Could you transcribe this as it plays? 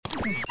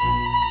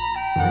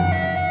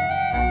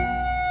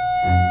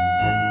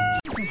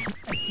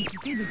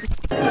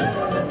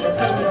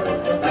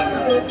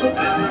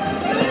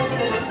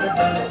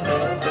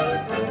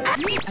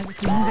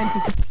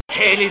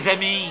Hé les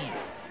amis,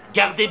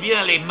 gardez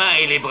bien les mains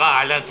et les bras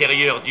à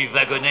l'intérieur du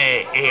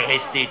wagonnet et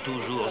restez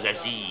toujours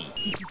assis.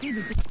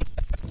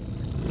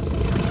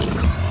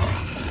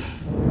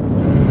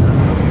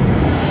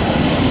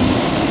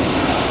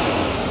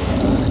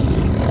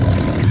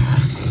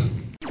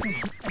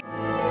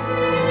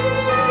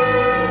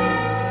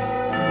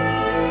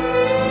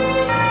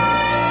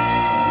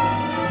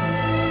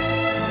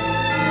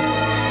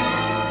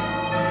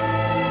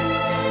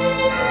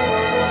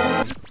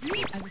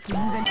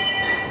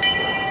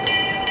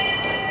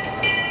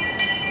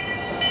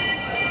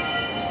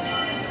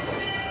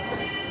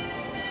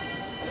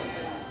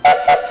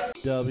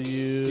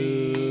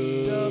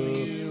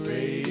 WDW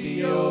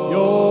Radio,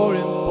 your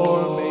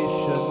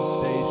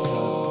information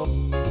station.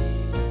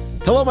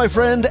 Hello, my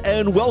friend,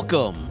 and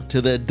welcome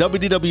to the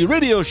WDW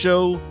Radio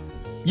Show,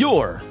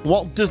 your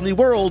Walt Disney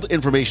World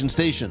information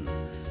station.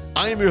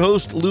 I am your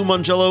host, Lou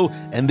Mangello,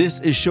 and this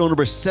is show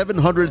number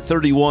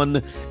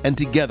 731. And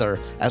together,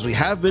 as we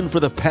have been for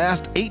the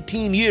past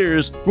 18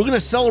 years, we're going to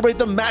celebrate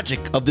the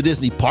magic of the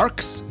Disney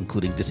parks,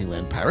 including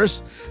Disneyland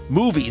Paris,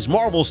 movies,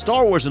 Marvel,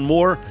 Star Wars, and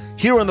more,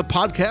 here on the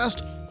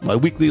podcast, my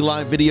weekly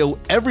live video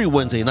every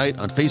Wednesday night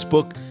on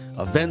Facebook,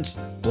 events,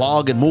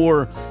 blog, and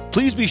more.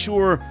 Please be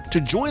sure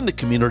to join the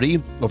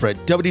community over at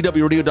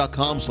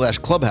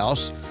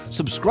wdwradio.com/clubhouse.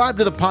 Subscribe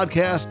to the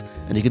podcast,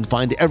 and you can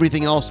find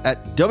everything else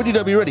at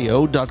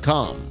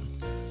wdwradio.com.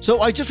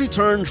 So I just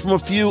returned from a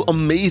few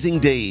amazing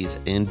days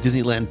in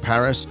Disneyland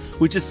Paris,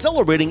 which is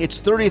celebrating its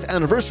 30th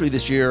anniversary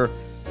this year.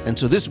 And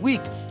so this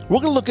week, we're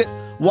going to look at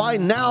why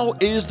now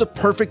is the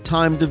perfect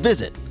time to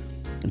visit.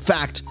 In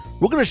fact,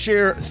 we're going to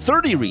share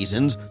 30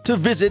 reasons to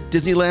visit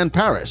Disneyland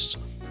Paris,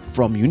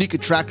 from unique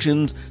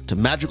attractions to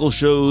magical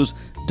shows,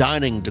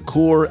 dining,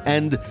 decor,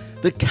 and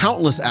the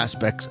countless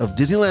aspects of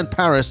Disneyland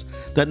Paris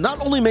that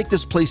not only make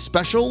this place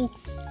special,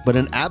 but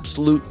an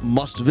absolute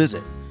must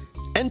visit.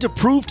 And to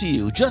prove to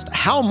you just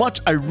how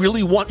much I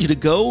really want you to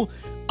go,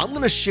 I'm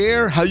going to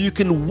share how you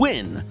can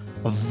win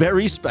a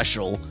very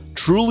special,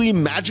 truly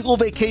magical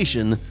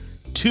vacation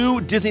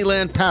to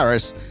Disneyland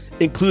Paris,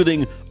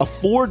 including a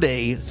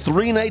 4-day,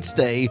 3-night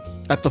stay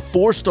at the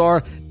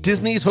 4-star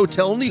Disney's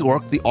Hotel New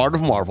York, the Art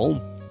of Marvel,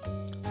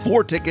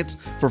 4 tickets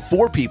for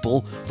 4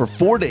 people for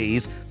 4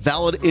 days,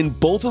 valid in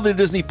both of the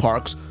Disney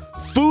parks,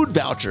 food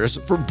vouchers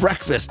for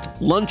breakfast,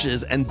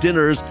 lunches, and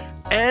dinners,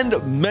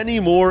 and many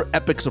more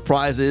epic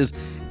surprises.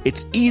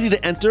 It's easy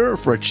to enter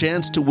for a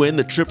chance to win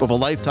the trip of a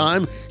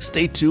lifetime.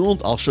 Stay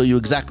tuned. I'll show you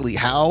exactly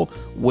how,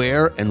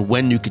 where, and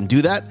when you can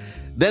do that.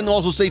 Then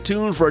also stay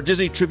tuned for our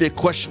Disney Trivia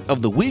Question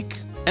of the Week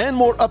and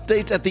more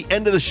updates at the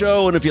end of the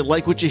show. And if you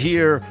like what you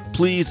hear,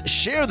 please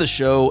share the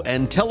show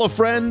and tell a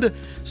friend.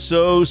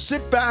 So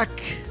sit back,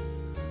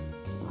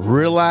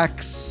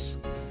 relax,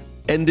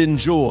 and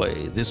enjoy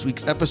this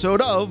week's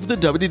episode of the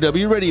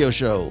WDW Radio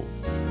Show.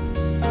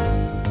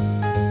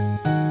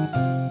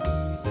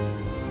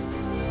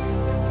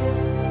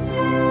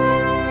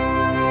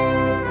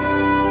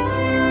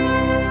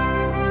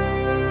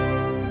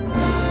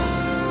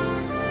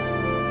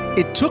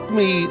 It took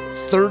me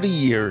 30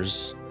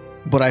 years,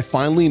 but I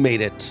finally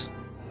made it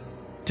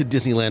to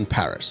Disneyland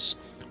Paris,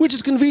 which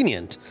is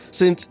convenient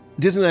since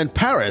Disneyland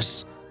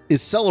Paris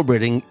is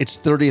celebrating its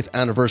 30th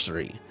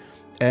anniversary.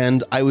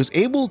 And I was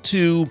able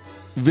to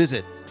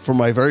visit for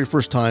my very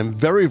first time,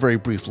 very, very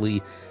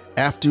briefly,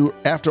 after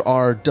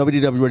our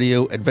WDW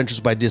Radio Adventures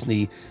by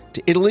Disney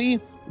to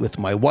Italy with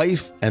my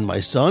wife and my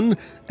son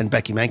and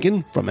Becky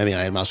Mankin from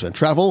MEI and Mouse Fan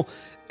Travel.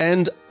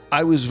 And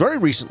I was very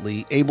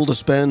recently able to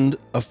spend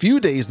a few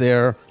days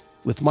there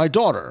with my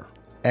daughter.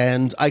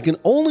 And I can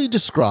only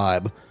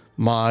describe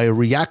my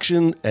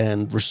reaction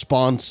and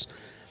response.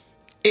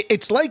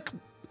 It's like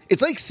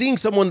seeing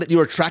someone that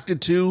you're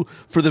attracted to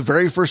for the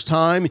very first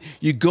time.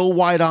 You go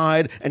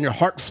wide-eyed and your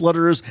heart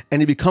flutters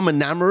and you become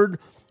enamored.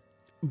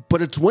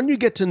 But it's when you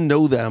get to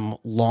know them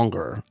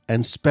longer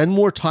and spend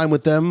more time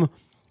with them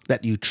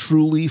that you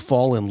truly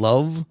fall in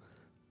love.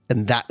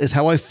 And that is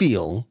how I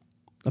feel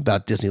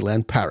about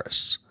Disneyland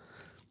Paris.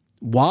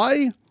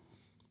 Why?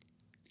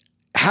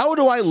 How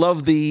do I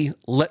love thee?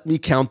 Let me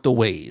count the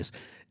ways.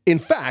 In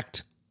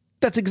fact,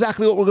 that's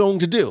exactly what we're going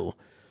to do.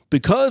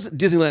 Because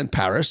Disneyland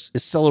Paris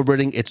is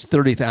celebrating its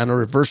 30th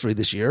anniversary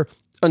this year,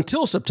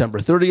 until September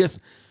 30th,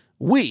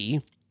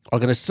 we are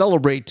going to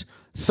celebrate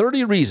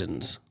 30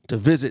 reasons to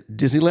visit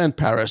Disneyland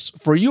Paris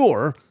for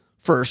your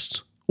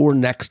first or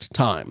next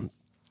time.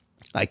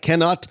 I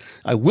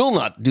will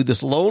not do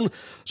this alone,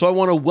 so I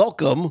want to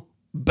welcome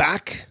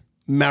back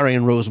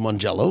Marion Rose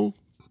Mangello.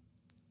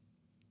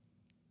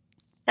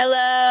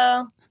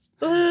 Hello.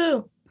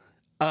 Woohoo.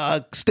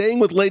 Staying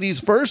with ladies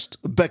first,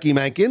 Becky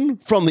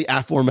Mankin from the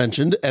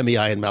aforementioned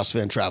MEI and Mouse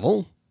Fan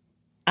Travel.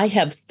 I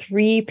have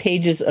 3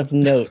 pages of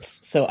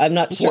notes, so I'm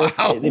not sure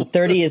if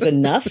 30 is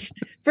enough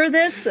for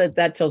this.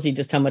 That tells you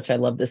just how much I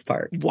love this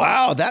park.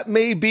 Wow, that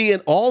may be,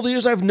 in all the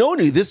years I've known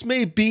you, this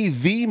may be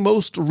the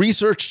most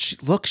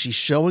researched. Look, she's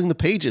showing the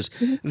pages.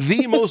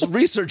 The most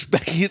research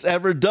Becky's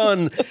ever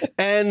done.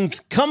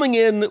 And coming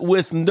in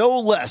with no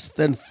less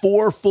than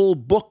 4 full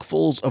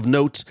bookfuls of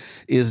notes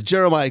is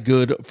Jeremiah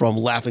Good from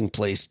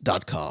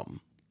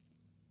laughingplace.com.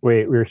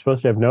 Wait, we were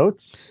supposed to have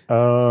notes?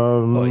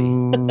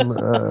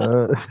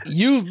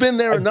 You've been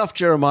there enough,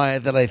 Jeremiah,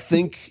 that I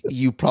think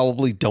you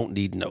probably don't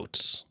need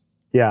notes.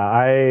 Yeah,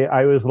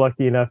 I was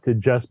lucky enough to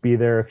just be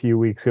there a few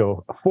weeks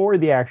ago for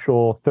the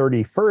actual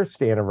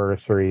 31st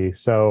anniversary.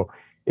 So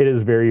it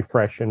is very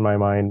fresh in my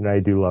mind, and I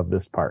do love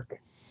this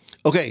park.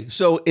 Okay,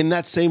 so in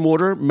that same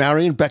order,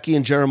 Marion, Becky,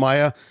 and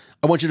Jeremiah,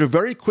 I want you to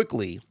very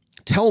quickly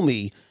tell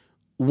me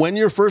when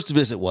your first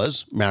visit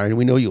was. Marion,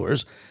 we know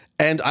yours.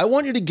 And I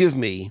want you to give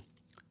me,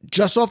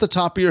 just off the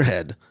top of your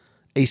head,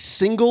 a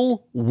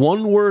single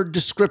one-word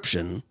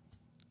description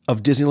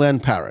of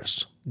Disneyland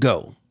Paris.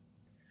 Go.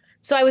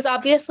 So I was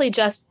obviously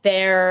just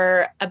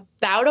there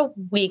about a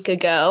week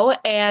ago,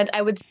 and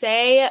I would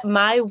say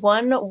my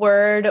one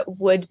word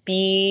would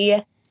be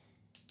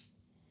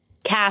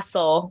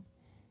castle.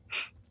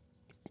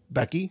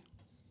 Becky?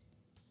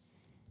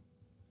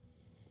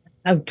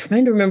 I'm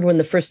trying to remember when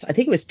I think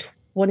it was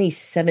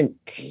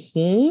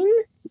 2017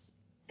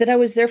 that I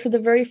was there for the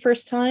very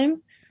first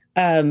time.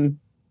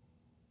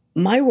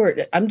 My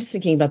word, I'm just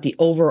thinking about the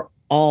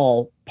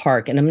overall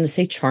park, and I'm going to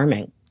say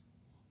charming.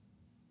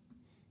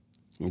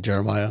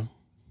 Jeremiah?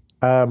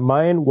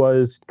 Mine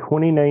was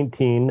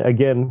 2019,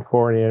 again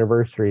for an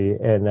anniversary,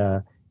 and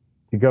to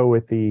go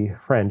with the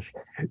French,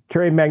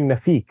 très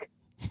magnifique.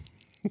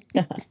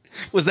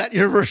 Was that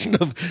your version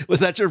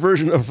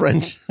of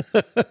French?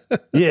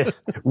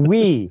 Yes,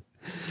 oui.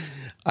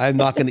 I'm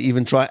not going to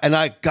even try. And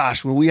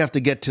when we have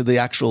to get to the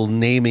actual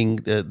naming,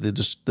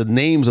 the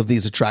names of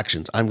these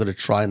attractions, I'm going to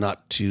try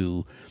not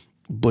to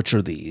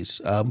butcher these.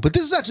 But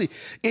this is actually,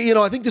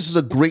 I think this is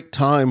a great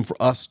time for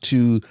us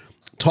to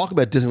talk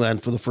about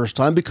Disneyland for the first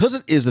time because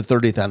it is the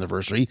 30th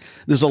anniversary.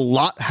 There's a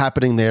lot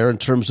happening there in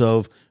terms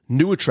of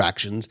new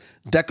attractions,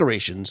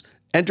 decorations,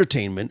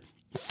 entertainment,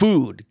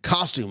 food,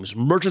 costumes,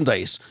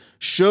 merchandise,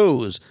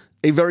 shows,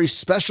 a very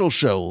special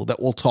show that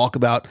we'll talk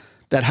about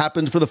that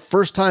happened for the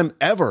first time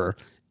ever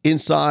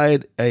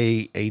inside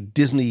a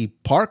Disney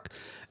park.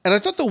 And I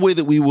thought the way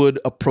that we would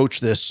approach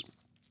this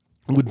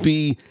would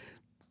be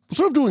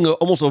sort of doing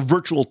almost a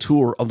virtual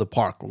tour of the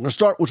park. We're going to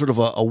start with sort of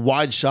a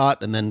wide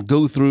shot and then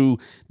go through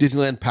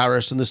Disneyland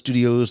Paris and the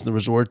studios and the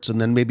resorts.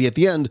 And then maybe at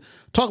the end,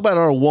 talk about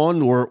our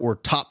one or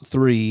top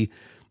 3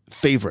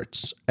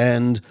 favorites.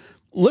 And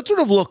let's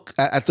sort of look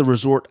at the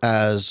resort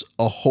as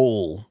a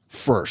whole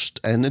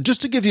first. And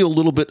just to give you a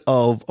little bit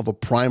of a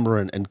primer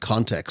and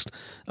context,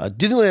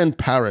 Disneyland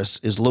Paris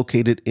is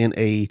located in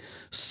a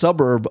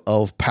suburb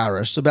of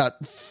Paris,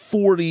 about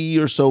 40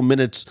 or so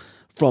minutes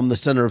from the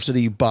center of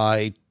city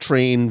by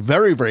train,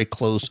 very, very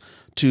close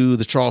to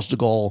the Charles de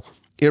Gaulle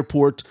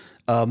Airport.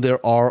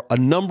 There are a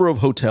number of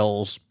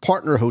hotels,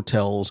 partner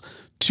hotels,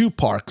 2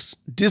 parks,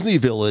 Disney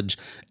Village,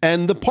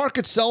 and the park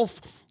itself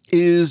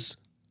is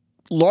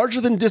larger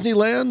than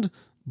Disneyland,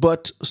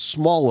 but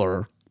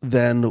smaller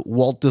than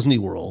Walt Disney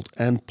World.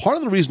 And part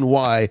of the reason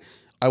why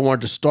I wanted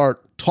to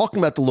start talking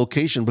about the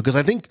location, because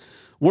I think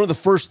one of the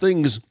first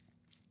things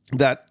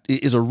that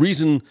is a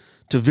reason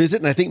to visit,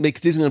 and I think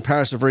makes Disneyland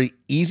Paris a very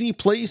easy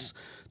place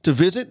to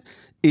visit,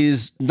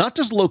 is not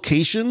just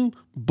location,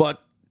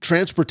 but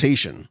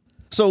transportation.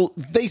 So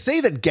they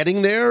say that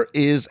getting there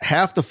is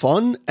half the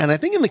fun. And I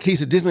think in the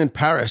case of Disneyland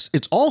Paris,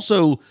 it's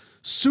also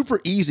super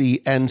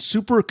easy and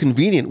super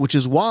convenient, which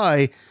is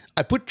why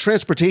I put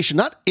transportation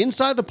not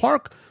inside the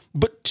park,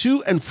 but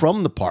to and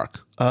from the park,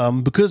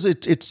 because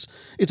it's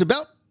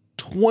about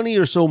 20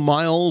 or so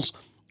miles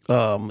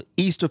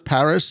east of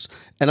Paris.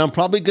 And I'm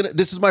probably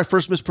this is my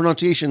first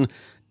mispronunciation.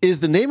 Is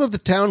the name of the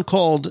town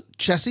called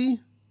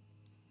Chessy?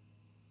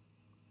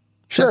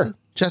 Sure.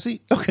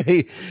 Chessy?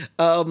 Okay.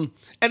 And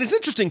it's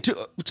interesting too.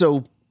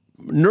 So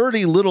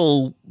nerdy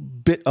little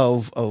bit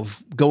of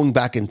going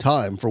back in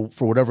time for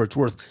whatever it's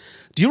worth.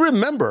 Do you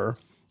remember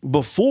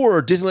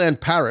before Disneyland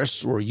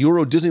Paris or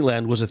Euro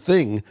Disneyland was a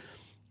thing,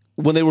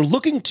 when they were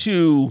looking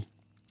to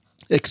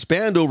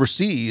expand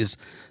overseas,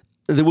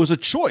 there was a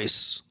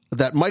choice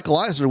that Michael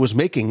Eisner was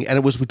making, and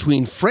it was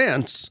between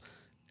France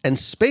and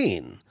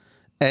Spain.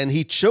 And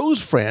he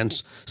chose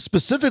France,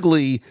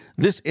 specifically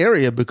this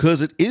area,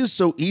 because it is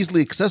so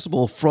easily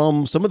accessible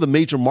from some of the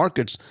major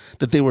markets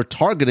that they were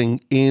targeting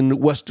in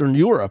Western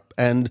Europe.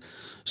 And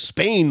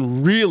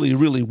Spain really,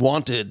 really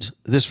wanted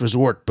this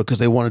resort because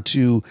they wanted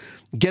to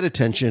get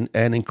attention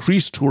and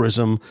increase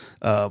tourism.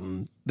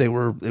 There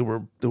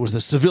was the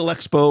Seville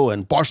Expo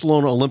and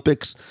Barcelona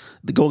Olympics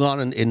going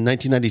on in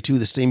 1992,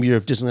 the same year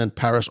of Disneyland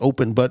Paris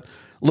opened. But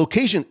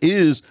location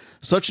is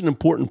such an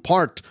important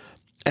part.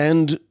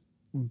 And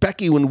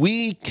Becky, when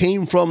we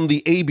came from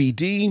the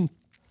ABD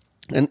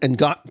and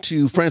got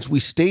to France, we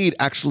stayed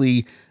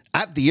actually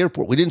at the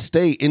airport. We didn't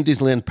stay in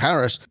Disneyland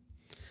Paris.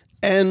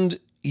 And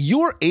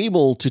you're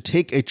able to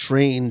take a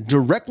train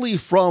directly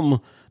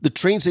from the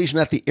train station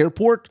at the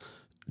airport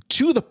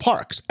to the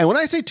parks. And when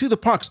I say to the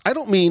parks, I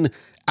don't mean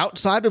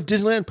outside of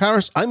Disneyland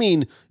Paris. I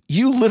mean,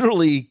 you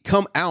literally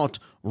come out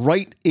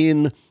right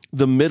in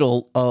the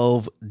middle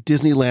of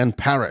Disneyland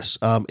Paris.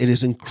 It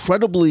is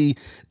incredibly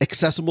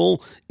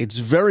accessible. It's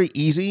very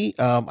easy.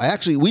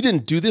 We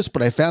didn't do this,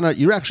 but I found out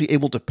you're actually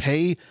able to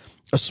pay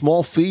a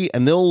small fee,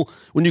 and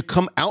when you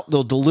come out,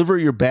 they'll deliver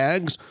your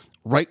bags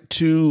right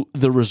to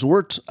the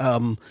resort.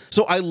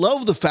 So I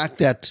love the fact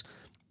that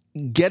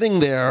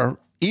getting there,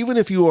 even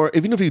if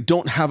you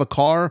don't have a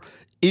car,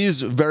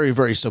 is very,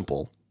 very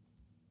simple.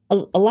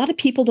 A lot of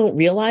people don't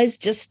realize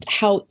just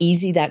how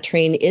easy that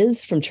train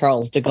is from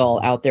Charles de Gaulle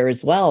out there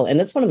as well. And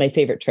that's one of my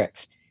favorite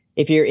tricks.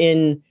 If you're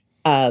in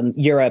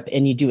Europe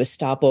and you do a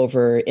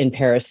stopover in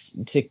Paris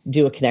to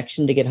do a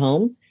connection to get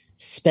home,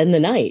 spend the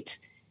night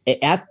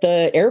at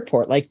the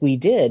airport like we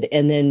did.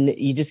 And then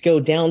you just go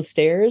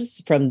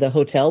downstairs from the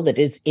hotel that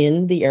is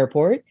in the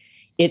airport.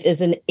 It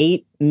is an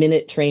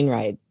 8-minute train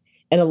ride.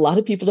 And a lot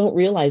of people don't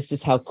realize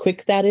just how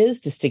quick that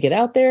is just to get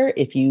out there.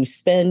 If you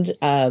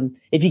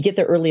get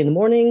there early in the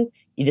morning,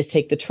 you just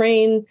take the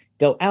train,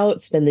 go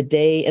out, spend the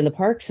day in the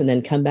parks, and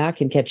then come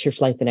back and catch your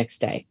flight the next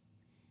day.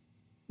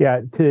 Yeah,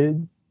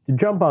 to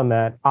jump on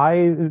that,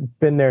 I've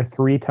been there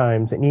 3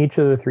 times, and each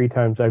of the 3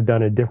 times I've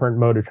done a different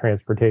mode of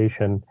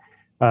transportation.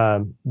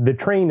 The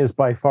train is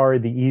by far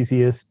the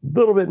easiest, a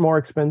little bit more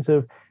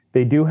expensive.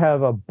 They do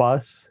have a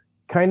bus,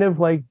 kind of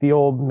like the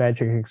old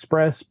Magic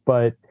Express,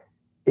 but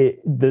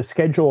the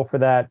schedule for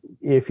that,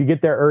 if you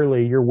get there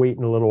early, you're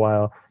waiting a little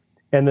while.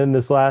 And then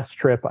this last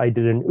trip, I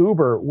did an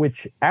Uber,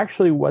 which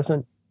actually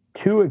wasn't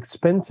too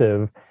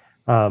expensive.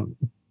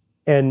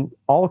 And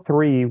all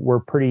 3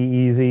 were pretty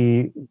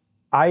easy.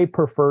 I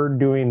preferred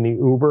doing the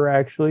Uber,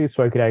 actually,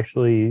 so I could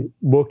actually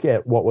look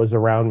at what was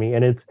around me.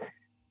 And it's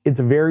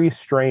very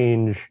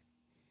strange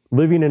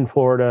living in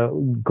Florida,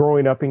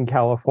 growing up in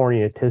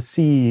California, to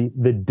see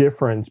the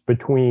difference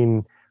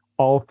between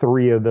all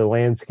 3 of the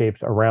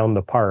landscapes around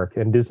the park.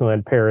 And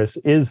Disneyland Paris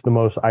is the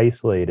most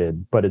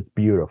isolated, but it's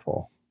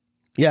beautiful.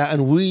 Yeah,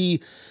 and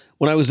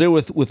when I was there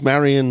with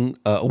Marion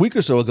a week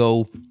or so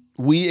ago,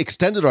 we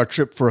extended our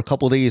trip for a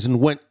couple of days and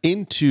went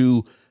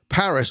into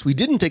Paris. We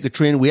didn't take a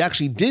train. We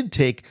actually did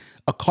take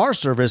a car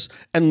service.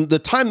 And the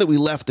time that we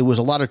left, there was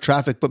a lot of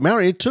traffic. But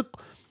Marion, it took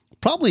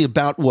probably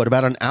about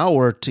an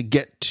hour to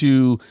get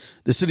to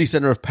the city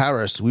center of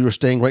Paris. We were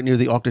staying right near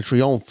the Arc de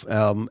Triomphe.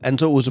 And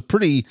so it was a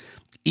pretty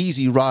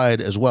easy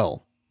ride as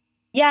well.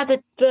 Yeah,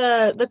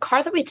 the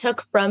car that we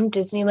took from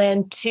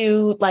Disneyland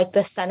to like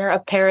the center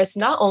of Paris,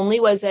 not only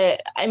was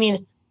it, I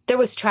mean, there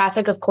was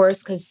traffic, of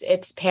course, because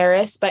it's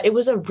Paris, but it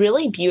was a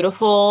really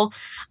beautiful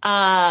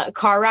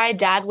car ride.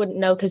 Dad wouldn't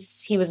know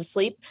because he was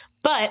asleep.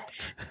 But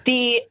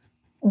the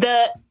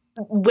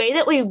way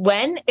that we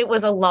went, it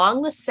was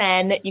along the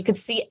Seine. You could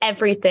see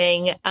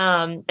everything.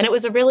 And it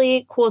was a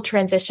really cool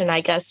transition,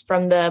 I guess,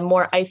 from the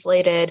more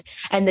isolated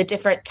and the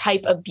different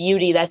type of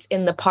beauty that's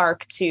in the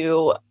park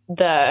to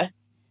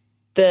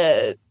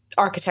the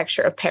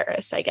architecture of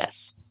Paris, I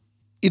guess.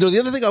 The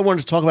other thing I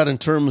wanted to talk about in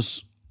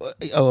terms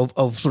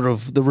of sort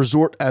of the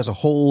resort as a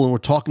whole, and we're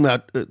talking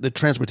about the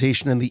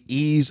transportation and the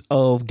ease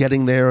of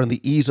getting there and the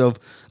ease of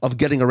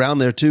getting around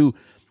there too.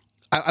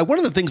 One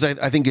of the things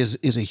I think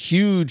is a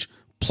huge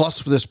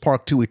plus for this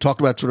park too, we talked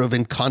about sort of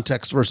in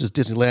context versus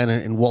Disneyland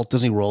and Walt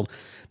Disney World.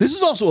 This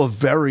is also a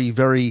very,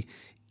 very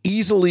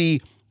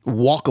easily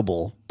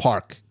walkable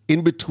park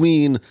in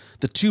between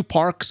the 2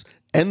 parks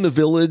and the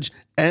village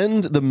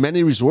and the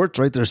many resorts,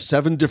 right? There's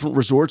 7 different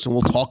resorts, and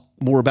we'll talk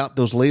more about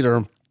those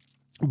later.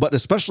 But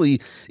especially,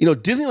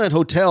 Disneyland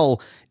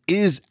Hotel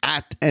is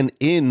at and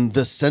in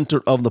the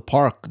center of the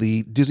park.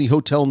 The Disney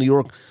Hotel New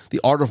York, the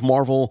Art of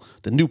Marvel,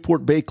 the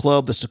Newport Bay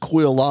Club, the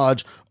Sequoia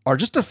Lodge are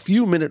just a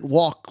few minute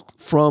walk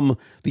from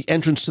the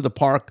entrance to the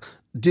park,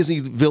 Disney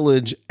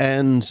Village,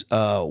 and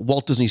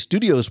Walt Disney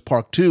Studios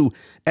Park too.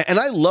 And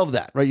I love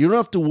that, right? You don't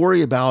have to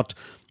worry about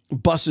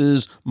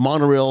buses,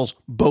 monorails,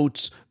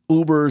 boats,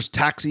 Ubers,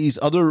 taxis,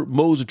 other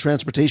modes of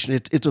transportation.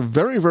 It's a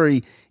very,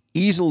 very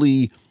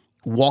easily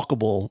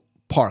walkable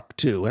park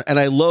too. And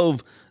I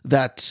love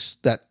that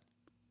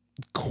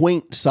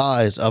quaint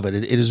size of it.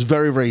 It is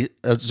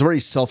it's a very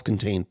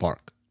self-contained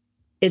park.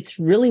 It's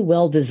really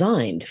well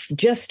designed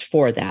just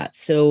for that.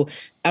 So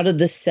out of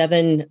the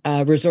 7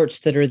 resorts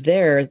that are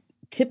there,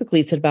 typically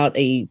it's about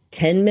a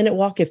 10-minute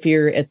walk if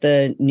you're at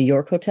the New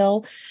York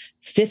hotel,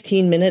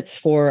 15 minutes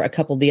for a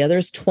couple of the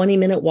others.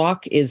 20-minute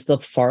walk is the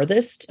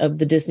farthest of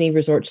the Disney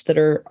resorts that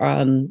are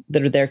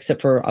there,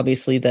 except for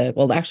obviously the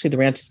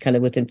ranch is kind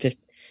of within 50,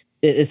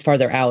 is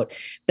farther out,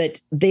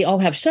 but they all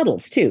have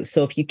shuttles too.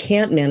 So if you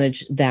can't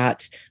manage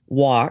that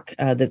walk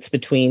that's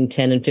between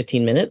 10 and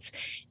 15 minutes,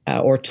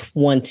 or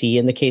 20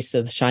 in the case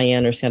of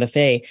Cheyenne or Santa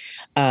Fe,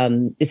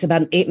 it's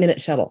about an 8-minute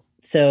shuttle.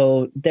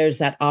 So there's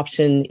that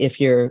option if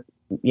you're,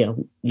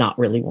 not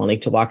really wanting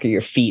to walk or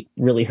your feet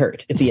really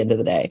hurt at the end of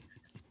the day.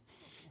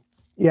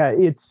 Yeah,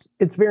 it's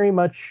very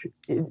much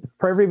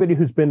for everybody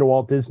who's been to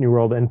Walt Disney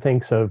World and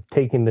thinks of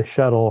taking the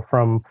shuttle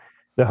from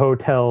the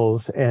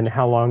hotels and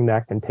how long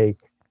that can take.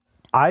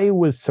 I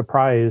was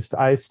surprised.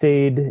 I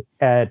stayed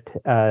at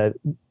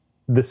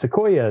the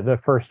Sequoia the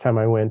first time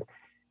I went,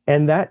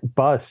 and that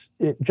bus,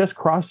 it just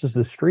crosses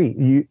the street.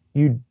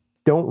 You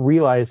don't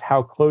realize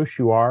how close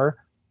you are,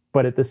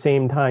 but at the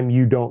same time,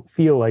 you don't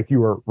feel like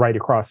you are right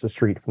across the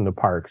street from the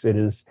parks. It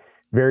is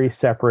very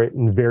separate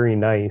and very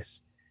nice.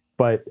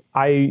 But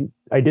I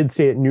did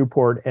stay at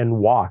Newport and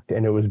walked,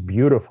 and it was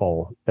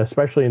beautiful,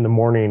 especially in the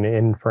morning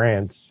in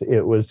France.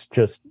 It was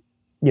just,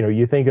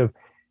 you think of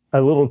a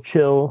little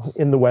chill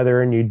in the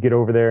weather, and you'd get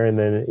over there, and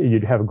then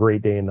you'd have a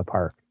great day in the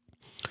park.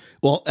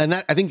 Well, and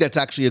I think that's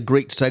actually a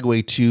great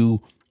segue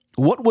to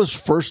what was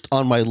first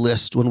on my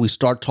list when we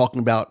start talking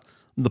about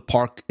the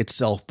park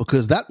itself,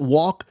 because that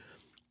walk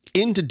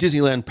into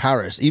Disneyland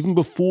Paris, even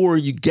before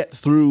you get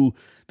through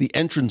the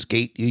entrance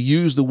gate, you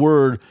use the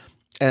word,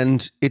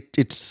 and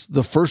it's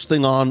the first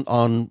thing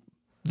on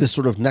this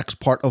sort of next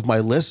part of my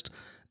list.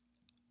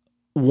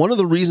 One of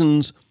the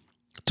reasons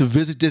to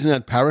visit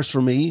Disneyland Paris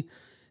for me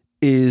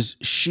is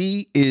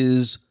she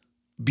is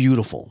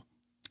beautiful.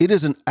 It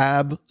is an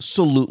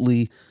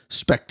absolutely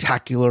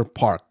spectacular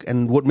park.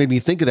 And what made me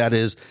think of that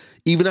is,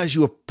 even as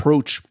you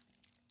approach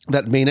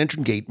that main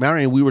entrance gate,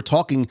 Marion, we were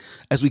talking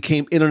as we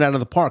came in and out of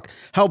the park,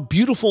 how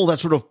beautiful that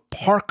sort of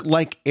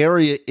park-like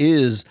area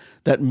is,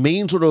 that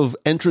main sort of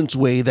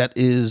entranceway that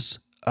is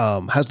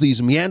has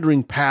these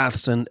meandering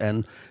paths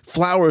and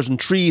flowers and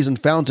trees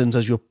and fountains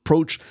as you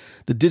approach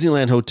the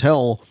Disneyland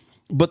Hotel.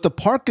 But the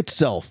park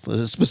itself,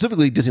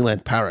 specifically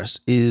Disneyland Paris,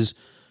 is,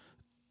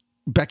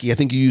 Becky, I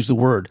think you used the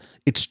word,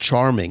 it's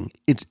charming,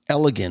 it's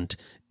elegant,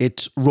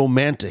 it's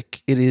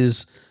romantic, it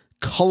is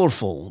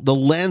colorful, the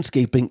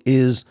landscaping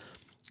is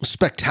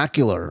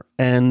spectacular,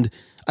 and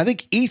I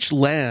think each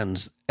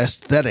land's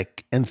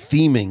aesthetic and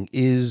theming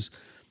is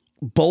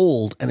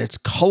bold and it's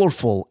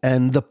colorful,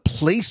 and the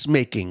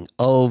placemaking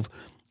of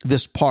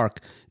this park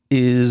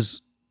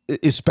is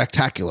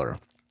spectacular.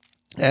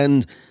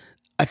 And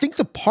I think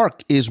the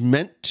park is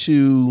meant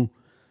to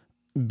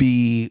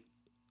be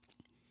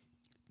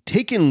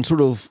taken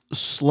sort of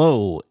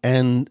slow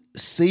and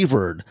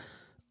savored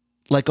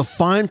like a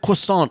fine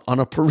croissant on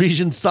a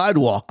Parisian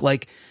sidewalk.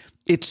 Like,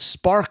 it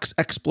sparks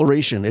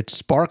exploration, it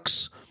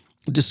sparks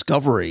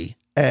discovery,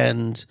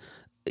 and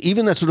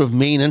even that sort of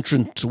main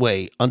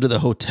entranceway under the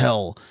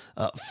hotel,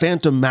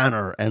 Phantom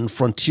Manor and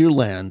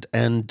Frontierland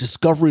and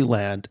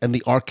Discoveryland and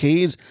the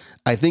arcades.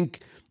 I think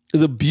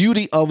the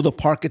beauty of the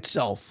park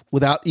itself,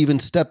 without even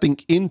stepping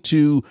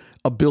into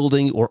a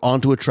building or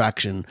onto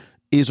attraction,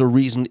 is a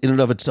reason in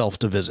and of itself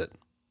to visit.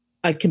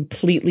 I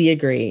completely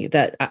agree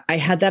that I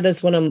had that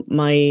as one of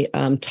my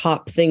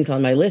top things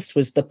on my list,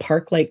 was the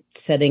park-like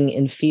setting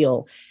and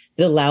feel.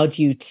 It allowed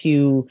you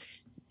to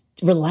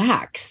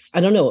relax. I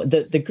don't know,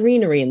 the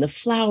greenery and the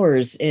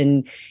flowers,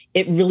 and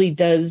it really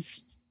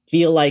does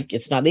feel like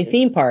it's not a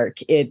theme park.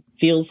 It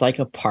feels like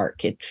a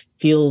park. It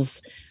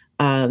feels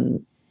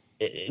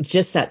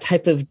just that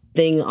type of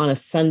thing on a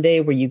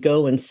Sunday where you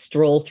go and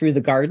stroll through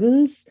the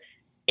gardens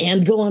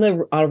and go on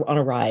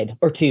a ride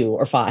or two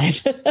or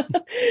five.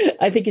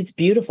 I think it's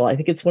beautiful. I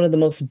think it's one of the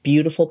most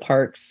beautiful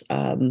parks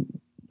of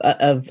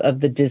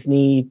the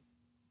Disney,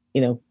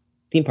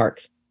 theme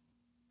parks.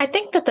 I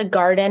think that the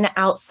garden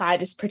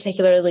outside is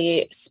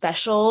particularly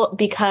special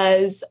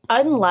because,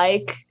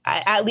 unlike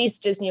at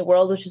least Disney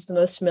World, which is the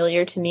most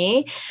familiar to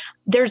me,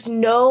 there's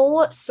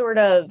no sort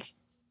of,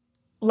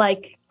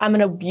 like, I'm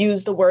going to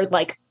use the word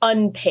like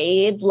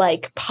unpaid,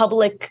 like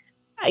public,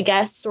 I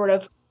guess, sort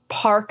of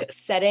park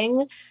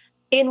setting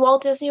in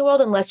Walt Disney World,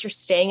 unless you're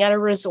staying at a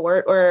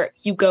resort or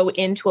you go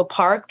into a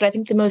park. But I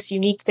think the most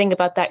unique thing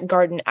about that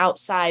garden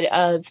outside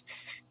of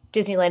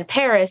Disneyland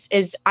Paris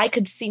is I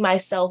could see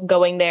myself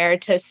going there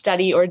to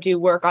study or do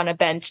work on a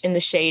bench in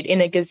the shade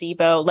in a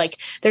gazebo. Like,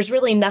 there's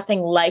really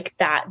nothing like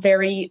that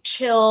very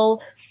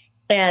chill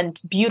and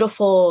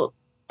beautiful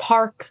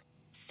park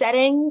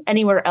setting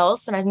anywhere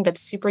else. And I think that's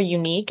super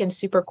unique and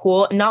super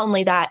cool. And not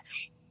only that,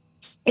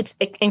 it's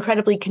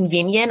incredibly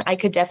convenient. I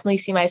could definitely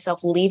see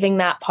myself leaving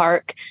that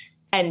park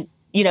and,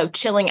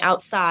 chilling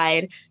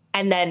outside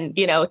and then,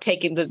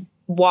 taking the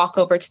walk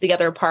over to the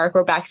other park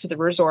or back to the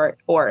resort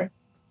or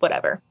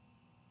whatever.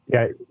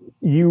 Yeah,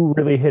 you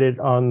really hit it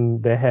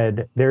on the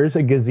head. There's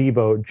a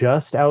gazebo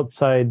just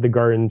outside the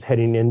gardens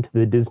heading into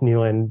the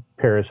Disneyland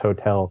Paris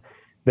Hotel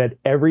that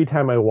every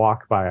time I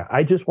walk by,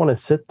 I just want to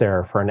sit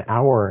there for an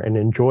hour and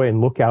enjoy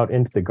and look out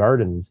into the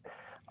gardens.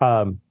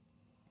 And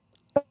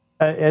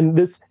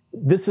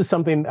this is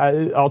something,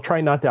 I'll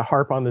try not to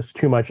harp on this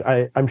too much.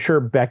 I'm sure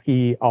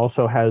Becky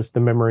also has the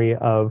memory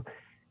of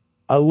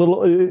a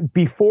little,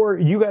 before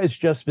you guys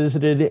just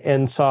visited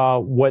and saw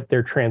what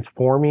they're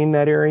transforming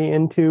that area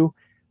into.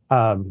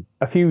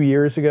 A few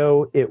years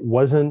ago, it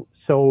wasn't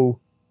so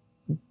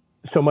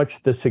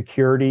much the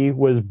security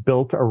was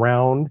built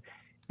around,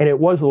 and it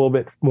was a little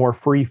bit more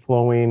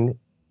free-flowing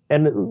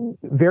and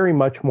very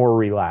much more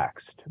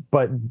relaxed.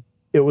 But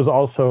it was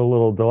also a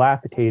little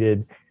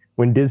dilapidated.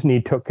 When Disney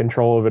took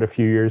control of it a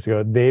few years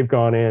ago, they've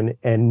gone in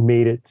and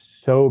made it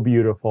so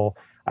beautiful.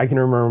 I can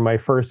remember my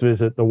first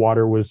visit, the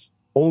water was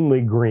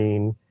only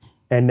green.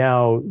 And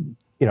now,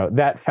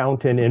 that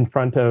fountain in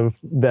front of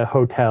the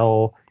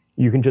hotel,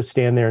 you can just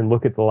stand there and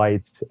look at the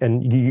lights,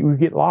 and you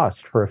get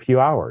lost for a few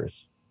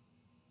hours.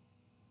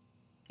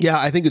 Yeah,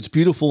 I think it's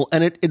beautiful.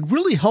 And it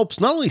really helps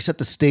not only set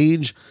the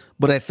stage,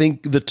 but I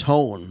think the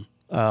tone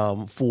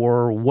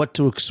for what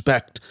to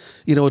expect.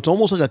 It's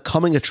almost like a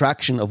coming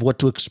attraction of what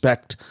to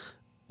expect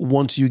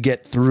once you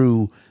get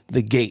through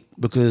the gate,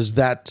 because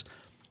that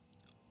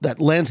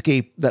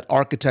landscape, that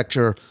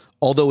architecture,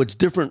 although it's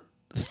different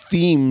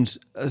themes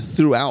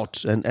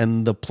throughout,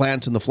 and the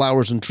plants and the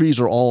flowers and trees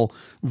are all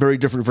very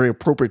different, very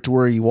appropriate to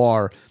where you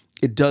are,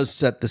 it does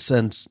set the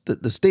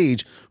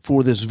stage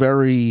for this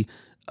very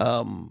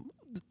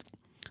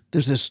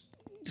there's this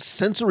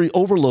sensory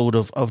overload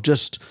of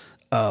just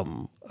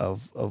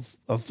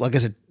like I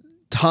said,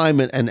 time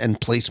and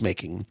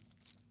placemaking.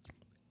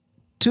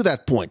 To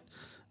that point,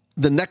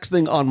 the next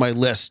thing on my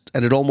list,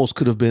 and it almost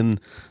could have been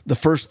the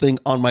first thing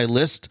on my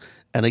list,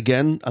 and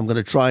again, I'm going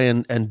to try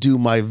and do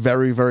my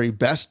very, very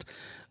best,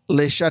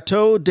 Le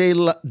Château de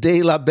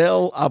la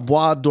Belle à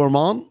Bois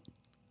Dormant,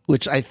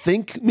 which I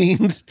think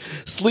means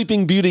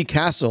Sleeping Beauty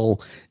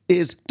Castle,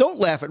 is, don't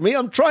laugh at me,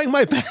 I'm trying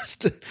my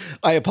best.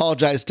 I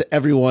apologize to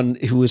everyone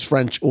who is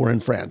French or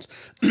in France.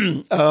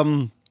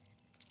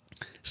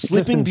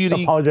 Sleeping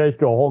Beauty. Apologize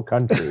to a whole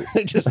country.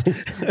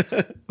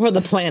 Or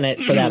the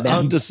planet, for that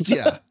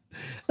matter.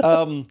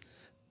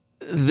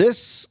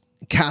 This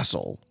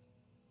castle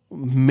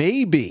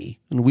may be,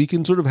 and we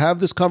can sort of have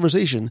this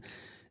conversation,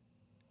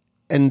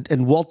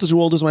 and Walt Disney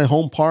World is my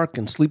home park,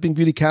 and Sleeping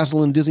Beauty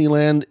Castle in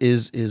Disneyland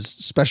is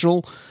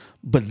special,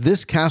 but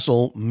this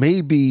castle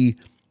may be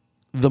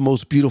the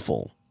most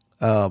beautiful.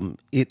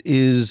 It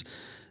is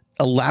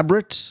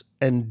elaborate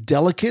and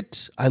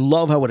delicate. I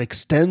love how it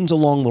extends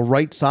along the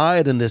right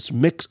side, and this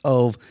mix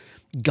of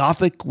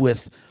Gothic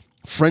with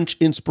French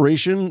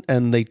inspiration.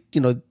 And they,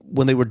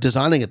 when they were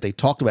designing it, they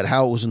talked about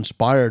how it was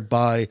inspired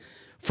by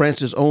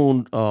France's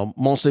own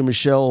Mont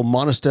Saint-Michel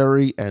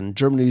monastery and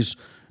Germany's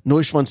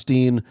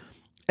Neuschwanstein.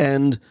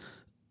 And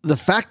the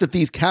fact that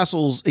these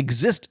castles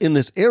exist in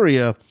this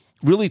area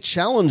really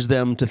challenged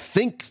them to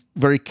think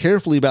very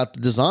carefully about the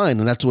design.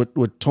 And that's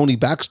what Tony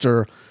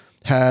Baxter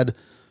had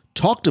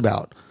talked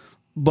about.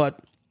 But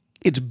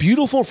it's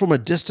beautiful from a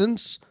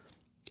distance,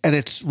 and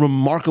it's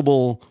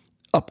remarkable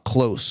up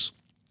close.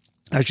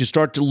 As you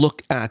start to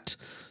look at,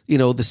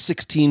 the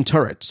 16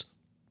 turrets.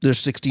 There's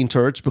 16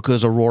 turrets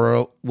because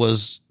Aurora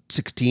was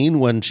 16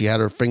 when she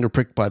had her finger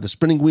pricked by the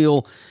spinning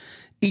wheel.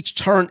 Each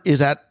turret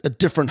is at a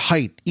different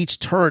height. Each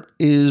turret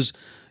is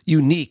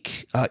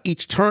unique.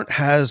 Each turret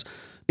has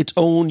its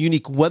own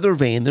unique weather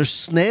vane. There's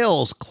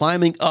snails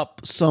climbing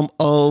up some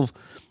of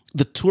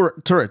the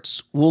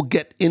turrets. We'll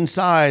get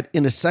inside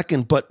in a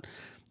second, but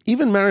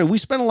even Marion, we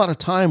spent a lot of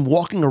time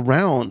walking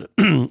around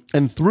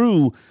and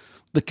through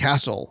the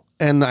castle,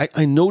 and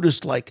I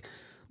noticed like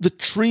the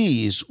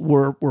trees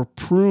were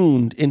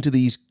pruned into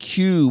these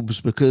cubes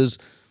because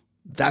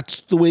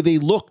that's the way they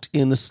looked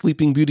in the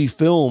Sleeping Beauty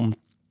film.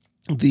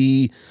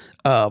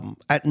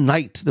 At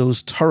night,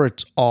 those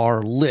turrets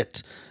are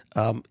lit.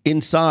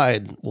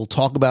 Inside, we'll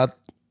talk about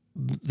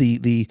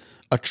the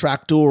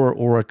attractor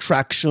or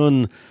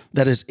attraction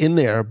that is in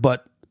there,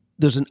 but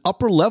there's an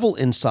upper level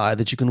inside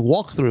that you can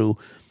walk through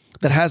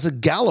that has a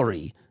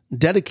gallery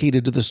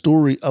dedicated to the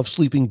story of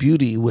Sleeping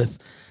Beauty with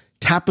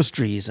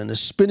tapestries and a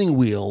spinning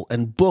wheel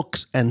and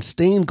books and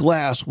stained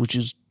glass, which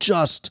is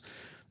just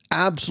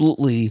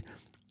absolutely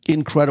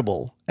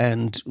incredible.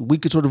 And we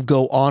could sort of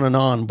go on and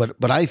on,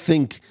 but I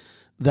think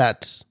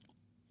that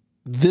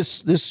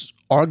this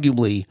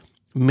arguably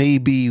may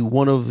be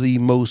one of the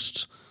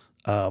most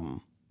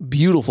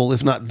beautiful,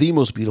 if not the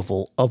most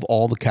beautiful, of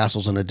all the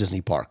castles in a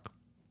Disney park.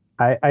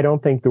 I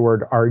don't think the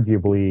word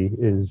arguably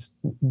is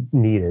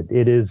needed.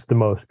 It is the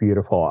most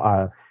beautiful.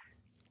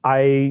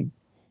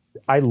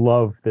 I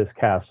love this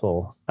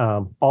castle.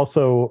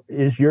 Also,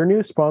 is your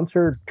new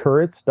sponsor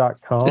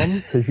turrets.com?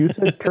 Because you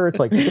said turrets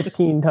like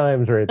 15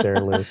 times right there,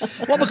 Lou.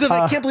 Well, because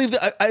I can't believe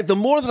that the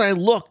more that I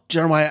look,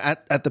 Jeremiah,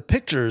 at the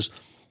pictures,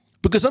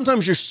 because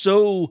sometimes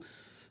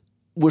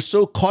we're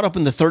so caught up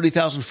in the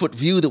 30,000 foot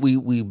view that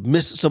we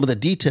miss some of the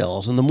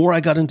details. And the more I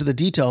got into the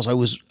details, I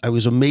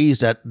was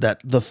amazed at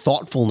the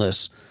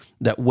thoughtfulness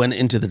that went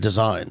into the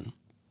design.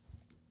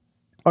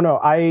 Oh no,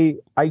 I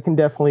can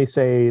definitely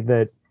say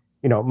that,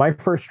 my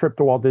first trip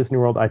to Walt Disney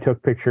World, I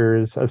took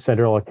pictures of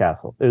Cinderella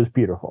Castle. It was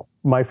beautiful.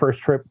 My first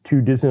trip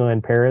to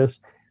Disneyland Paris,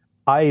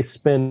 I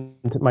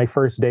spent my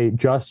first day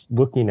just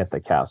looking at the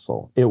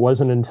castle. It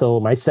wasn't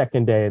until my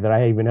second day that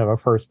I even have a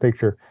first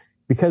picture,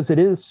 because it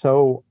is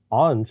so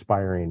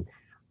awe-inspiring.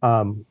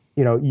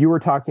 You were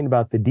talking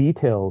about the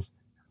details.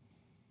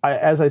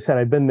 As I said,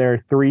 I've been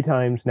there 3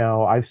 times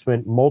now. I've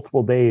spent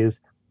multiple days.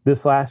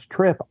 This last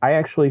trip, I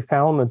actually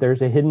found that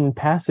there's a hidden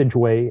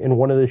passageway in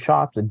one of the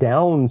shops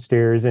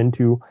downstairs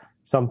into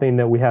something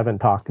that we haven't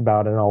talked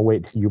about, and I'll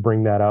wait till you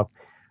bring that up.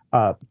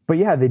 But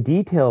yeah, the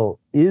detail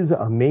is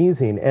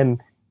amazing.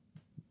 And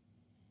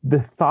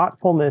the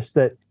thoughtfulness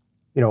that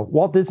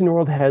Walt Disney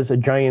World has a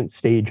giant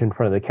stage in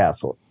front of the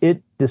castle.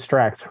 It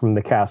distracts from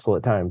the castle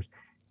at times.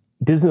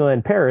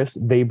 Disneyland Paris,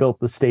 they built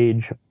the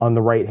stage on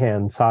the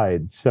right-hand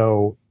side.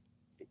 So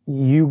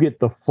you get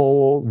the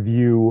full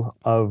view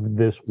of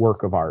this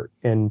work of art.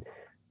 And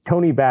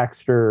Tony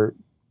Baxter,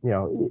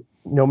 no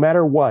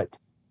matter what,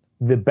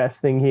 the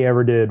best thing he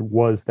ever did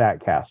was that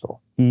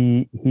castle.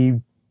 He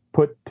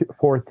put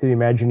forth to the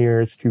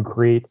Imagineers to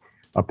create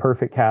a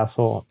perfect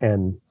castle,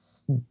 and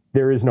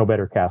there is no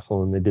better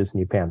castle in the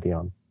Disney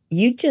Pantheon.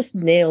 You just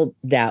nailed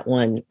that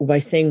one by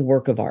saying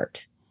work of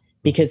art,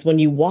 because when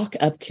you walk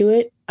up to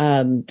it,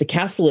 the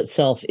castle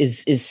itself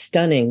is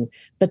stunning,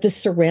 but the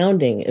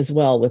surrounding as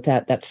well, with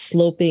that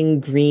sloping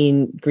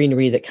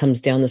greenery that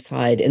comes down the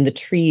side and the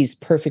trees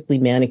perfectly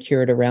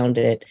manicured around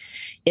it.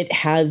 It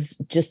has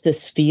just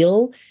this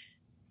feel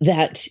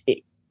that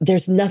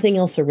there's nothing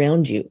else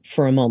around you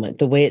for a moment.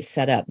 The way it's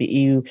set up,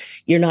 you're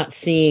not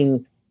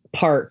seeing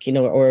park,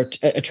 or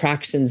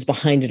attractions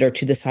behind it or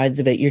to the sides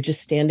of it. You're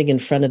just standing in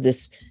front of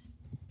this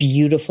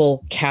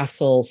beautiful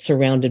castle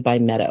surrounded by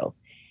meadow.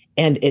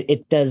 And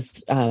it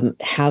does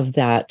have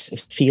that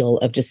feel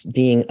of just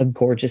being a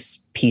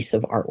gorgeous piece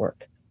of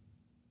artwork.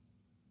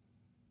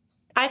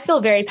 I feel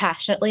very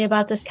passionately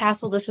about this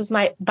castle. This is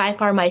by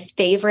far my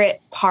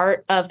favorite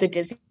part of the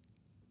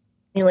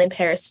Disneyland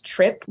Paris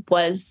trip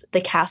was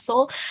the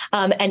castle.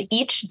 And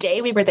each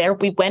day we were there,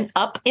 we went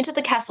up into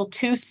the castle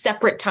 2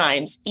 separate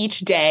times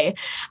each day.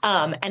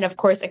 And of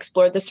course,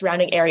 explored the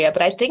surrounding area.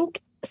 But I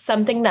think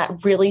something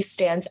that really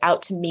stands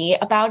out to me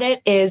about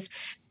it is,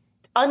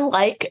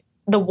 unlike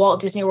the Walt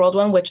Disney World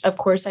one, which of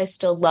course I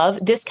still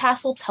love, this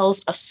castle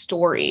tells a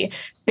story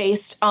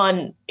based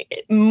on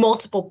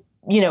multiple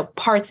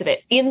parts of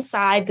it.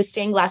 Inside, the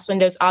stained glass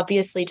windows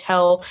obviously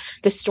tell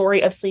the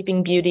story of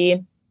Sleeping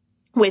Beauty,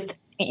 with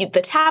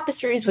the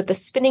tapestries, with the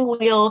spinning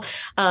wheel,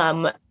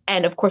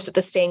 and of course with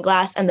the stained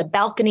glass and the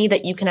balcony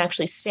that you can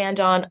actually stand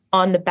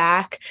on the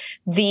back.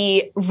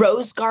 The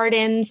rose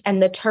gardens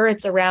and the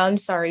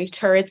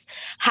turrets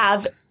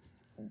have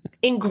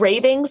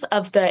engravings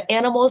of the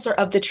animals or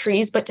of the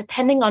trees, but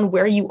depending on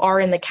where you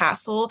are in the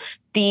castle,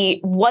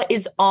 what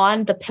is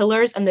on the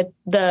pillars and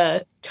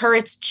the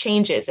turrets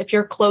changes. If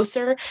you're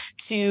closer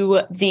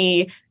to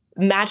the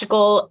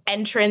magical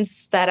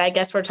entrance that I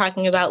guess we're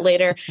talking about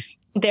later,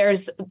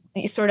 there's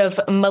sort of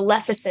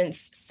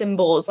maleficence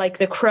symbols like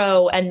the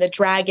crow and the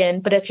dragon.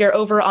 But if you're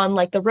over on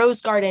like the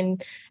rose garden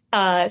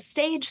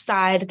stage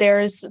side,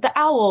 there's the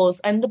owls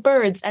and the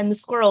birds and the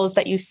squirrels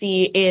that you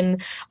see in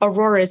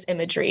Aurora's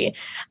imagery.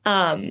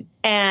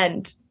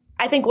 And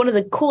I think one of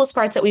the coolest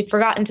parts that we've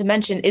forgotten to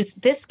mention is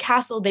this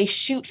castle, they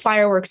shoot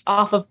fireworks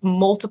off of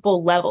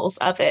multiple levels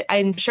of it.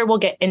 I'm sure we'll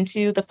get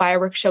into the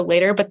fireworks show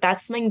later, but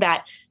that's something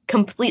that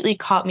completely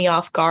caught me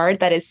off guard.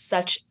 That is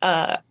such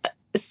a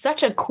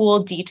cool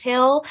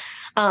detail.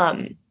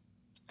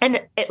 And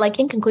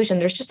in conclusion,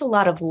 there's just a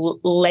lot of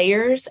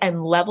layers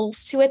and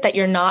levels to it that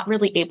you're not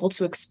really able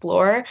to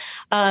explore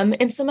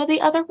in some of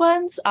the other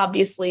ones.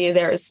 Obviously,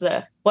 there's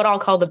what I'll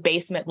call the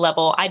basement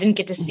level. I didn't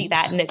get to see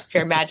that in It's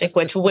Pure Magic,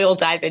 which we'll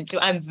dive into.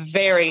 I'm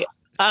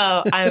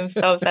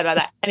so upset about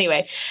that.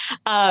 Anyway,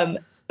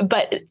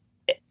 but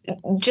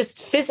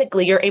just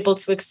physically, you're able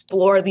to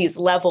explore these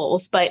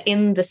levels, but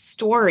in the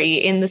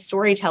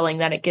storytelling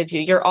that it gives you,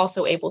 you're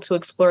also able to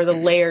explore the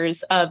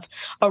layers of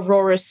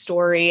Aurora's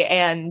story,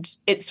 and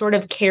it sort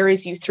of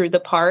carries you through the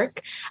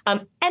park.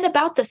 And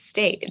about the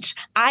stage,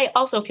 I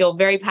also feel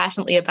very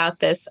passionately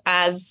about this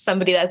as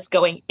somebody that's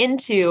going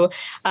into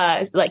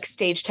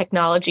stage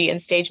technology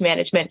and stage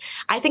management.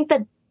 I think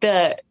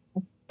that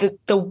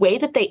the way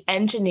that they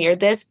engineer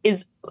this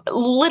is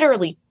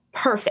literally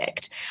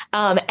perfect.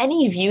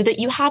 Any view that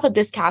you have of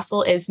this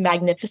castle is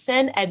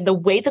magnificent, and the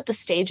way that the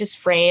stage is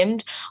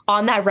framed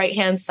on that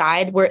right-hand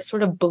side, where it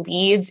sort of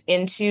bleeds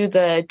into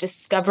the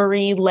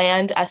Discovery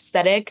Land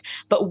aesthetic,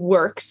 but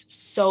works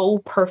so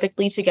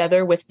perfectly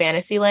together with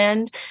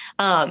Fantasyland.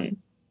 And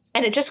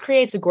it just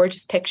creates a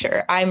gorgeous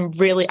picture. I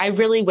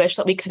really wish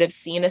that we could have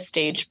seen a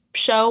stage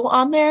show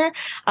on there,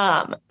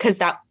 because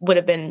that would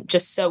have been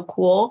just so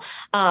cool.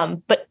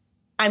 But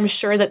I'm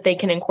sure that they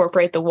can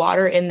incorporate the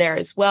water in there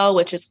as well,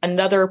 which is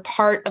another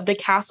part of the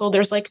castle.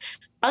 There's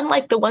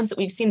unlike the ones that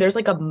we've seen, there's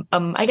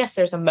I guess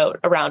there's a moat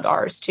around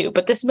ours too,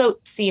 but this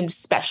moat seemed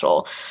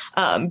special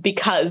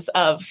because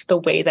of the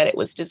way that it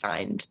was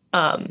designed.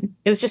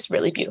 It was just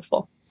really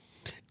beautiful.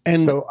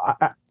 And so,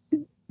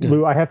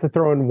 Lou, I have to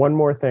throw in one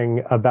more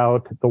thing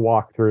about the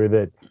walkthrough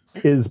that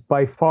is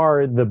by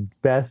far the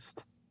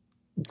best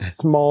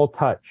small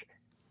touch.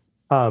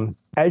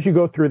 As you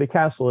go through the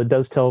castle, it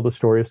does tell the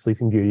story of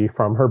Sleeping Beauty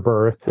from her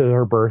birth to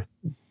her birth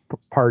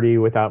party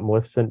without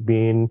Maleficent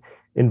being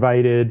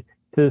invited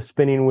to the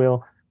spinning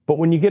wheel. But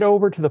when you get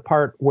over to the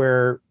part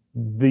where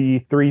the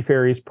 3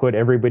 fairies put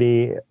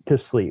everybody to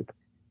sleep,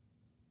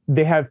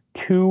 they have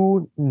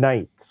 2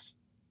 knights.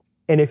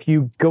 And if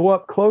you go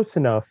up close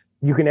enough,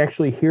 you can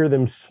actually hear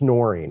them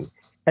snoring.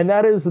 And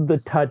that is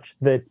the touch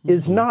that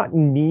is not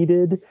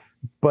needed,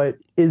 But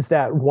is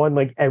that one,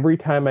 like every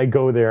time I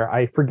go there,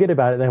 I forget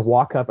about it and I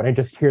walk up and I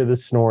just hear the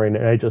snoring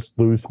and I just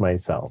lose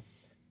myself.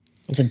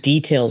 The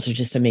details are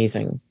just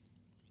amazing.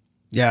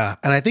 Yeah.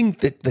 And I think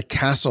that the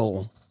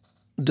castle,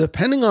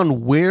 depending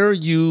on where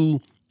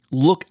you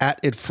look at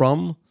it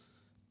from,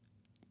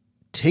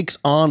 takes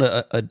on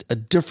a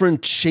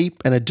different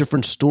shape and a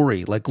different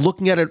story. Like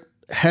looking at it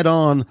head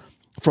on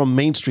from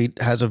Main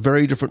Street has a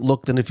very different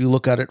look than if you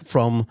look at it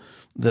from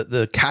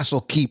the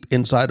Castle Keep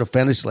inside of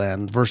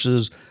Fantasyland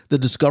versus the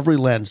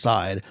Discoveryland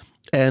side.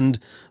 And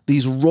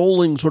these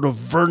rolling sort of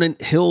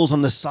verdant hills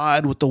on the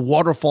side with the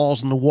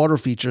waterfalls and the water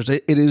features,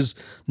 it is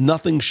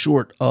nothing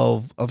short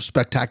of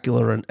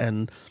spectacular.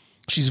 And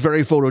she's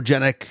very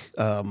photogenic,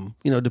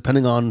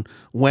 depending on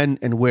when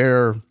and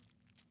where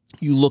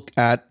you look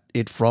at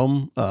it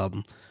from.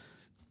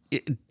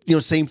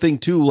 Same thing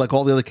too, like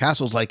all the other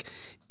castles, like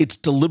it's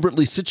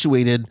deliberately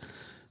situated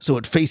so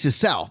it faces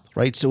south,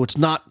 right? So it's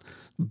not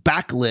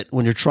backlit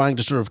when you're trying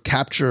to sort of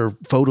capture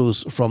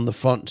photos from the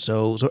front.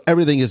 So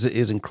everything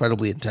is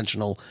incredibly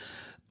intentional.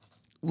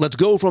 Let's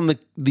go from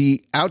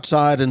the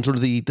outside and sort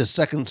of the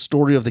second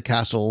story of the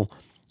castle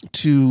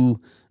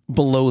to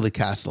below the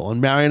castle.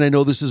 And Marion, I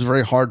know this is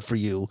very hard for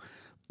you.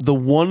 The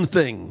one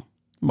thing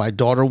my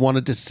daughter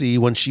wanted to see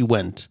when she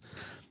went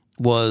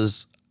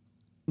was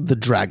the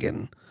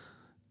dragon.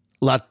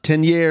 La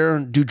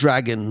Tenière du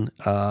Dragon,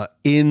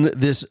 in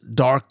this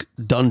dark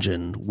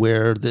dungeon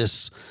where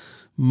this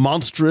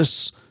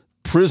monstrous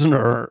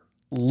prisoner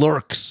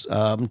lurks,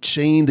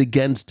 chained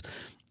against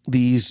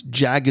these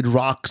jagged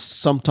rocks,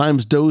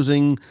 sometimes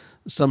dozing,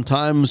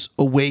 sometimes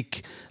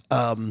awake.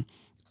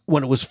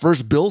 When it was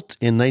first built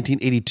in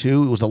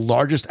 1982, it was the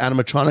largest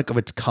animatronic of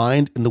its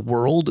kind in the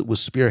world. It was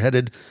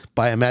spearheaded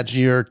by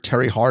Imagineer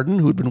Terry Hardin,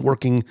 who had been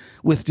working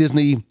with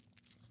Disney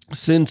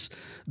since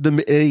the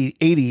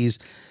mid-80s.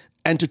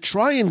 And to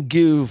try and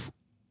give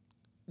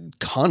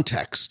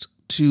context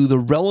to the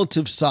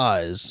relative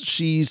size,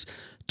 she's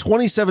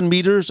 27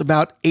 meters,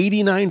 about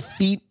 89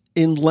 feet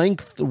in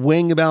length,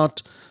 weighing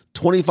about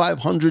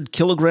 2,500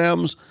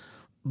 kilograms.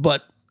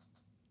 But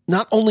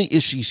not only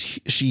is she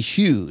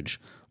huge,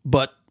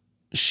 but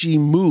she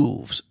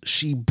moves,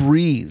 she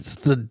breathes.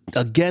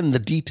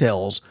 The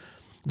details,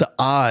 the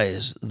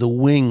eyes, the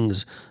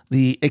wings,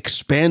 the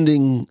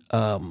expanding,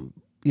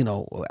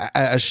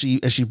 as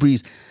she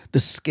breathes, the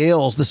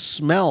scales, the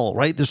smell,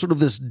 right? There's sort of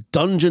this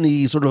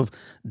dungeony, sort of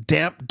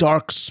damp,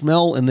 dark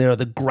smell in there,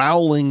 the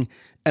growling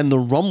and the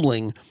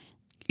rumbling.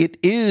 It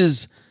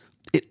is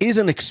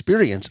an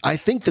experience. I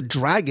think the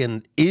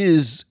dragon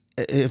is,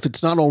 if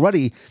it's not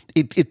already,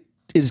 it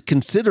is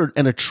considered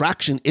an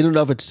attraction in and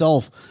of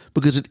itself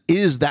because it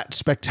is that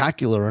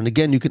spectacular. And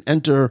again, you can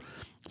enter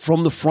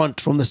from the front,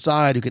 from the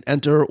side, you can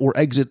enter or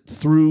exit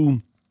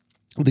through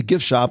the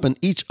gift shop, and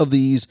each of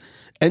these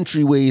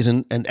entryways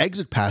and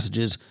exit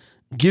passages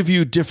give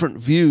you different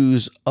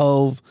views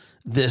of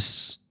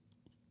this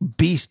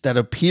beast that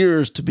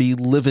appears to be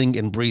living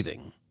and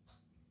breathing.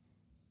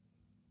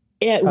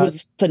 It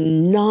was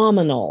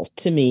phenomenal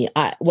to me.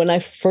 When I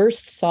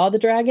first saw the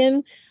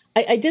dragon,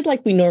 I did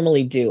like we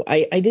normally do.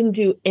 I didn't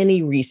do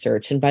any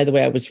research. And by the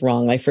way, I was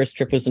wrong. My first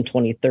trip was in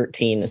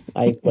 2013.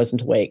 I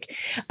wasn't awake.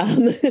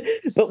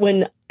 But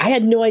when I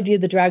had no idea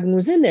the dragon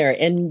was in there,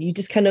 and you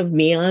just kind of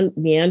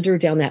meander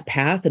down that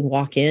path and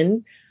walk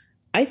in,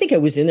 I think I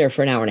was in there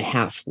for an hour and a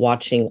half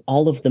watching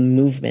all of the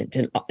movement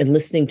and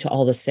listening to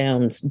all the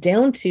sounds,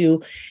 down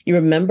to, you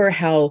remember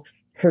how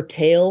her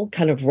tail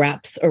kind of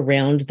wraps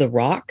around the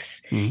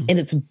rocks, and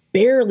it's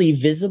barely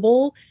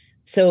visible.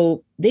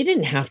 So they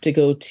didn't have to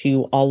go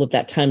to all of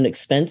that time and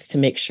expense to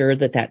make sure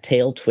that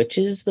tail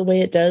twitches the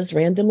way it does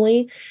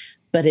randomly,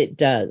 but it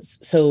does.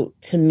 So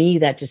to me,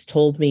 that just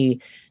told me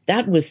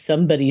that was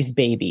somebody's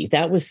baby.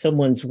 That was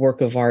someone's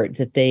work of art,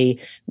 that they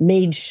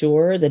made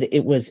sure that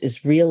it was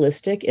as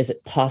realistic as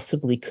it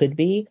possibly could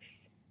be.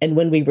 And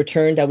when we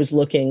returned, I was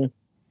looking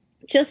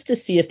just to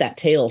see if that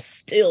tail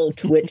still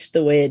twitched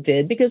the way it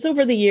did, because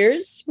over the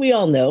years, we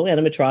all know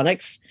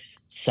animatronics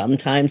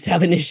sometimes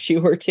have an issue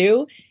or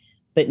two.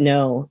 But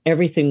no,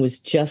 everything was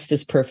just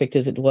as perfect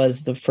as it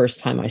was the first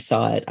time I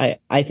saw it.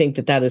 I think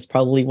that is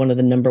probably one of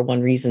the number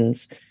one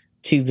reasons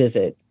to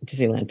visit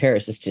Disneyland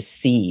Paris, is to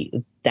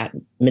see that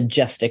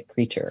majestic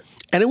creature.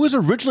 And it was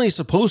originally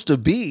supposed to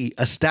be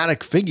a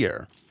static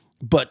figure,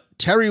 but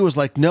Terry was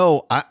like,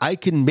 no, I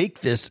can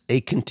make this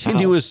a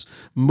continuous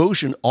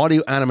motion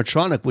audio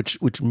animatronic,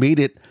 which made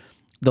it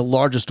the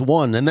largest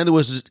one. And then there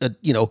was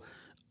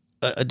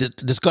a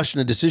discussion,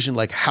 a decision,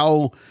 like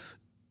how,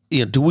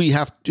 do we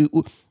have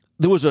to,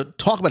 there was a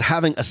talk about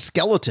having a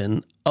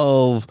skeleton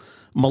of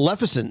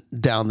Maleficent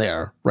down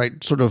there,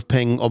 right? Sort of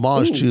paying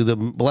homage to the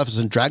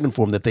Maleficent dragon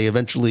form that they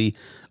eventually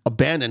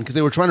abandoned, because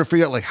they were trying to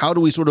figure out, like, how do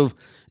we sort of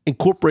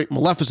incorporate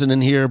Maleficent in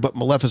here, but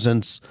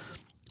Maleficent's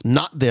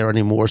not there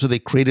anymore. So they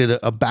created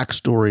a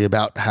backstory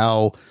about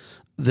how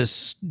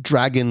this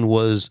dragon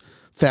was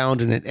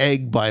found in an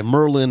egg by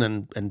Merlin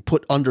and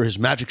put under his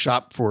magic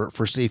shop for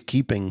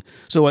safekeeping.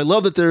 So I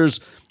love that there's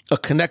a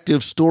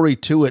connective story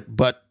to it,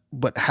 but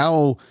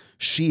how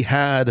she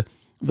had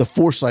the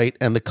foresight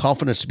and the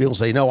confidence to be able to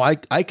say, no, I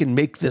can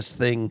make this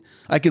thing,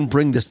 I can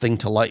bring this thing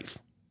to life.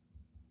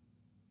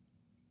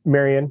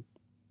 Marion,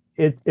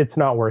 it's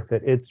not worth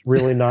it. It's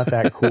really not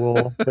that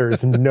cool.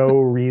 There's no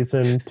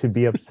reason to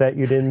be upset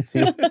you didn't see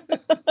it.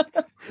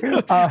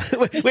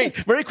 Wait,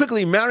 very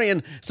quickly,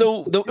 Marion.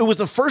 So it was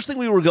the first thing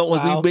we were going.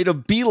 Like, we made a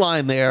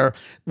beeline there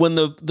when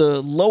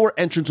the lower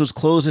entrance was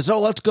closed. I said, "Oh,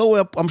 let's go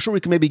up. I'm sure we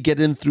can maybe get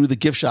in through the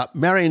gift shop."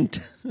 Marion,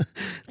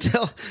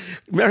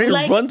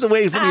 Marion runs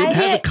away from you and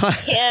has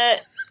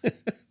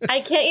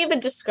I can't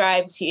even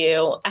describe to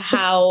you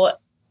how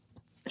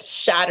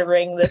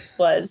shattering this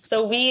was.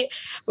 So we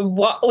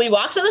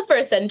walked to the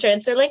first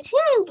entrance. We're like,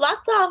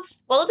 blocked off.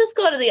 We'll just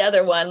go to the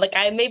other one. Like,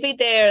 maybe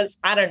there's,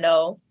 I don't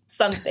know,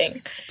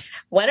 something.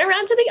 Went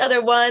around to the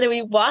other one and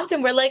we walked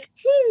and we're like,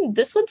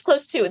 this one's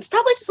close too. It's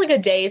probably just like a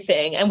day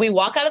thing. And we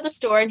walk out of the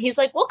store and he's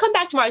like, we'll come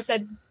back tomorrow. I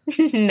said,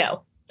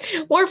 no,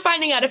 we're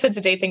finding out if it's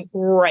a day thing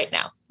right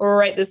now,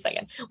 right this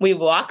second. We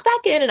walk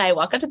back in and I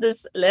walk up to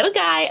this little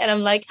guy and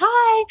I'm like,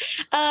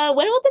 hi,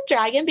 when will the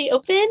Dragon be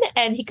open?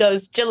 And he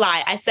goes,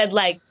 July. I said,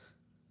 like,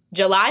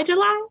 July,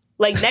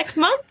 like next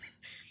month?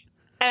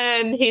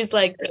 And he's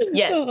like,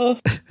 yes.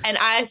 And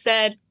I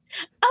said,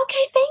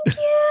 okay, thank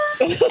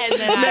you. And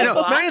then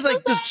Marion's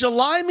like, does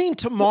July mean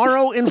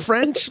tomorrow in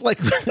French? Like,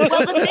 well,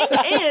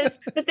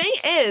 the thing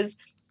is,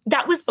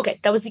 that was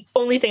the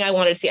only thing I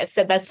wanted to see. I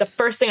said, that's the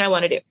first thing I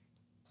want to do.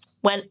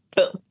 Went,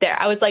 boom, there.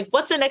 I was like,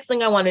 what's the next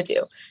thing I want to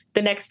do?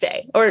 The next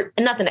day, or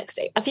not the next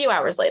day, a few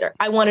hours later,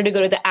 I wanted to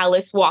go to the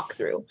Alice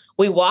walkthrough.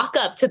 We walk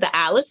up to the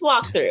Alice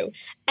walkthrough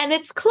and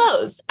it's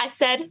closed. I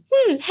said,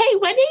 hey,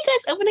 when are you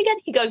guys open again?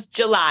 He goes,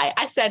 July.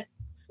 I said,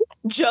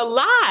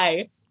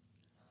 July?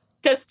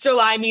 Does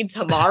July mean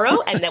tomorrow?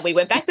 And then we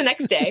went back the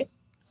next day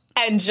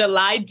and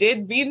July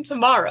did mean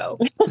tomorrow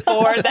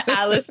for the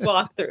Alice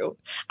walkthrough.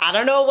 I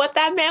don't know what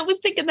that man was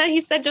thinking that he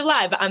said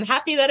July, but I'm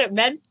happy that it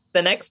meant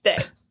the next day.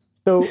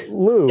 So,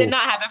 Lou, did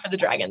not happen for the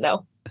Dragon,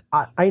 though.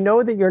 I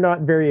know that you're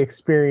not very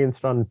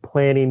experienced on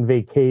planning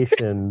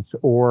vacations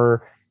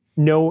or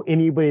know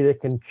anybody that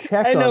can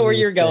check. I know on where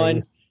these you're going.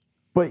 things,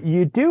 but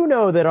you do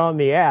know that on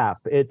the app,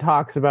 it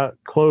talks about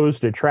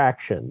closed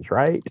attractions,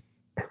 right?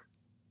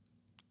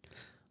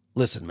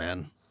 Listen,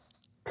 man.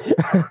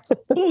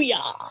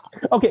 Booyah!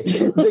 Okay,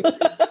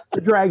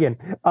 the Dragon.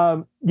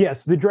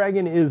 Yes, the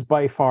Dragon is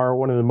by far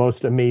one of the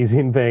most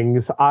amazing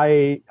things.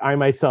 I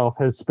myself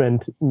has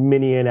spent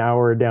many an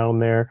hour down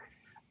there.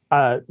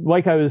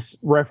 Like I was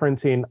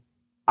referencing,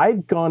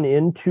 I've gone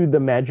into the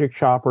magic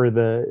shop or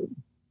the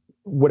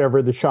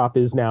whatever the shop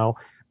is now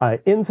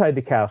inside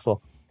the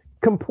castle,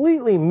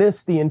 completely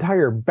missed the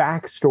entire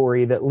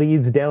backstory that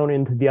leads down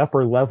into the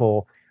upper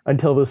level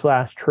until this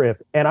last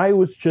trip. And I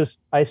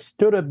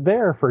stood up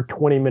there for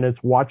 20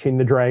 minutes watching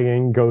the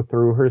Dragon go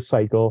through her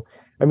cycle.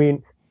 I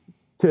mean,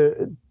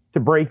 to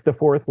break the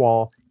fourth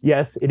wall,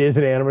 yes, it is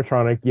an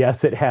animatronic.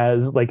 Yes, it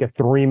has like a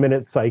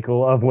 3-minute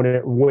cycle of when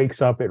it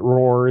wakes up, it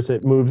roars,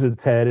 it moves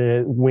its head and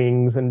it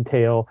wings and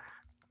tail.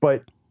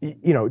 But,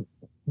 you know,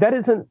 that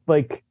isn't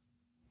like,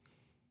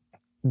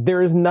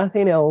 there is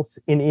nothing else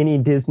in any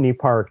Disney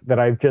park that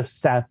I've just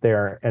sat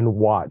there and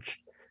watched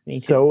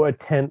so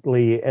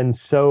intently and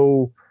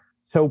so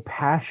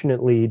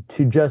passionately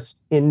to just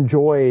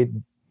enjoy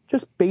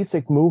just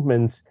basic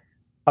movements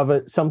of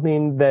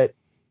something that,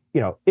 you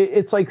know,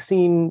 it's like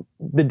seeing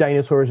the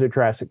dinosaurs at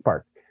Jurassic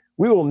Park.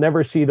 We will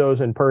never see those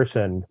in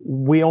person.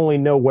 We only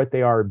know what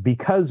they are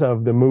because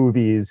of the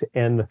movies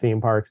and the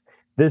theme parks.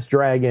 This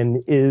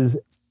Dragon is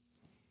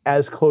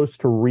as close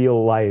to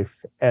real life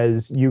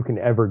as you can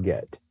ever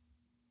get.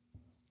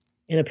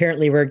 And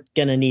apparently we're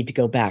going to need to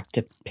go back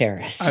to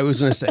Paris. I was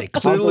going to say,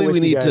 clearly we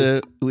need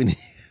to...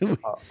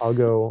 I'll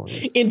go.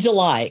 In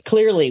July.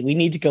 Clearly, we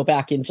need to go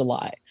back in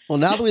July. Well,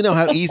 now that we know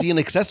how easy and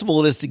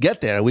accessible it is to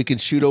get there, we can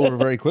shoot over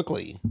very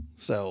quickly.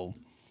 So,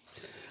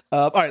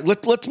 all right,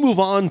 let's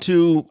move on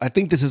to, I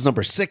think this is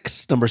number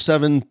 6, number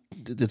 7.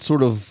 It's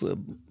sort of...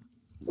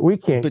 we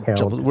can't count.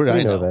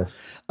 I know this.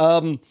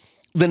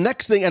 The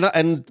next thing,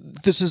 and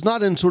this is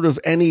not in sort of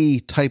any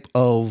type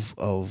of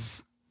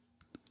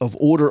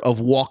order of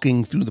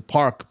walking through the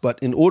park, but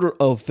in order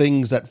of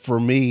things that for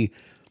me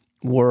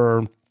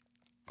were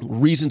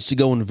reasons to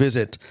go and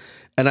visit.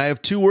 And I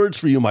have 2 words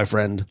for you, my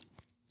friend.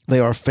 They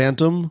are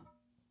Phantom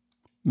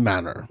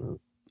Manor.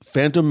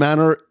 Phantom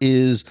Manor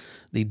is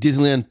the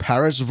Disneyland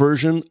Paris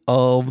version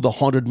of the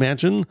Haunted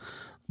Mansion,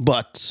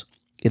 but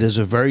it is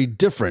a very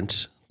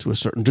different, to a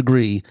certain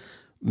degree,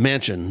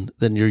 mansion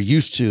than you're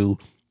used to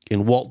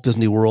in Walt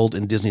Disney World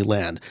and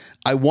Disneyland.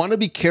 I want to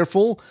be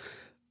careful.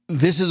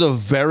 This is a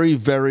very,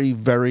 very,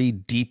 very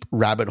deep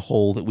rabbit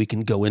hole that we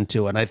can go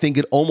into, and I think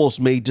it almost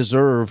may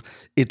deserve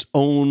its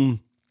own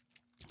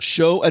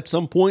show at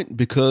some point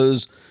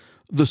because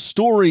the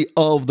story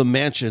of the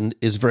mansion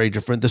is very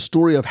different. The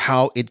story of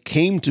how it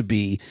came to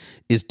be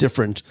is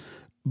different,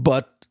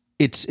 but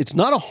it's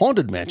not a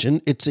haunted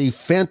mansion. It's a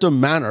Phantom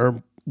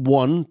Manor,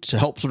 one, to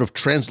help sort of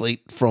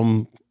translate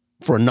for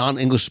a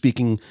non-English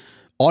speaking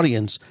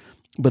audience.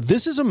 But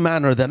this is a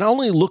manor that not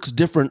only looks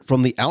different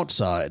from the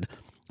outside,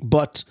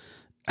 but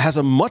has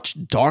a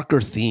much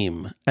darker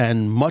theme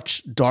and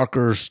much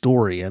darker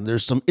story. And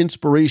there's some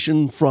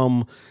inspiration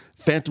from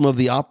Phantom of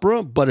the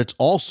Opera, but it's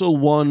also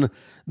one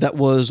that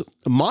was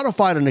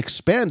modified and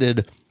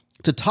expanded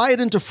to tie it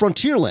into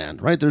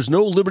Frontierland, right? There's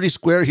no Liberty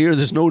Square here.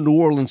 There's no New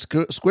Orleans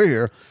Square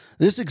here.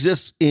 This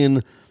exists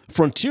in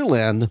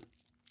Frontierland.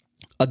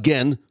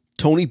 Again,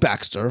 Tony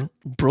Baxter,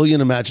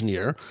 brilliant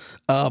Imagineer,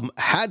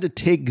 had to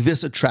take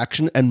this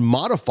attraction and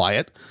modify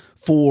it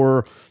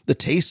for the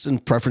tastes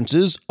and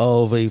preferences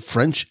of a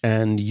French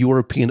and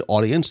European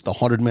audience, the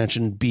Haunted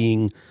Mansion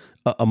being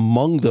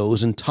among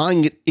those, and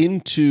tying it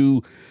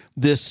into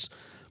this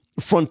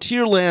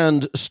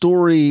Frontierland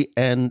story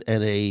and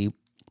a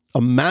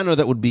manner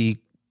that would be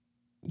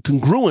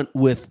congruent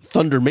with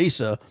Thunder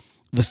Mesa,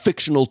 the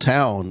fictional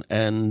town,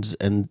 and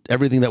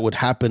everything that would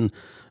happen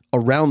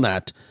around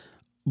that.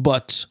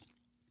 But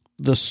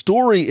the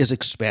story is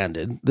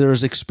expanded.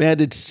 There's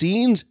expanded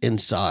scenes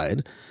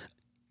inside.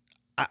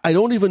 I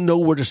don't even know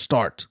where to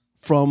start,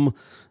 from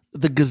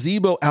the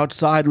gazebo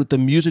outside with the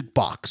music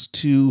box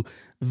to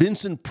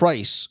Vincent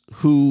Price,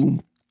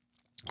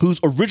 whose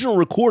original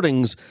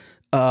recordings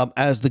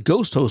as the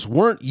ghost host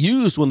weren't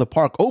used when the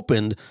park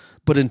opened,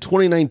 but in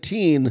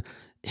 2019,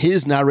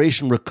 his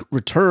narration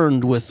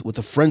returned with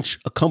a French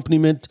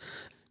accompaniment.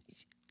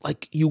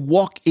 Like, you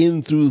walk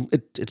in through,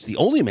 it's the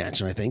only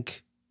mansion, I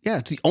think. Yeah,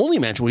 it's the only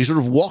mansion where you sort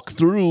of walk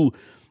through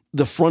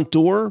the front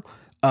door,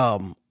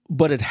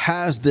 but it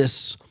has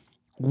this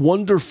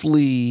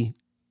wonderfully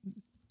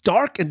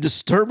dark and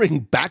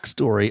disturbing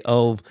backstory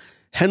of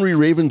Henry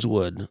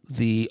Ravenswood,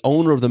 the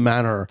owner of the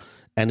manor,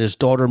 and his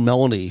daughter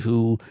Melanie,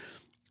 who,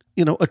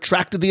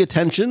 attracted the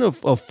attention of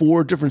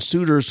 4 different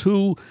suitors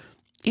who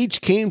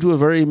each came to a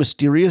very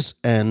mysterious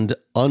and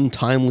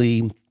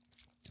untimely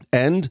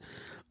end.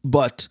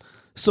 But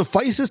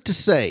suffices to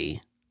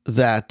say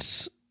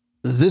that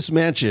this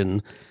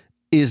mansion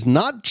is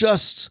not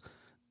just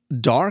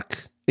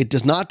dark. It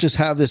does not just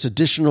have this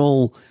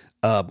additional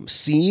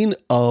scene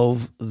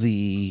of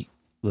the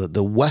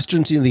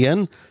western scene of the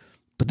end,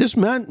 but this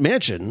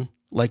mansion,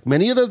 like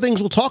many other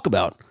things we'll talk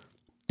about,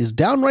 is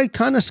downright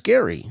kind of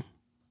scary.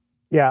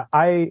 Yeah,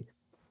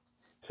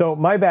 so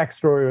my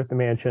backstory with the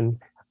mansion,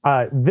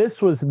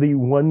 this was the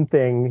one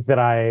thing that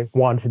I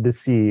wanted to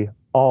see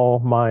all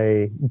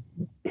my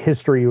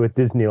history with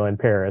Disneyland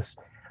Paris.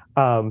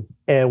 And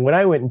when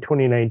I went in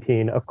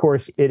 2019, of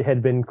course, it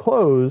had been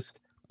closed,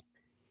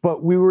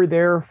 but we were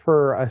there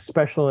for a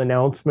special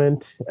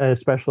announcement, a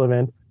special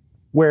event,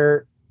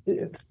 where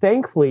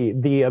thankfully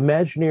the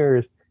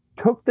Imagineers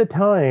took the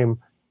time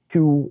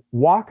to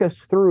walk us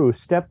through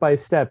step by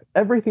step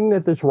everything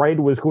that this ride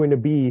was going to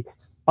be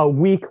a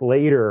week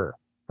later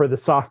for the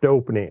soft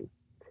opening.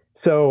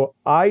 So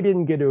I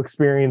didn't get to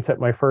experience at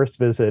my first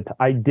visit.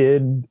 I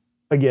did,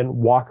 again,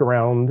 walk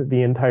around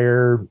the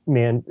entire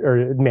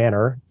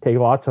manor, take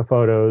lots of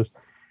photos.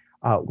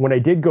 When I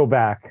did go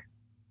back,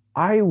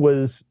 I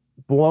was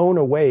blown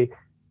away.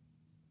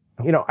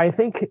 I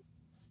think,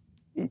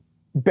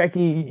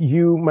 Becky,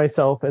 you,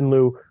 myself, and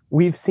Lou,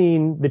 we've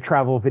seen the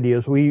travel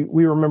videos. We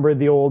remember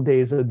the old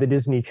days of the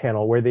Disney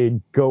Channel where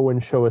they'd go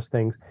and show us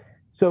things.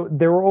 So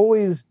there were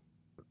always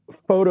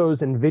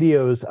photos and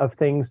videos of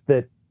things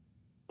that,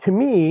 to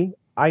me,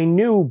 I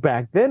knew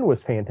back then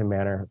was Phantom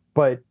Manor,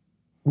 but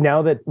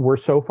now that we're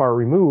so far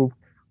removed,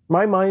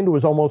 my mind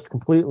was almost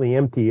completely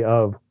empty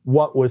of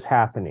what was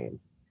happening.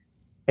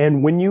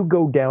 And when you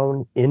go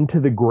down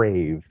into the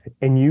grave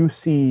and you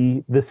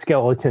see the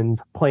skeletons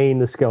playing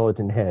the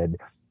skeleton head,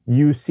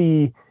 you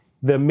see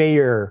the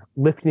mayor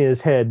lifting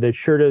his head that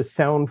sure does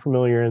sound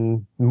familiar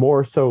and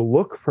more so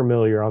look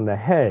familiar on the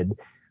head,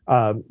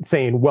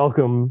 saying,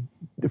 "Welcome,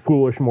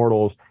 foolish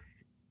mortals."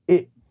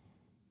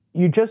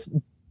 You just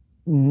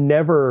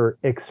never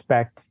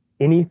expect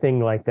anything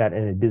like that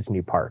in a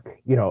Disney park.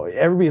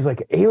 Everybody's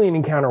like, alien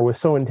encounter was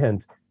so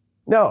intense.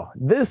 No,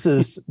 this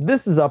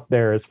is up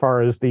there as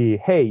far as the,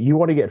 hey, you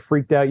want to get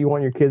freaked out, you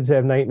want your kids to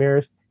have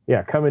nightmares?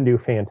 Yeah, come and do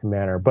Phantom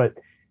Manor. But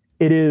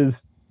it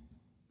is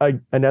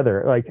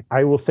another, like,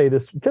 I will say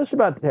this just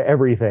about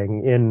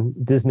everything in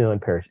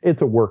Disneyland Paris,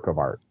 it's a work of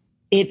art.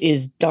 It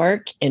is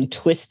dark and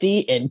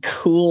twisty and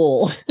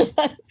cool.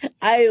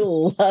 I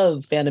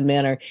love Phantom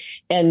Manor.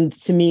 And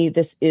to me,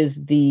 this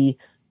is the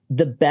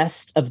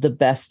best of the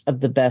best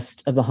of the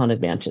best of the Haunted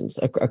Mansions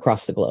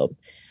across the globe.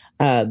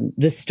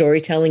 The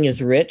storytelling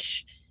is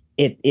rich.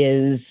 It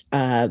is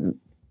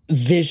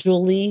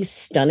visually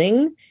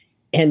stunning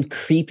and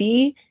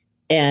creepy.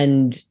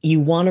 And you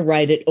want to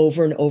ride it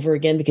over and over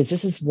again, because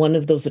this is one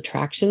of those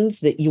attractions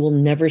that you will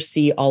never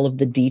see all of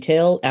the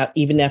detail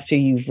even after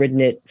you've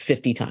ridden it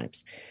 50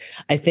 times.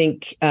 I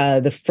think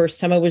the first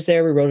time I was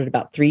there, we rode it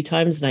about 3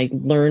 times, and I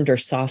learned or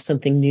saw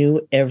something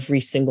new every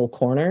single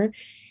corner.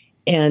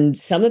 And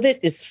some of it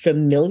is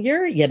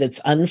familiar, yet it's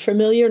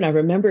unfamiliar. And I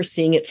remember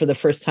seeing it for the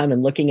first time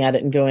and looking at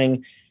it and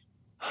going,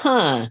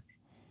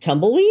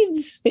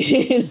 tumbleweeds?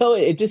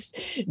 It just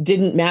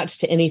didn't match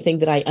to anything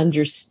that I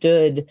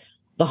understood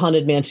the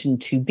Haunted Mansion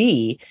to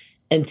be.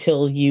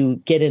 until you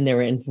get in there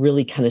and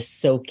really kind of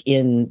soak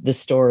in the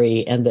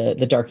story and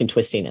the dark and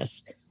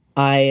twistiness.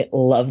 I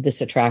love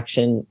this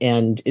attraction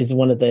and is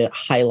one of the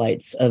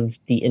highlights of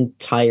the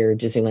entire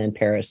Disneyland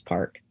Paris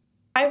park.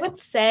 I would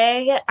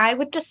say I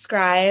would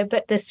describe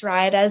this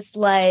ride as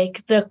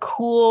like the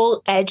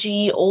cool,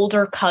 edgy,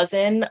 older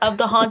cousin of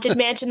the Haunted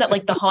Mansion, that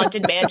like the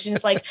Haunted Mansion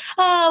is like,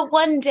 oh,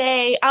 one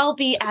day I'll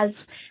be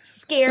as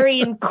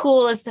scary and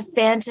cool as the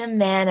Phantom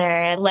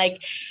Manor.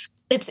 Like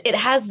it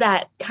has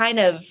that kind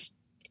of,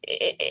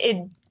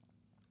 it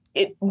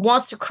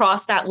wants to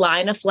cross that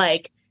line of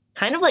like,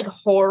 kind of like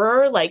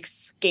horror, like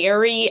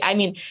scary. I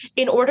mean,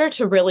 in order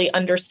to really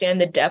understand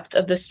the depth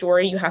of the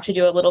story, you have to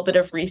do a little bit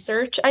of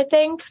research, I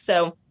think.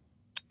 So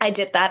I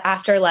did that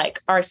after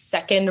like our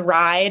second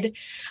ride.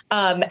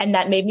 And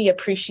that made me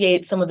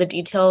appreciate some of the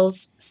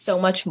details so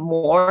much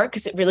more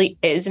because it really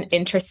is an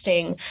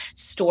interesting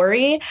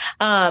story.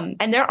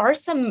 And there are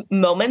some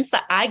moments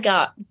that I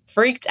got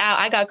freaked out.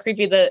 I got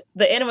creepy. The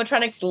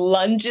animatronics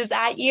lunges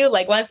at you,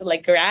 like wants to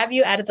like grab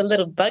you out of the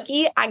little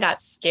buggy. I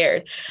got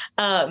scared.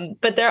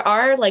 But there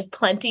are like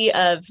plenty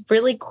of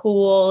really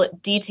cool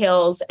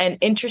details and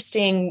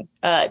interesting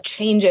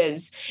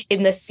changes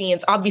in the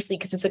scenes, obviously,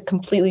 because it's a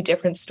completely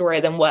different story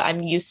than what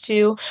I'm used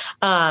to.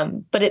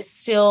 But it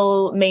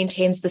still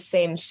maintains the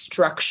same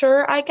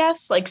structure, I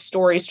guess, like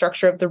story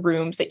structure of the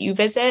rooms that you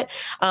visit.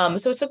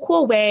 So it's a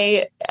cool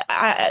way.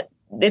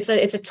 It's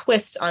a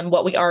twist on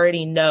what we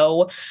already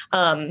know,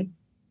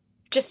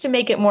 just to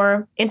make it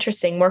more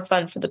interesting, more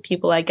fun for the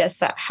people, I guess,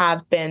 that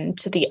have been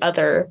to the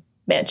other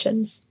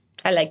mansions.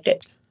 I liked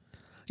it.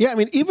 Yeah, I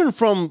mean, even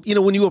from,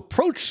 when you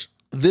approach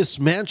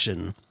this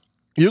mansion,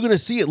 you're going to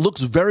see it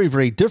looks very,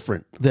 very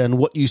different than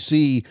what you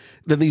see,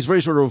 than these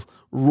very sort of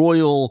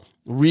royal,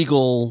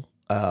 regal,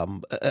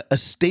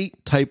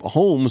 estate type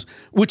homes,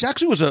 which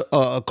actually was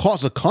a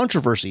cause of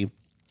controversy.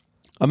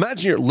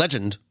 Imagine your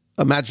legend,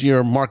 imagine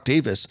your Mark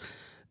Davis,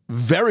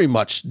 very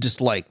much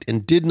disliked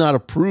and did not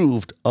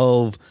approve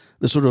of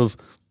the sort of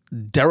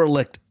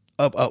derelict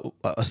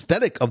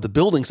aesthetic of the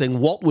building, saying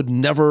Walt would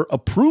never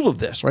approve of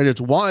this, right?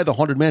 It's why the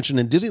Haunted Mansion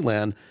in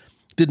Disneyland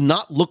did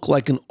not look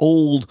like an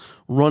old,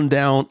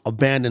 rundown,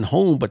 abandoned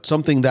home, but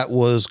something that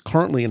was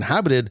currently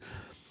inhabited.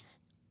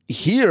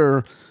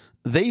 Here,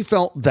 they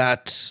felt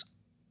that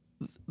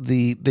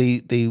they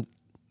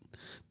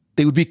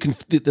would be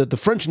the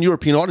French and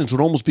European audience would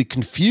almost be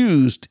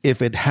confused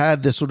if it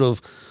had this sort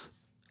of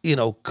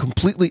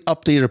completely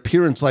updated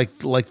appearance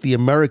like the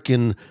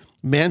American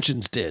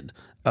mansions did.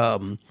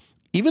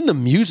 Even the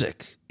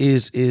music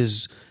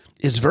is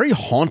very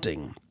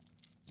haunting.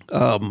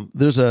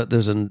 There's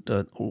an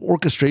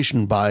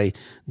orchestration by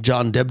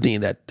John Debney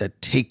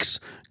that takes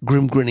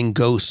Grim Grinning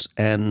Ghosts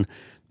and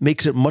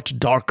makes it much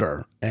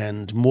darker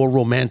and more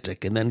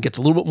romantic, and then gets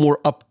a little bit more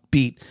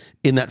upbeat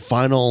in that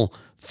final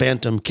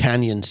Phantom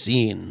Canyon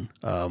scene.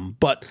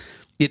 But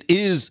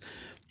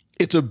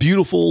it's a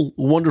beautiful,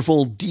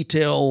 wonderful,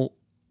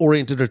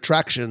 detail-oriented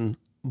attraction.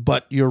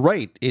 But you're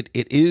right. It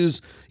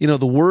is,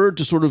 the word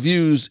to sort of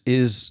use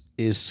is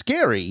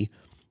scary.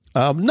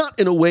 Not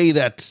in a way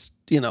that's,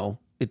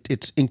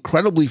 it's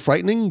incredibly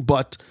frightening,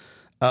 but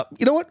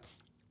you know what?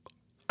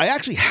 I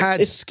actually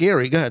had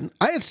scary. Go ahead.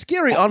 I had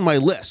scary on my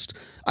list.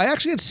 I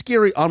actually had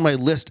scary on my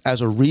list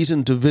as a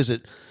reason to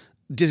visit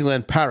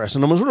Disneyland Paris.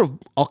 And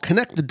I'll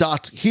connect the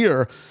dots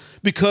here,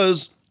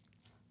 because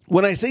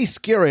when I say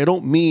scary, I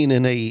don't mean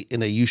in a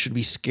you should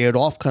be scared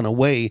off kind of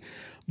way,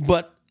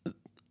 but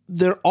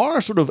there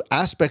are sort of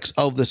aspects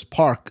of this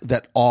park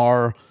that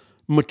are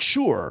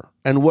mature.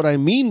 And what I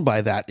mean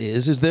by that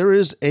is there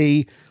is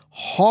a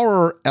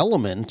horror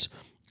element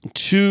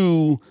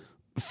to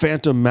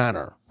Phantom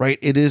Manor, right?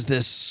 It is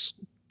this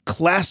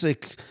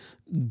classic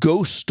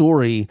ghost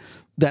story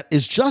that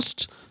is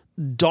just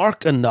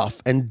dark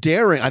enough and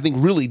daring, I think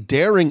really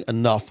daring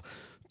enough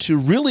to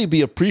really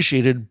be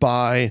appreciated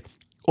by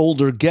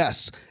older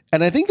guests.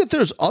 And I think that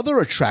there's other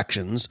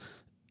attractions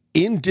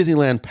in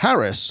Disneyland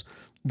Paris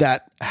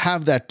that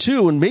have that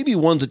too, and maybe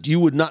ones that you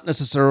would not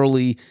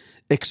necessarily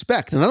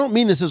expect. And I don't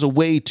mean this as a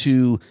way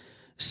to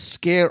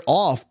scare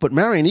off, but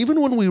Marion,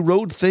 even when we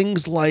rode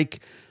things like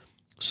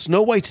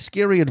Snow White's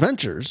Scary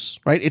Adventures,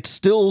 right? It's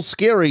still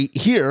scary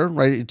here,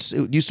 right?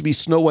 It used to be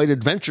Snow White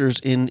Adventures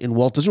in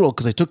Walt Disney World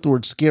because they took the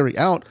word scary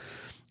out.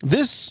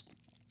 This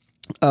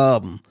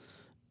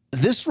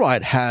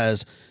ride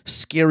has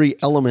scary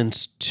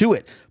elements to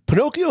it.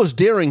 Pinocchio's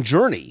Daring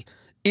Journey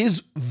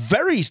is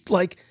very,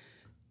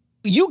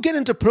 you get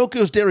into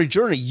Pinocchio's Daring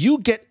Journey, you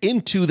get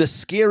into the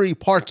scary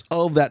parts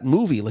of that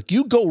movie. Like,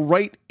 you go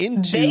right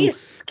into... They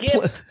skip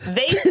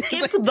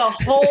the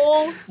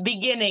whole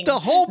beginning. The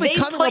whole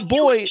becoming a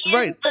boy,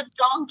 right? The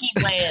Donkey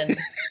Land.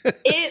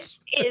 It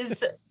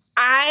is...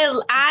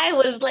 I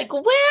was like,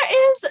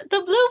 where is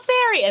the blue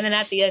fairy? And then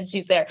at the end,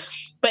 she's there.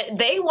 But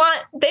they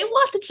want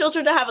the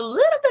children to have a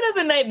little bit of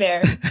a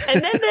nightmare,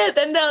 and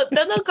then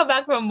they'll come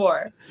back for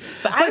more.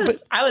 But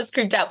I was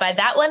creeped out by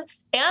that one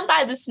and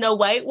by the Snow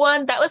White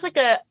one. That was like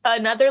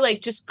another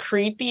like just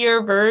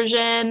creepier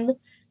version.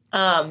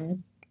 I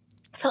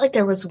felt like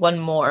there was one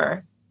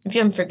more. Maybe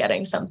I'm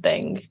forgetting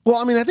something. Well,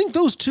 I mean, I think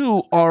those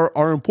two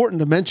are important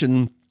to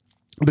mention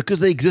because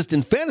they exist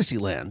in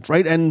Fantasyland,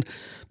 right? And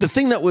the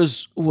thing that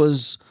was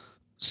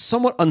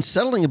somewhat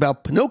unsettling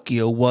about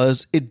Pinocchio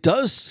was it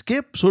does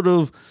skip sort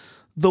of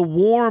the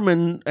warm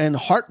and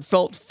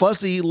heartfelt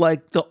fuzzy,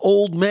 like the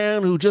old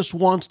man who just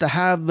wants to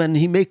have, and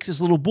he makes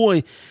his little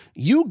boy.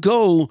 You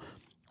go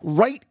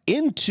right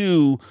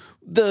into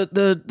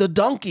the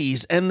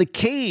donkeys and the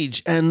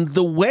cage and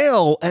the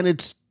whale, and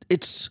it's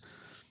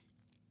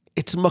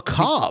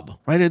macabre,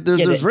 right?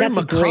 There's very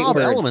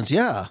macabre elements.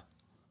 Yeah.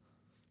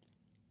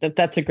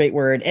 That's a great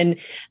word. And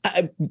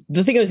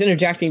the thing I was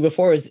interjecting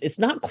before was it's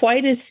not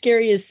quite as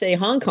scary as, say,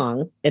 Hong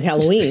Kong at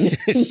Halloween.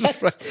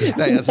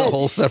 That's a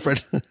whole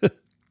separate.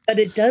 But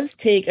it does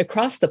take,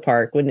 across the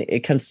park, when it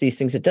comes to these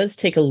things, it does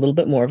take a little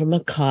bit more of a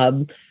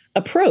macabre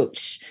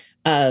approach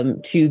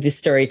to the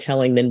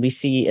storytelling than we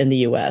see in the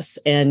U.S.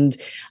 And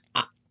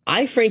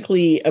I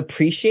frankly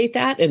appreciate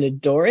that and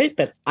adore it,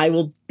 but I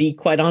will be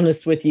quite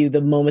honest with you.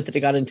 The moment that I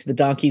got into the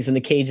donkeys and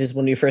the cages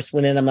when we first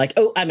went in, I'm like,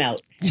 oh, I'm out.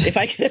 If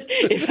I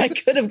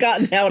could have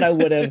gotten out, I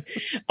would have.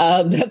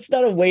 That's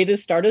not a way to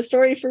start a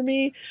story for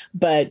me,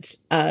 but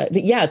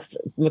yeah,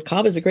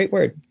 macabre is a great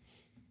word.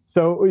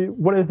 So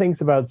one of the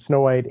things about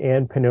Snow White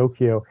and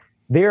Pinocchio,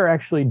 they are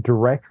actually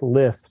direct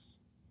lifts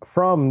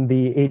from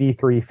the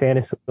 83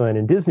 Fantasyland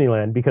and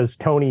Disneyland, because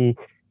Tony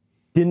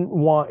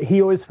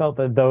he always felt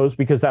that those,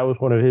 because that was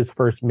one of his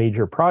first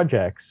major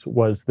projects,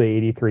 was the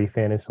 83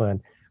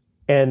 Fantasyland.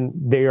 And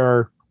they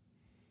are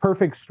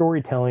perfect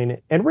storytelling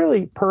and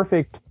really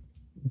perfect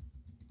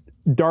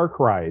dark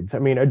rides. I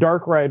mean, a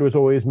dark ride was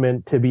always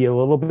meant to be a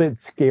little bit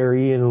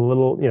scary and a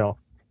little,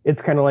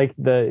 it's kind of like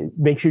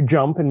makes you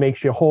jump and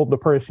makes you hold the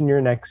person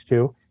you're next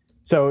to.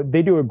 So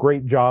they do a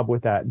great job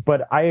with that.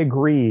 But I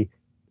agree,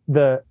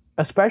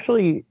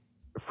 especially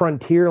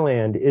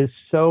Frontierland is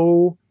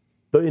so,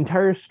 the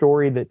entire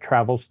story that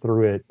travels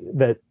through it,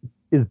 that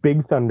is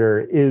Big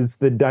Thunder, is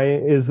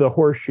the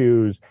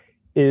horseshoes,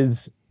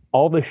 is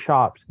all the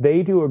shops.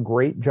 They do a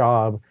great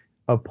job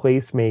of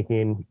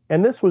placemaking.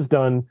 And this was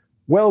done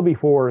well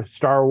before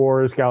Star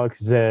Wars,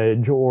 Galaxy's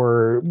Edge,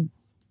 or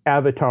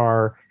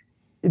Avatar.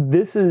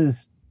 This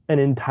is an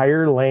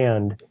entire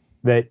land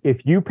that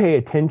if you pay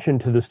attention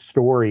to the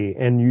story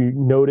and you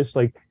notice,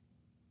 like,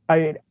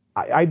 I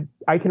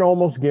can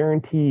almost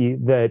guarantee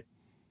that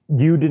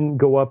you didn't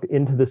go up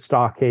into the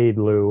stockade,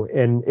 Lou,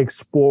 and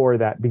explore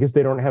that, because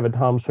they don't have a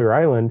Tom Sawyer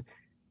Island.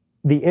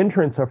 The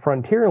entrance of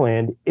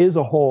Frontierland is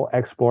a whole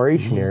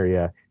exploration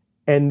area,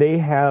 and they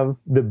have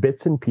the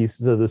bits and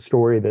pieces of the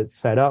story that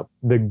set up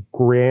the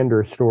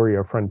grander story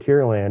of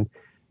Frontierland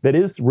that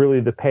is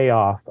really the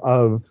payoff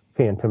of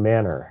Phantom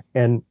Manor.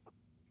 And,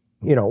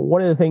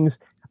 one of the things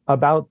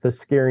about the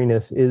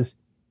scariness is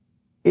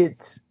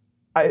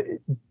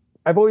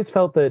I've always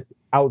felt that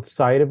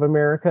outside of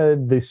America,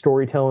 the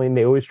storytelling,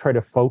 they always try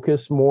to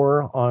focus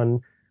more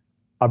on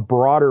a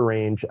broader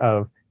range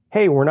of,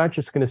 hey, we're not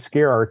just going to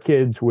scare our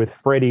kids with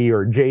Freddy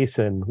or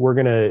Jason. We're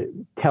going to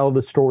tell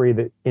the story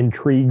that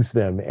intrigues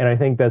them. And I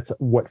think that's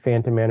what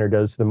Phantom Manor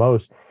does the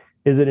most,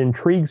 is it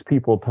intrigues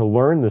people to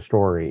learn the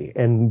story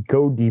and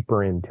go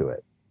deeper into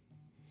it.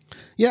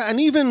 Yeah, and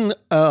even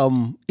at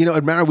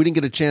Manor we didn't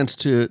get a chance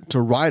to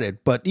ride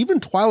it, but even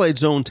Twilight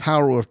Zone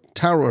Tower of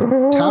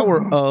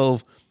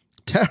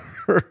Terror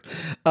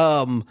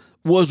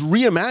was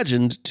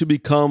reimagined to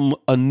become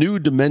a new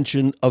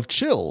dimension of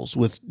chills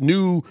with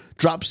new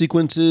drop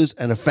sequences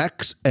and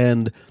effects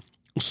and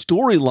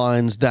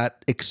storylines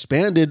that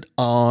expanded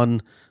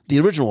on the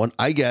original one.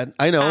 I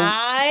know.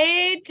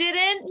 I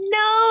didn't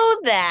know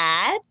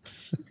that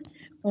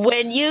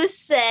when you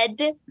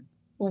said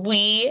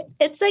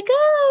it's like,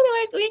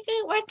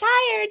 we're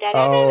tired. Da,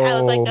 da, da. I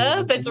was like,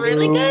 if it's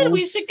really good,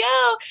 we should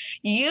go.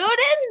 You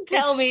didn't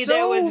tell me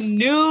there was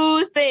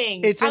new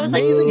things. It's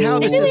amazing how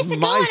this is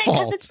my fault.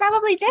 Because it's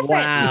probably different.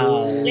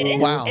 Wow.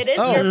 It is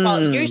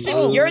your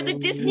fault. You're the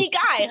Disney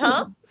guy,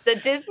 huh? The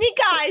Disney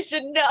guy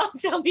should know.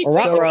 Tell me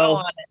we should go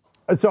on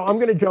it. So I'm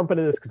going to jump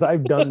into this because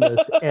I've done this.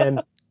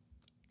 And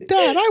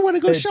Dad, I want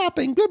to go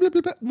shopping. Blah, blah,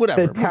 blah, blah.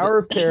 Whatever. The Tower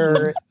of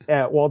Terror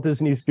at Walt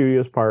Disney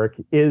Studios Park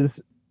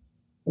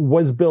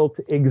was built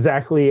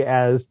exactly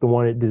as the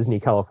one at Disney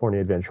California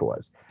Adventure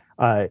was.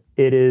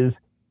 It is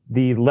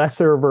the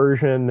lesser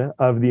version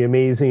of the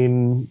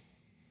amazing,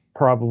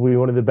 probably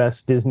one of the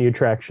best Disney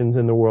attractions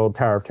in the world,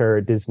 Tower of Terror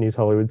at Disney's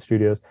Hollywood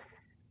Studios.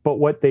 But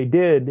what they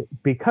did,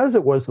 because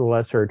it was the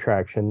lesser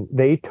attraction,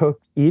 they took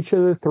each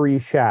of the three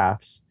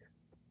shafts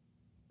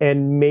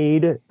and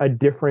made a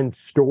different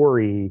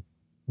story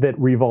that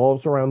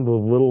revolves around the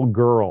little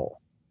girl.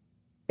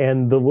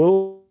 And the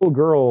little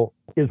girl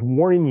is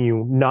warning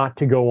you not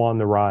to go on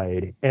the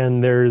ride.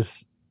 And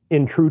there's,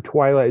 in true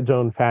Twilight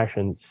Zone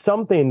fashion,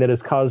 something that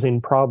is causing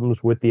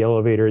problems with the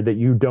elevator that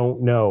you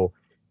don't know.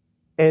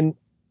 And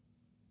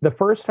the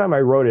first time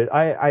I wrote it,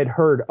 I'd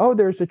heard,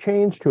 there's a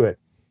change to it.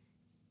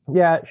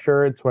 Yeah,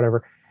 sure, it's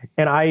whatever.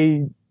 And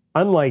I,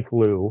 unlike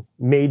Lou,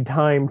 made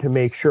time to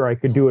make sure I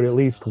could do it at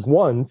least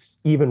once,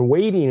 even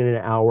waiting an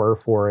hour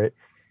for it.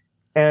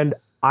 And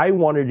I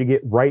wanted to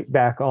get right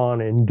back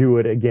on and do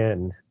it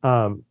again.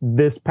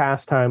 This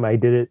past time I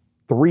did it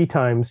 3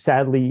 times.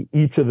 Sadly,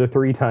 each of the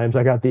 3 times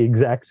I got the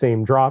exact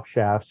same drop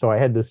shaft, so I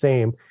had the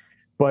same.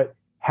 But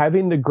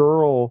having the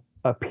girl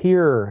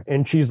appear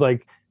and she's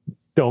like,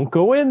 "Don't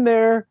go in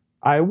there.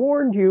 I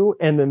warned you."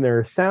 And then there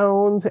are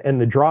sounds and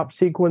the drop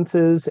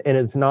sequences, and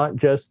it's not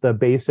just the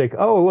basic,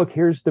 "Oh, look,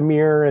 here's the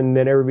mirror," and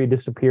then everybody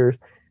disappears.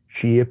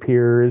 She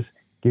appears,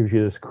 gives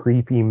you this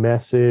creepy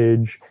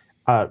message.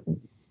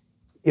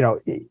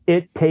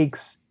 It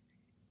takes,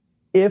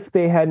 if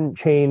they hadn't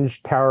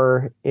changed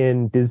Tower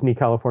in Disney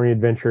California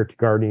Adventure to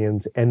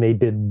Guardians and they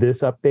did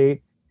this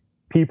update,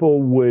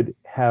 people would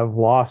have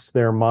lost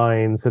their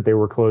minds that they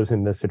were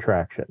closing this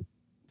attraction.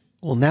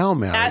 Well, now,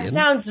 Marion. That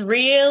sounds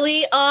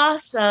really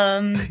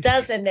awesome,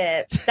 doesn't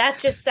it? That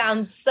just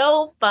sounds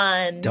so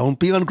fun. Don't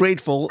be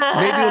ungrateful.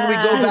 Maybe when we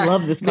go back, I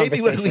love this maybe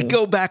when we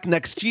go back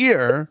next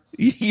year,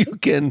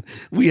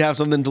 we have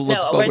something to look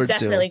forward to. We're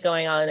definitely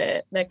going on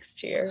it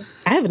next year.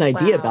 I have an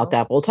idea about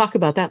that. We'll talk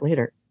about that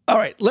later. All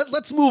right,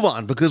 let's move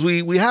on because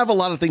we have a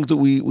lot of things that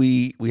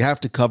we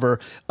have to cover.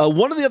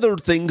 One of the other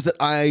things that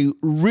I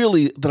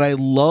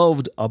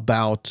loved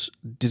about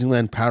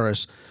Disneyland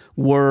Paris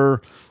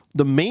were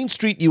the Main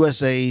Street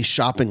USA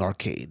shopping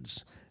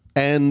arcades.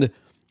 And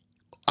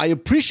I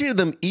appreciated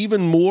them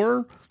even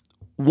more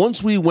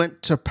once we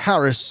went to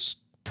Paris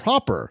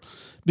proper,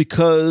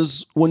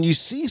 because when you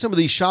see some of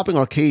these shopping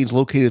arcades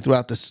located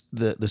throughout the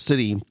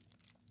city,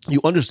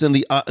 you understand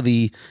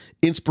the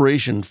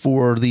inspiration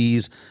for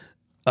these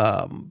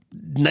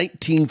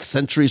 19th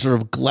century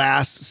sort of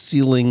glass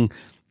ceiling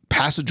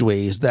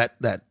passageways that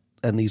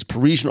and these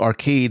Parisian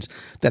arcades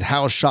that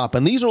house shop.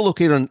 And these are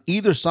located on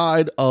either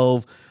side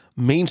of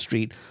Main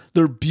Street.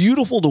 They're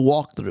beautiful to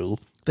walk through.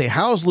 They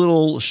house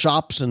little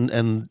shops and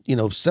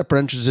separate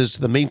entrances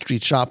to the Main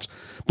Street shops,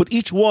 but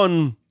each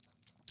one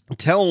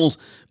tells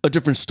a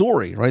different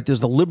story, right?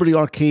 There's the Liberty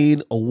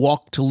Arcade, A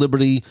Walk to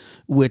Liberty,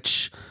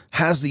 which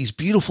has these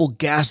beautiful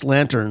gas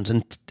lanterns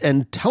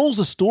and tells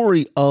the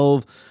story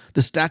of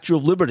the Statue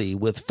of Liberty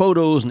with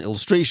photos and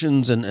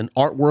illustrations and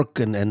artwork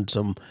and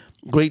some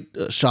great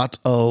shots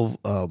of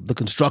the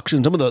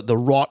construction. Some of the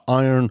wrought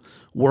iron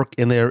work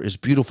in there is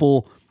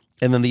beautiful.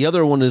 And then the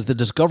other one is the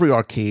Discovery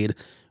Arcade,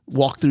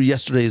 walk through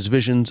yesterday's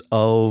visions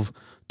of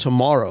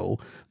tomorrow.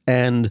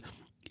 And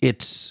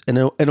it's an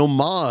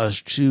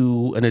homage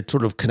to, and it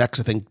sort of connects,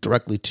 I think,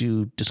 directly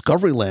to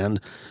Discoveryland,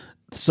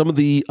 some of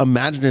the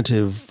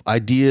imaginative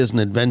ideas and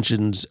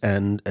inventions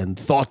and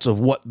thoughts of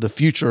what the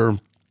future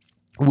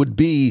would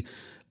be,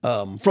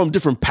 from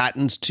different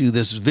patents to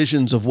this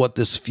visions of what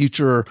this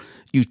future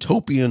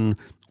utopian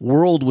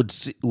world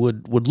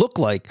would look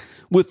like,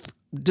 with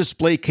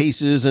display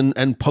cases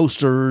and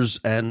posters,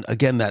 and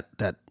again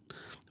that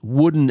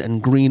wooden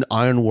and green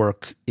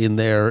ironwork in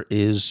there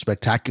is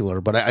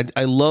spectacular. But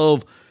I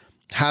love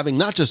having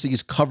not just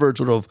these covered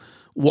sort of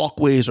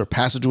walkways or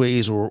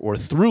passageways or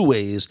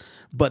throughways,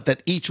 but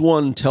that each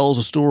one tells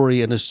a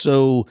story and is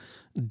so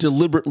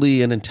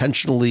deliberately and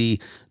intentionally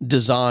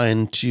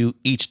designed to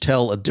each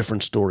tell a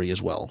different story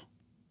as well.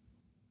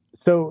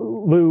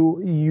 So,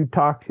 Lou, you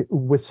talked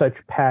with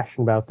such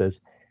passion about this.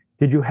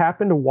 Did you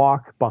happen to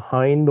walk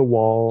behind the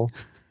wall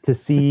to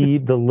see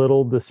the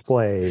little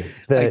display?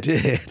 I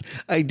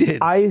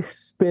did. I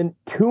spent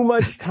too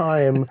much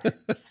time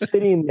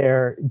sitting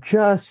there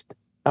just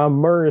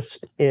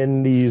immersed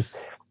in these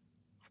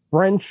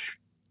French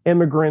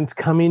immigrants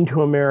coming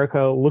to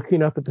America,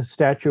 looking up at the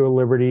Statue of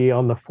Liberty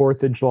on the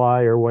 4th of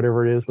July or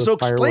whatever it is. With so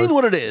explain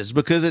what it is,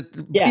 because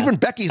even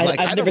Becky's like,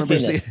 I don't remember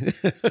seeing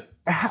it.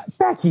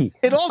 Becky.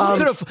 It also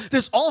could have,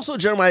 this also,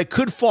 Jeremiah,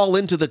 could fall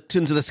into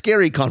the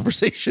scary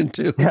conversation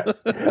too.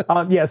 Yes.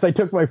 Yes, I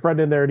took my friend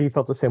in there and he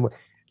felt the same way.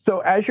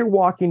 So as you're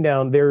walking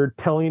down, they're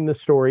telling the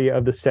story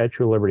of the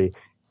Statue of Liberty.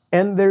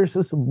 And there's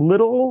this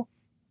little,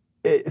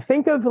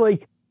 think of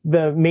like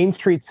the Main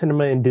Street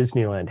Cinema in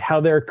Disneyland, how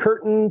there are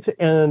curtains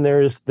and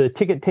there's the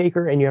ticket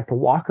taker and you have to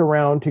walk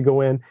around to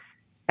go in.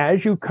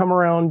 As you come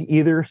around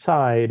either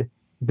side,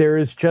 there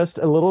is just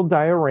a little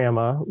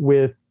diorama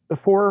with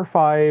 4 or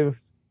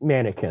 5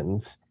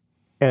 mannequins,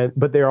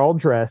 but they're all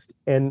dressed,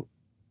 and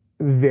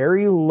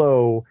very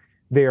low,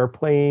 they are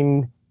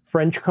playing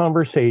French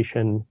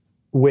conversation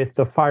with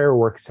the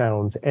fireworks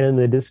sounds. And in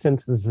the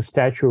distance is the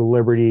Statue of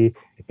Liberty,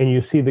 and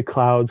you see the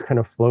clouds kind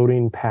of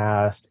floating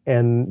past,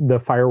 and the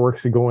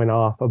fireworks are going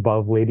off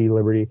above Lady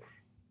Liberty.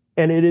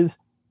 And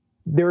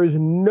there is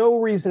no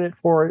reason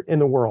for it in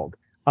the world.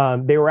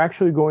 They were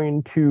actually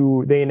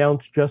they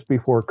announced just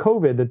before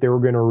COVID that they were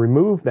going to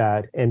remove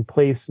that and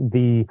place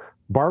the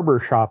barber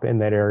shop in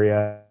that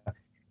area.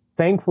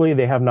 Thankfully,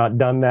 they have not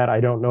done that.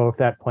 I don't know if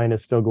that plan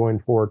is still going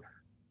forward,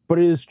 but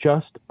it is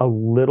just a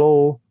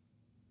little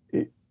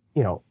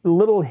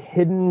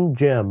hidden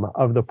gem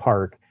of the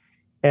park.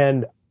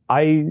 And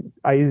I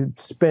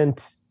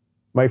spent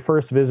my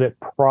first visit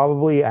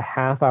probably a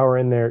half hour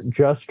in there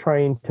just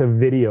trying to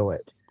video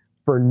it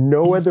for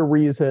no other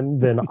reason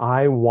than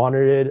I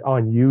wanted it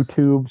on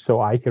YouTube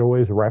so I could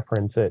always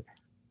reference it.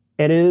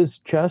 And it is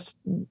just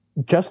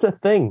a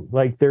thing.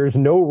 Like, there's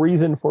no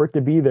reason for it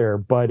to be there,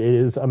 but it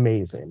is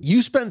amazing.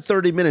 You spent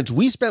 30 minutes.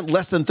 We spent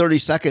less than 30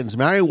 seconds.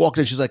 Mary walked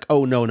in. She's like,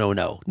 oh, no.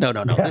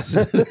 Yeah. This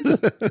is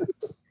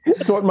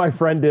That's what my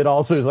friend did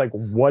also. Is like,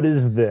 what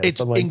is this?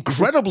 It's like,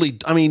 incredibly,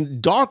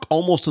 dark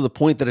almost to the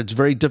point that it's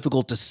very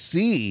difficult to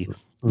see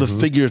the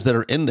figures that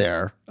are in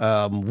there.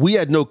 We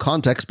had no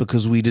context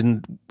because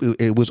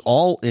it was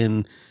all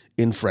in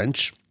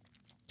French.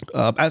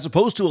 As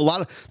opposed to a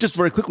lot of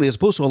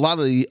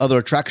the other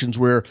attractions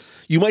where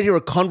you might hear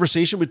a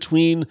conversation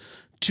between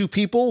two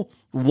people.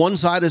 One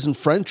side is in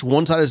French,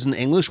 one side is in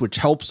English, which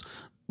helps,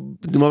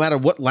 no matter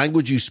what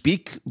language you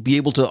speak, be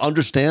able to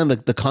understand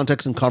the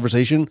context and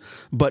conversation.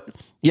 But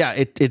yeah,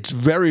 it's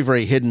very,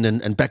 very hidden.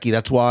 And Becky,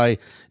 that's why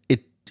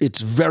it's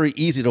very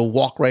easy to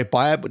walk right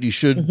by it, but you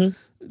should,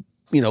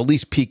 at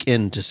least peek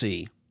in to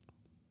see.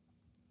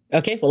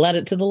 Okay, we'll add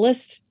it to the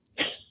list.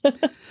 If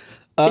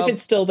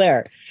it's still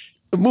there.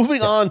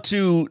 Moving on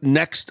to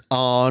next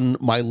on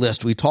my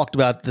list, we talked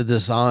about the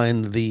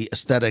design, the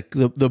aesthetic,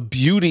 the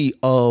beauty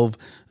of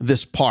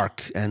this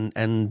park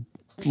and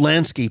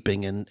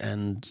landscaping and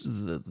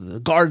the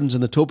gardens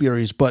and the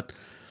topiaries, but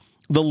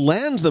the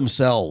lands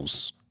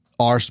themselves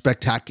are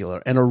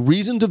spectacular. And a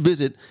reason to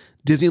visit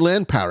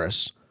Disneyland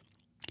Paris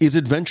is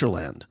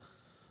Adventureland.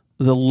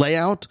 The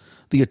layout,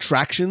 the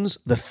attractions,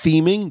 the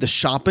theming, the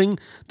shopping,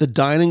 the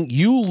dining,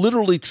 you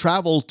literally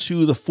travel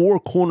to the four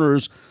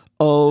corners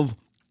of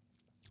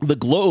the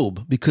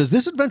globe, because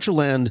this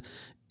Adventureland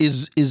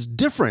is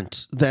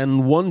different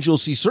than ones you'll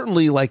see,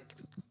 certainly like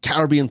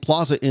Caribbean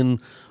Plaza in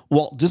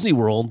Walt Disney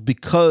World,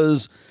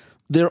 because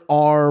there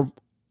are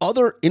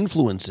other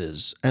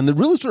influences, and it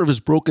really sort of is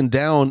broken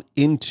down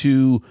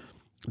into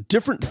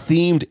different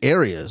themed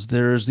areas.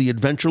 There's the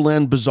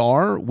Adventureland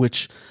Bazaar,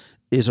 which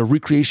is a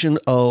recreation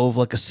of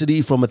like a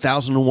city from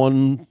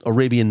 1001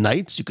 Arabian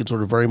Nights. You can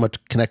sort of very much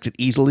connect it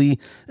easily,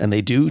 and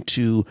they do,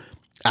 to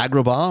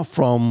Agrabah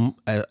from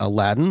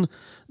Aladdin.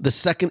 The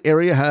second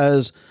area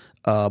has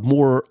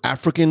more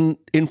African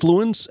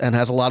influence and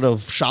has a lot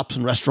of shops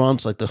and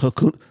restaurants, like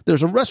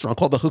there's a restaurant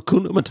called the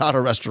Hakuna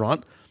Matata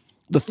restaurant.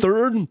 The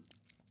third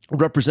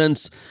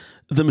represents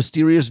the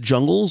mysterious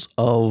jungles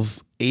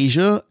of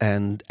Asia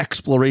and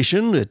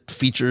exploration. It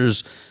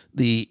features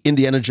the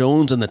Indiana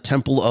Jones and the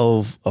Temple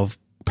of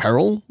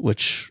Peril,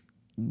 which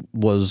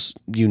was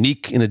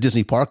unique in a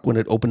Disney park when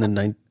it opened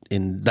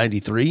in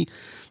 93.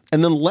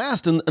 And then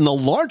last and the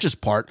largest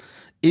part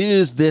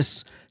is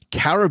this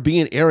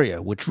Caribbean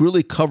area, which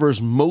really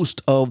covers most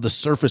of the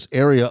surface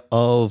area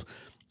of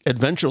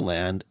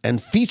Adventureland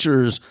and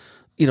features,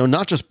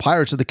 not just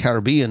Pirates of the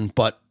Caribbean,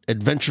 but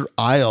Adventure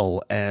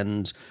Isle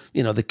and,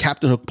 the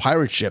Captain Hook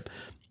pirate ship.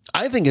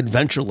 I think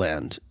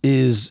Adventureland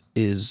is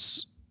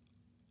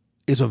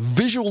a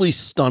visually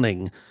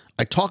stunning.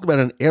 I talk about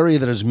an area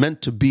that is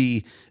meant to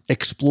be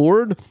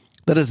explored.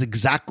 That is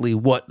exactly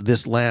what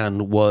this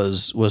land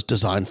was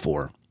designed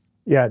for.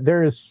 Yeah,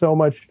 there is so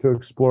much to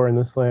explore in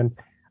this land.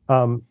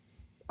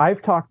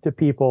 I've talked to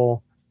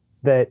people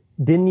that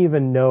didn't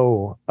even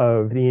know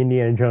of the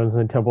Indiana Jones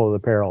and the Temple of the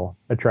Peril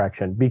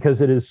attraction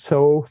because it is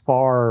so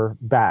far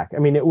back. I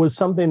mean, it was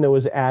something that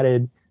was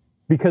added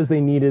because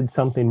they needed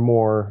something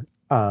more.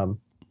 And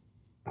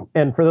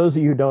for those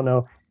of you who don't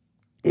know,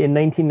 in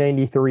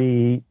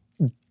 1993,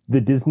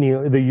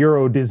 the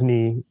Euro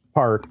Disney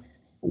park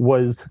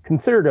was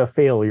considered a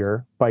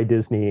failure by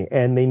Disney,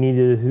 and they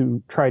needed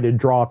to try to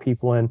draw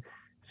people in.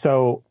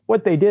 So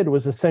what they did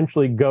was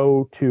essentially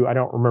go to, I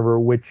don't remember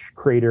which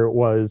creator it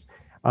was,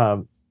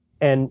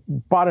 and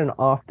bought an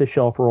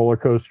off-the-shelf roller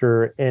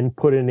coaster and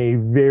put in a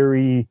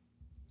very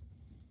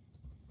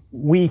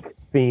weak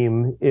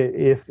theme,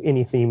 if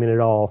any theme in it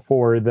all,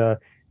 for the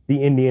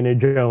Indiana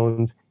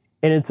Jones.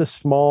 And it's a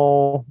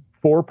small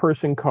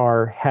 4-person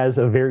car, has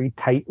a very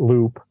tight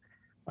loop,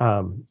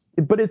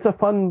 but it's a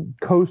fun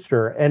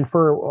coaster. And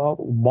for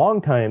a long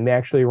time, they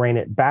actually ran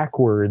it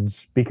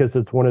backwards because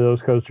it's one of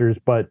those coasters,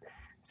 but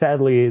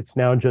sadly, it's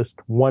now just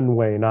one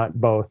way, not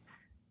both.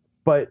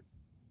 But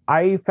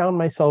I found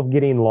myself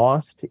getting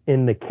lost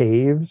in the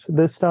caves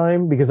this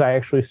time because I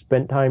actually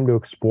spent time to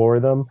explore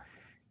them.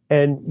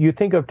 And you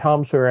think of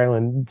Tom Sawyer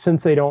Island,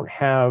 since they don't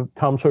have,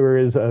 Tom Sawyer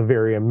is a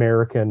very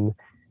American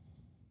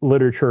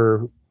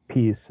literature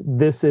piece.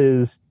 This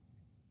is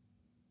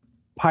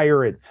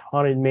Pirates,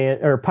 Haunted Man,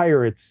 or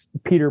Pirates,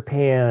 Peter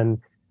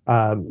Pan,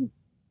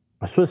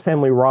 Swiss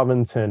Family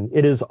Robinson.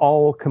 It is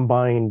all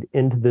combined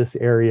into this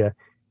area.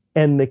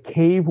 And the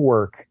cave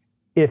work,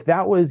 if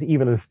that was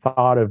even a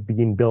thought of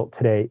being built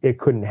today, it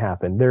couldn't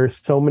happen. There's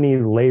so many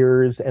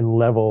layers and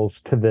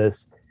levels to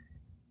this.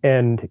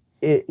 And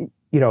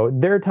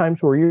there are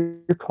times where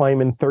you're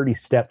climbing 30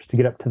 steps to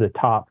get up to the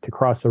top to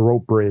cross a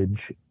rope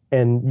bridge.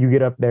 And you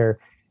get up there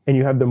and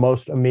you have the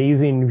most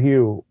amazing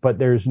view, but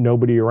there's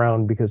nobody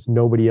around because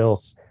nobody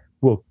else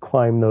will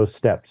climb those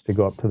steps to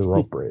go up to the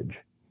rope bridge.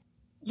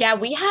 Yeah,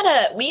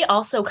 we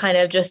also kind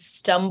of just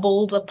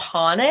stumbled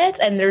upon it,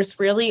 and there's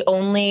really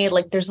only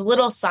like there's a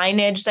little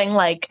signage saying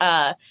like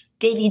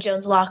Davy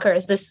Jones Locker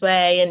is this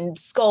way and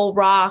Skull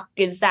Rock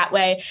is that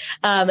way.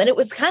 And it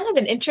was kind of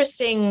an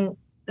interesting,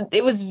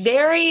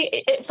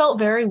 it felt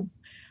very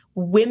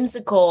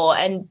whimsical,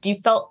 and you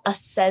felt a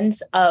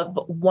sense of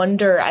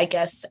wonder, I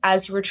guess,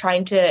 as you were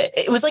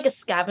it was like a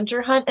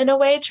scavenger hunt in a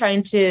way,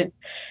 trying to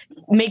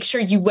make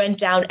sure you went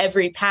down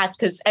every path,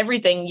 because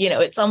everything,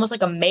 it's almost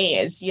like a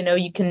maze.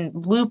 You can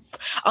loop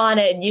on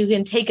it and you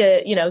can take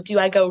do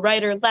I go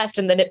right or left,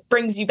 and then it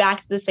brings you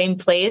back to the same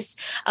place.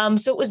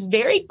 So it was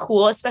very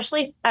cool,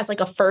 especially as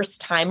like a first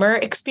timer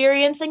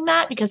experiencing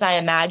that, because I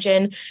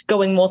imagine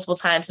going multiple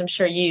times, I'm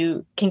sure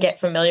you can get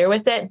familiar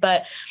with it,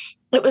 but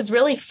it was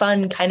really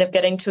fun kind of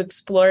getting to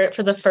explore it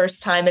for the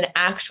first time and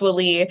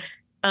actually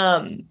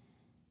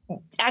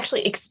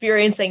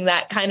experiencing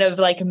that kind of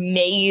like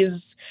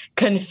maze,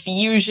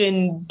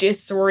 confusion,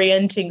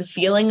 disorienting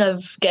feeling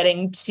of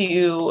getting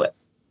to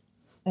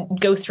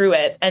go through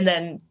it. And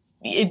then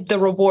the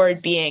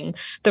reward being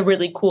the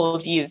really cool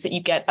views that you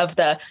get of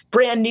the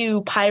brand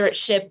new pirate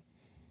ship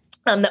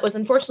that was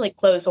unfortunately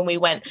closed when we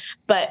went,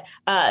 but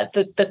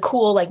the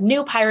cool like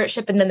new pirate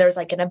ship, and then there's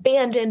like an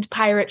abandoned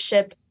pirate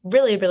ship.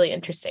 Really, really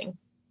interesting.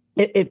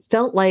 It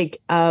felt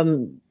like a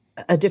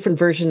different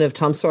version of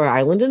Tom Sawyer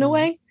Island in a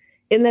way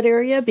in that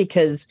area,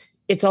 because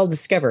it's all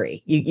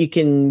discovery. You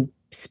can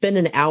spend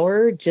an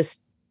hour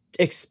just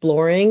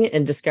exploring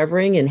and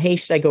discovering, and hey,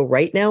 should I go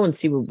right now and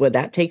see where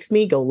that takes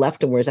me? Go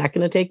left, and where's that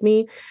going to take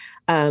me?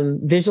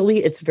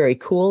 Visually, it's very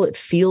cool. It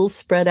feels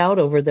spread out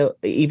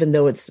even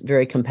though it's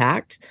very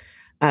compact.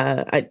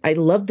 I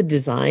love the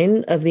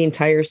design of the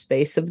entire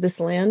space of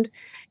this land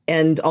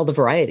and all the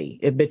variety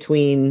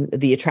between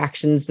the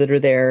attractions that are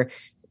there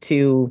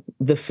to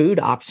the food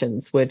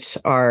options, which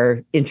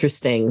are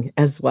interesting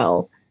as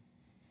well.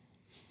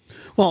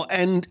 Well,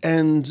 and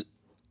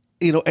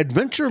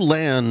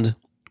Adventureland,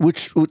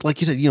 which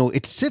like you said,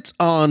 it sits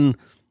on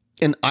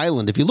an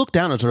island. If you look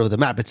down at sort of the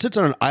map, it sits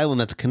on an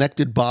island that's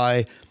connected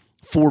by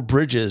 4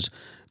 bridges.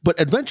 But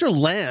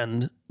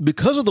Adventureland,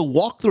 because of the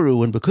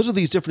walkthrough and because of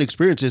these different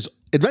experiences,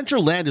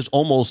 Adventureland is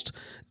almost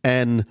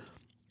an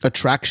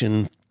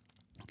attraction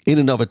in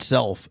and of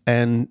itself.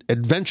 And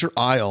Adventure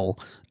Isle,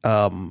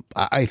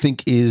 I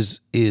think is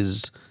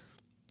it's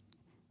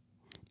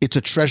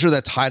a treasure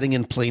that's hiding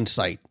in plain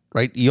sight,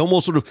 right? You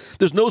almost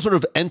there's no sort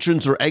of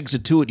entrance or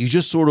exit to it. You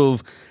just sort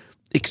of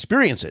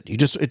experience it. It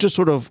just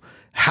sort of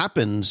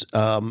happens.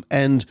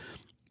 And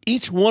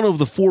each one of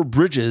the 4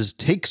 bridges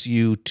takes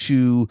you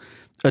to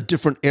a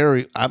different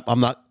area.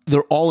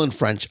 They're all in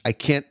French. I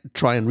can't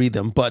try and read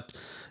them, but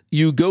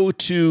you go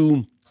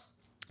to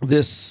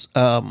this,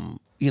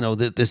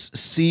 this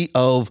sea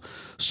of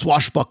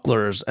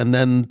swashbucklers, and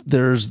then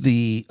there's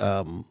the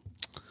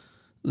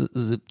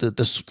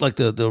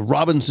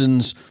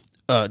Robinson's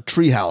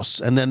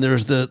treehouse, and then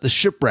there's the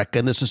shipwreck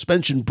and the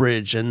suspension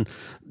bridge and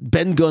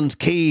Ben Gunn's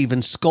cave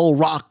and Skull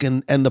Rock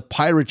and the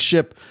pirate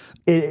ship.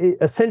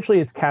 Essentially,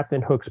 it's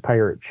Captain Hook's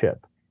pirate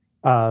ship.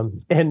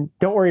 And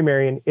don't worry,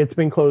 Marion, it's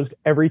been closed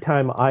every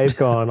time I've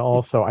gone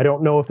also. I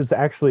don't know if it's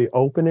actually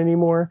open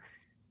anymore,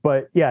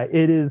 but yeah,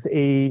 it is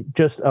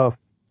just a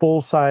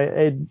full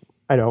size.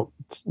 I don't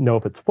know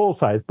if it's full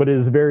size, but it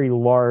is a very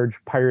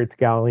large pirate's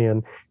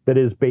galleon that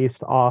is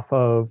based off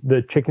of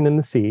the Chicken in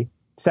the Sea.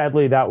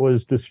 Sadly, that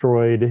was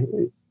destroyed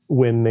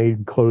when they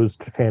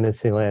closed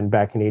Fantasyland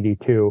back in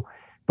 '82.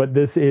 But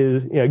this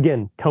is,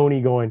 again,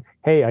 Tony going,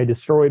 hey, I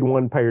destroyed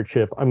one pirate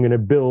ship. I'm going to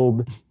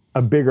build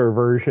a bigger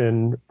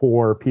version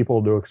for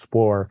people to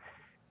explore.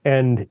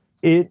 And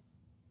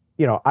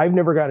I've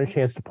never gotten a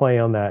chance to play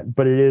on that,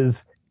 but it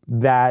is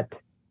that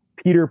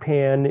Peter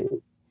Pan,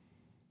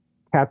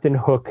 Captain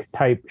Hook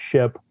type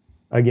ship.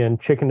 Again,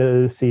 Chicken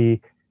of the Sea,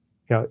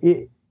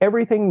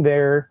 everything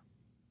there.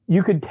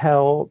 You could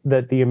tell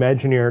that the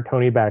Imagineer,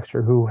 Tony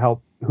Baxter, who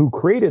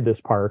created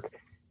this park,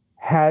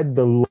 had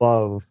the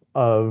love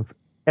of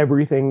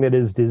everything that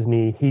is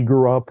Disney. He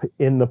grew up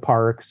in the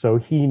park, so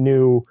he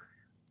knew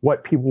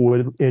what people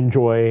would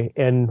enjoy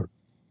and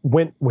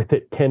went with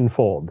it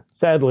tenfold.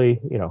 Sadly,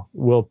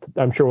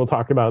 I'm sure we'll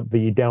talk about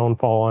the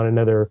downfall on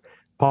another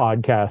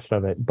podcast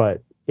of it,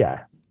 but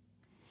yeah.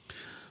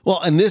 Well,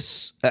 and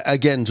this,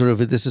 again,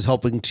 this is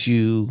helping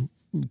to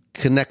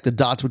connect the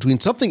dots between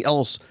something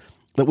else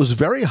that was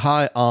very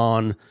high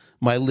on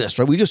my list,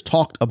 right? We just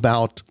talked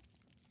about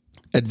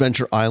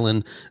Adventure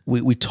Island.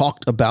 We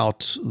talked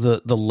about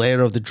the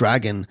Lair of the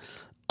Dragon.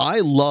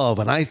 I love,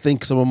 and I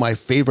think some of my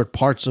favorite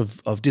parts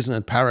of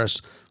Disneyland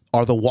Paris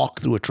are the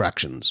walkthrough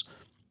attractions.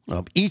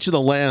 Each of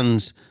the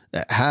lands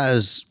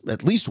has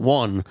at least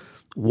one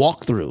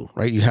walkthrough,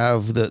 right? You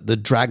have the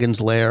Dragon's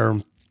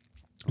Lair,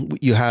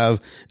 you have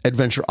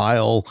Adventure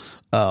Isle.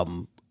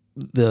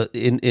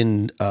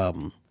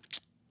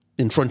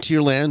 In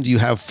Frontierland, you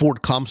have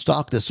Fort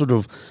Comstock, this sort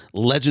of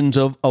legends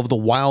of the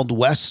Wild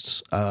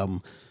West,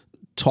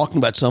 talking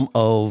about some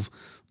of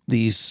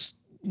these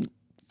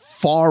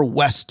far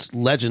west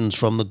legends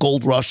from the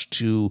Gold Rush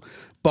to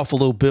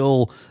Buffalo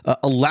Bill,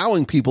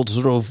 allowing people to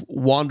sort of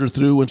wander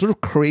through and sort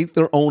of create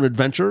their own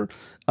adventure.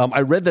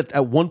 I read that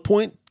at one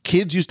point,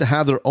 kids used to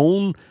have their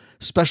own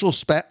special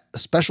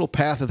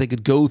path that they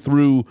could go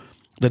through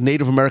the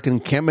Native American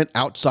encampment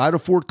outside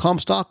of Fort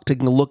Comstock,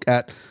 taking a look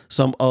at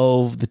some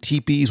of the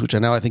teepees, which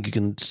I think you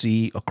can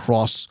see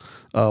across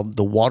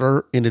the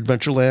water in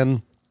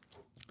Adventureland.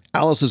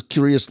 Alice's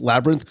Curious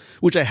Labyrinth,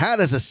 which I had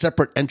as a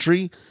separate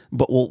entry,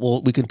 but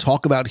we can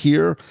talk about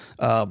here.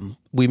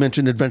 We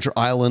mentioned Adventure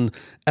Island.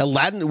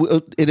 Aladdin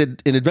in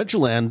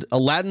Adventureland,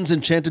 Aladdin's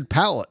Enchanted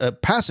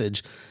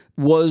Passage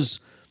was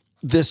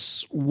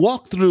this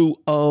walkthrough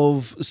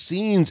of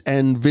scenes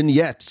and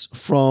vignettes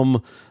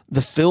from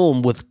the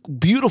film with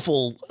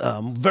beautiful,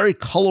 very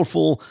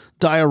colorful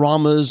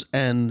dioramas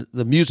and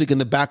the music in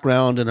the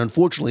background. And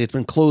unfortunately, it's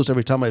been closed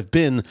every time I've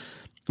been.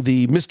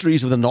 The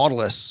Mysteries of the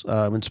Nautilus,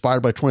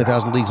 inspired by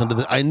 20,000 Leagues Under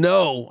the... I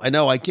know.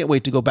 I can't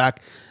wait to go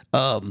back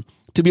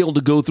to be able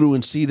to go through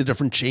and see the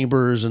different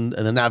chambers and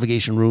the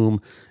navigation room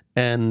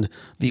and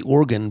the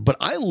organ. But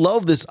I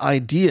love this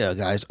idea,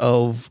 guys,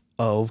 of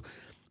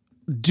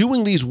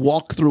doing these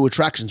walkthrough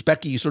attractions.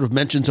 Becky, you sort of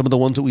mentioned some of the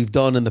ones that we've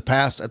done in the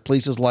past at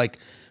places like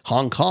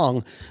Hong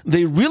Kong.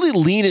 They really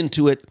lean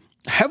into it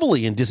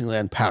heavily in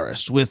Disneyland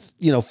Paris with,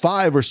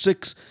 5 or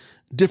 6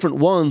 different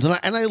ones.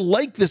 And I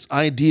like this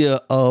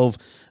idea of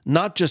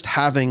not just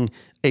having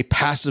a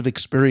passive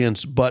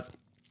experience, but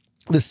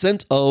the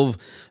sense of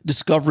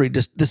discovery,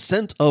 the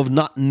sense of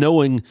not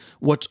knowing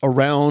what's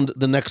around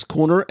the next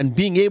corner and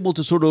being able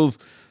to sort of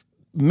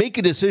make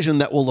a decision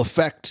that will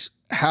affect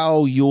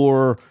how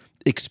your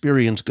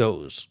experience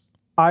goes.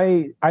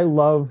 I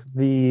love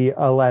the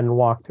Aladdin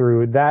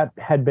walkthrough. That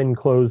had been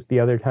closed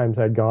the other times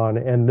I'd gone,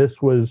 and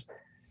this was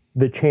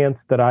the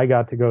chance that I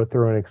got to go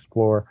through and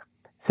explore.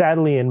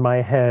 Sadly, in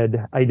my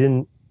head,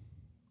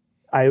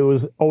 I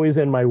was always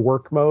in my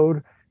work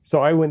mode. So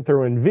I went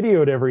through and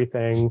videoed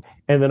everything.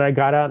 And then I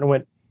got out and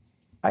went,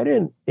 I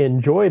didn't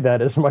enjoy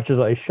that as much as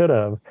I should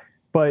have.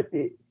 But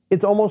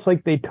it's almost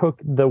like they took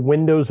the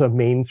windows of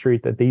Main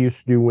Street that they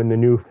used to do when the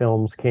new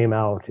films came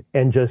out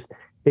and just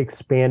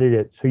expanded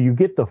it. So you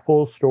get the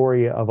full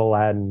story of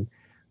Aladdin.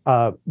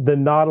 The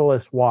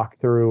Nautilus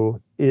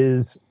walkthrough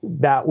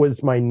that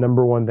was my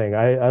number one thing.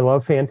 I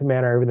love Phantom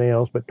Manor, everything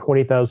else, but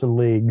 20,000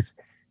 Leagues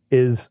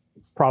is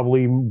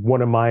probably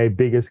one of my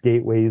biggest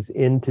gateways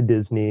into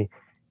Disney.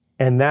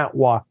 And that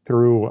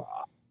walkthrough,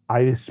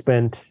 I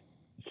spent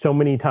so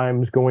many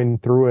times going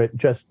through it,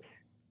 just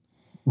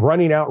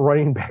running out,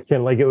 running back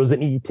in like it was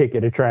an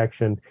e-ticket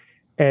attraction.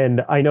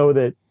 And I know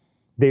that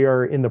they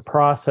are in the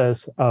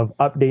process of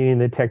updating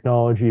the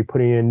technology,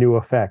 putting in new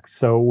effects.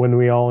 So when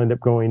we all end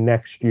up going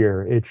next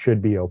year, it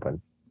should be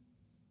open.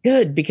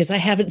 Good, because I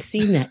haven't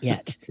seen that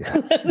yet.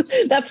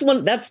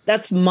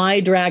 That's my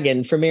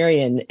dragon for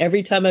Marion.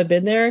 Every time I've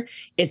been there,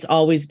 it's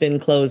always been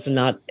closed and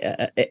not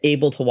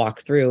able to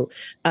walk through.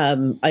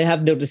 I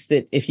have noticed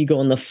that if you go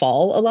in the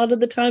fall, a lot of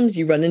the times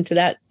you run into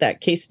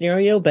that case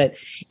scenario, but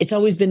it's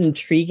always been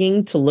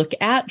intriguing to look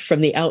at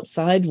from the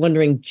outside,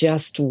 wondering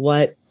just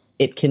what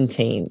it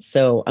contains.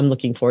 So I'm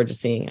looking forward to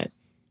seeing it.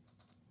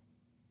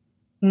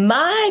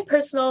 My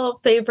personal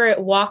favorite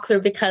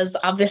walkthrough, because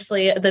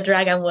obviously the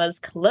Dragon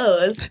was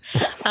closed,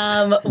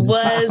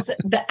 was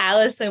the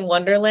Alice in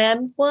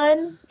Wonderland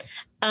one.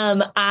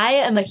 I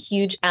am a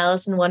huge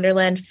Alice in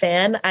Wonderland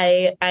fan.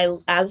 I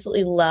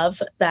absolutely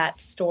love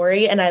that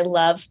story, and I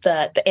love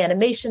the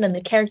animation and the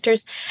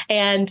characters.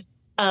 And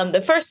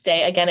the first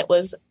day, again, it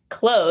was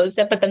closed,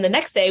 but then the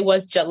next day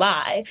was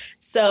July,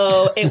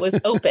 so it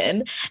was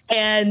open,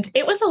 and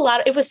it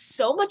was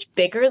so much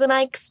bigger than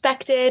I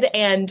expected.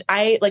 And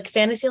I like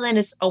Fantasyland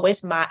has always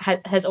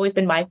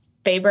been my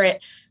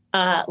favorite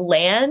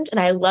land, and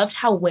I loved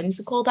how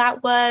whimsical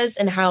that was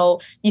and how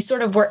you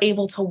sort of were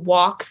able to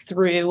walk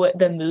through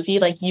the movie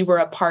like you were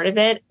a part of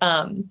it.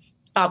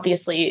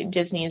 Obviously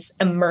Disney's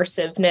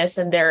immersiveness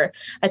and their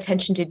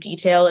attention to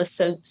detail is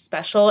so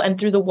special, and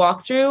through the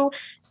walkthrough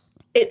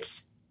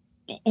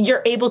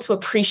you're able to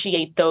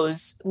appreciate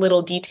those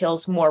little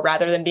details more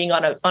rather than being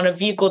on a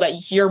vehicle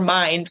that your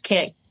mind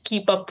can't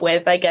keep up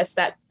with. I guess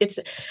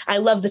I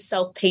love the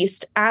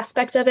self-paced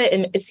aspect of it,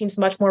 and it seems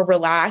much more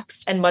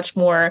relaxed and much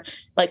more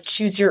like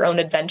choose your own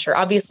adventure.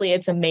 Obviously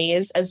it's a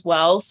maze as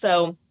well,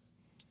 so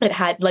it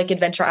had, like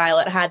Adventure Isle,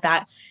 it had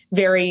that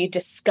very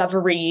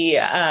discovery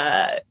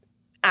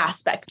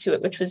aspect to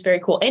it, which was very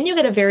cool. And you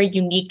get a very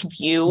unique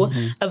view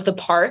of the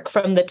park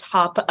from the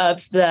top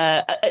of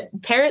the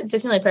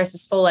Disneyland Paris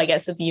is full, I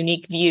guess, of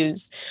unique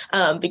views,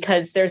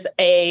 because there's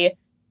isn't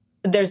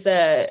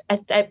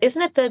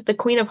it the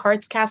Queen of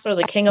Hearts castle or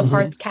the King of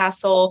Hearts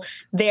castle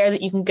there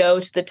that you can go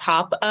to the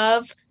top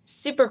of?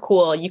 Super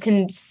cool. You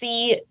can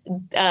see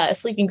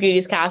Sleeping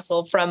Beauty's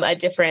castle from a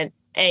different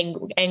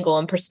angle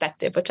and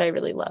perspective, which I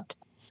really loved.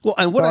 Well,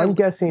 and what I'm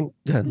guessing.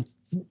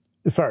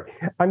 Sorry.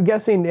 I'm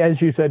guessing,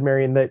 as you said,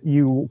 Marion, that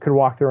you could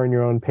walk through on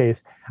your own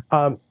pace.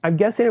 I'm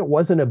guessing it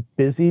wasn't a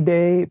busy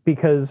day,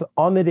 because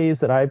on the days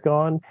that I've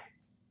gone,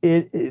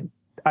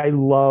 I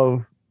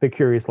love the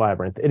Curious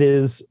Labyrinth. It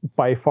is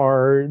by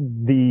far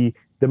the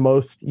the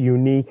most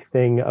unique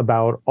thing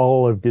about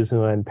all of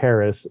Disneyland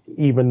Paris,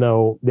 even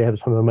though they have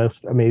some of the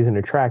most amazing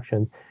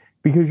attractions,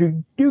 because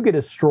you do get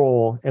a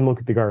stroll and look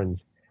at the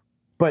gardens.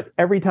 But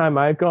every time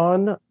I've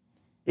gone,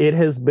 it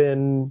has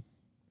been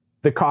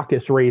the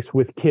caucus race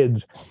with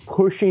kids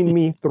pushing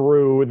me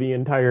through the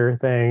entire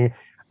thing.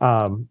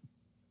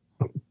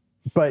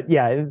 But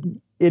yeah,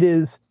 it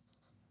is.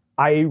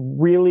 I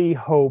really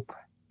hope,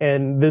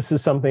 and this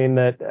is something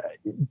that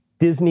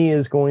Disney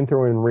is going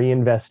through and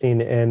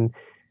reinvesting and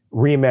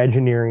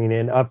reimagineering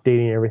and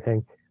updating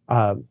everything.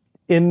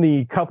 In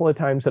the couple of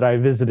times that I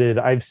visited,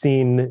 I've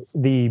seen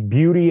the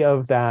beauty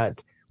of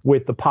that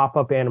with the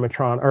pop-up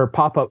animatron or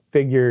pop-up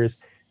figures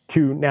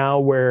to now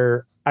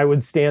where I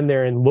would stand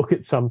there and look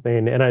at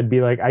something and I'd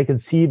be like, I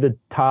could see the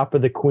top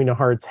of the Queen of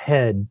Hearts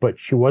head, but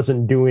she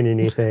wasn't doing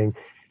anything.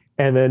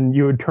 And then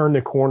you would turn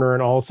the corner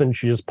and all of a sudden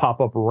she just pop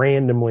up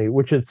randomly,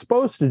 which it's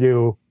supposed to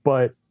do,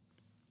 but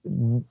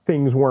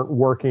things weren't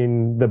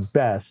working the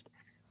best.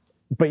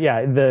 But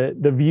yeah,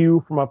 the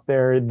view from up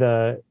there,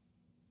 the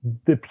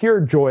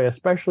pure joy,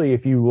 especially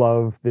if you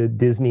love the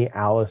Disney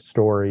Alice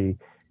story,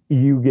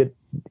 you get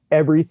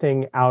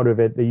everything out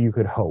of it that you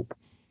could hope.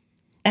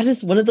 That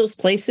is one of those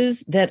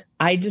places that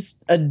I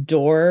just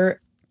adore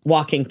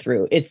walking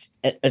through. It's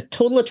a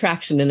total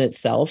attraction in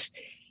itself.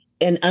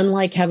 And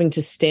unlike having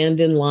to stand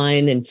in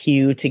line and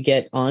queue to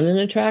get on an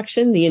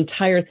attraction, the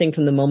entire thing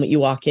from the moment you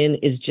walk in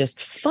is just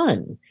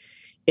fun.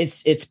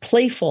 It's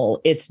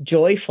playful. It's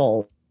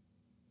joyful.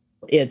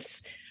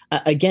 It's,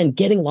 again,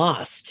 getting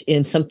lost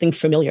in something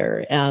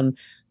familiar.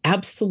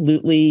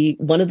 Absolutely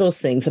one of those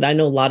things that I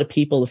know a lot of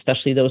people,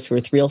 especially those who are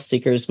thrill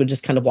seekers, would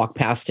just kind of walk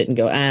past it and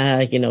go,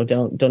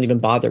 don't even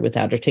bother with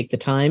that or take the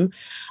time.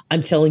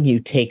 I'm telling you,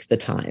 take the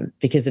time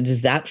because it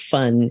is that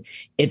fun.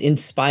 It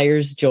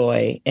inspires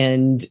joy.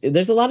 And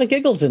there's a lot of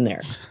giggles in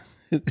there.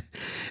 It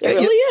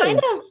really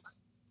is.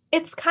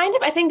 It's kind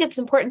of, I think it's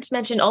important to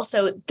mention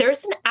also,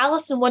 there's an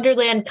Alice in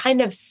Wonderland kind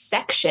of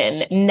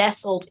section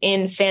nestled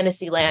in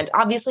Fantasyland.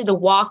 Obviously, the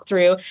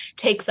walkthrough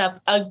takes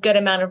up a good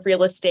amount of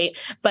real estate,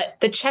 but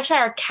the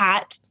Cheshire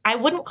Cat, I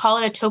wouldn't call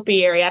it a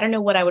topiary. I don't know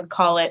what I would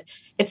call it.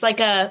 It's like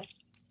a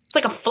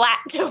flat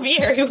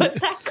topiary. What's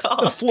that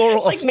called? A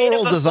floral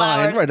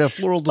design, right? A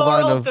floral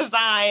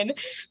design.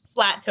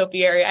 Flat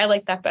topiary. I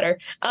like that better.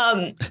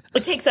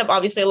 It takes up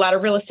obviously a lot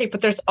of real estate,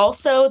 but there's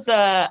also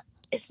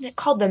isn't it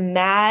called the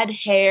Mad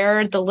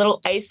Hare, the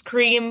little ice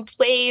cream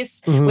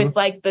place with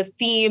like the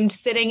themed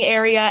sitting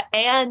area,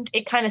 and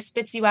it kind of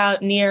spits you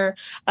out near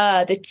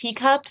the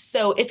teacup.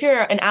 So if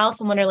you're an Alice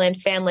in Wonderland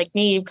fan like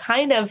me, you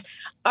kind of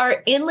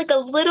are in like a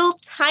little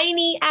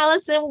tiny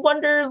Alice in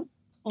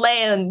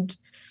Wonderland.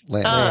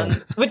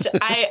 Which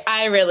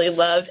I really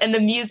loved. And the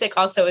music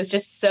also is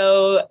just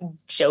so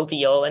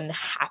jovial and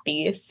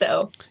happy.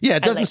 So yeah,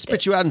 it doesn't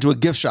spit you out into a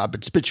gift shop.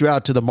 It spits you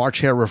out to the March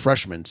Hare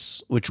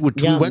refreshments, which we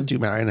went to,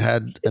 Marion,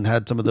 and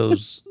had some of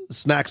those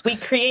snacks. We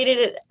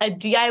created a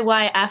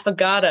DIY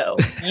affogato.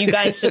 You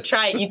guys should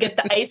try it. You get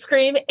the ice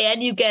cream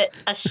and you get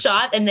a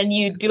shot, and then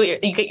you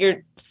get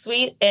your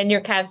sweet and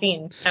your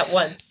caffeine at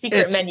once.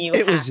 Secret menu.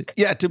 It was,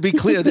 to be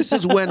clear, this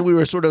is when we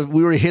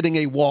were hitting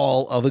a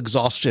wall of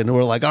exhaustion. And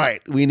we're like, all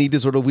right, we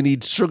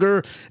need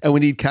sugar and we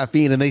need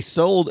caffeine. And they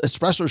sold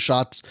espresso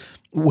shots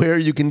where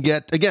you can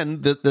get,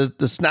 again,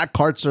 the snack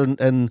carts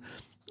and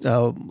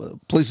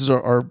places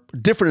are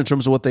different in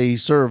terms of what they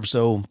serve.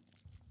 So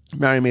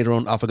Mary made her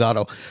own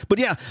affogato. But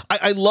yeah,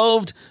 I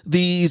loved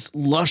these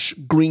lush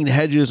green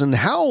hedges and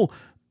how,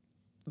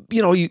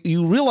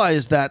 you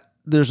realize that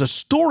there's a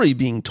story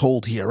being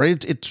told here,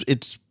 right?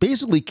 It's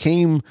basically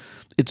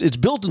it's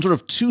built in sort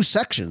of two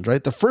sections,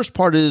 right? The first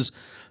part is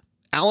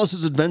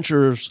Alice's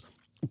adventures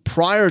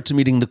prior to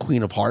meeting the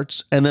Queen of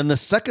Hearts. And then the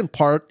second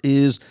part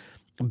is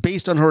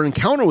based on her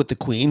encounter with the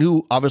Queen,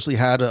 who obviously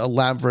had a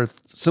labyrinth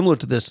similar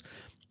to this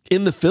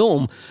in the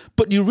film.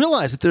 But you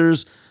realize that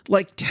there's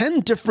like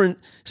 10 different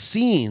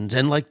scenes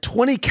and like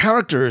 20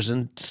 characters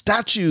and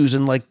statues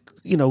and like,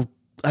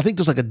 I think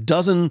there's like a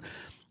dozen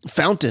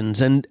fountains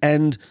and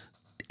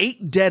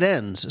 8 dead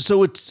ends.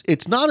 So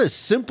it's not as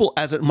simple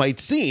as it might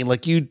seem.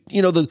 Like and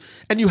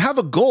you have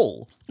a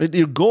goal.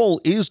 Your goal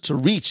is to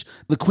reach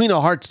the Queen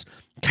of Hearts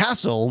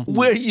castle,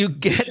 where you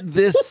get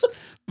this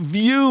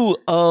view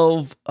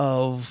of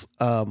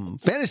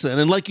Fantasyland.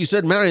 And like you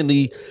said, Marion,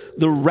 the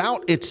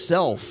route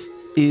itself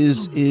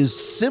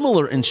is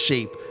similar in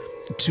shape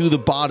to the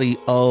body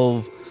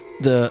of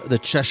the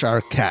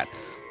Cheshire Cat.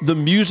 The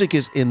music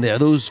is in there.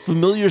 Those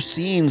familiar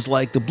scenes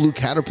like the Blue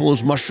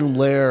Caterpillar's mushroom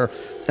lair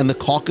and the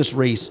caucus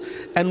race.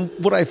 And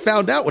what I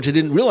found out, which I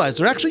didn't realize,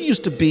 there actually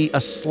used to be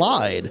a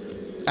slide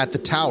at the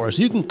tower.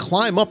 So you can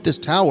climb up this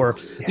tower.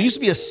 There used to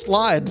be a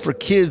slide for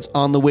kids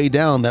on the way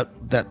down that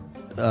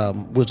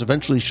was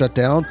eventually shut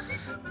down.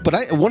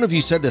 But one of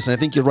you said this, and I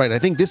think you're right. I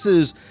think this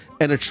is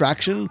an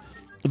attraction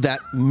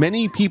that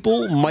many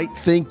people might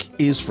think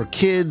is for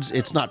kids.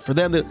 It's not for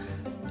them.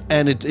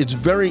 And it's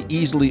very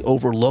easily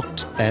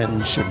overlooked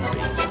and shouldn't be.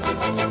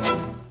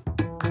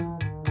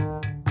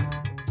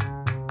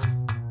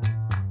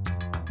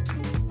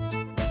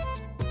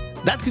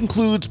 That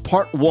concludes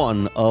part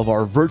 1 of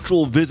our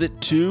virtual visit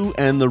to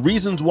and the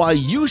reasons why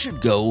you should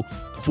go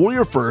for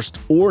your first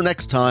or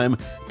next time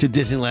to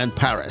Disneyland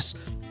Paris.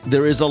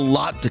 There is a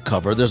lot to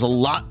cover. There's a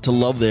lot to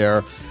love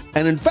there.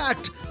 And in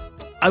fact,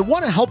 I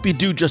want to help you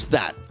do just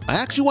that. I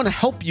actually want to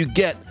help you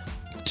get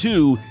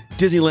to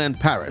Disneyland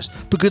Paris,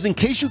 because in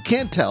case you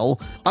can't tell,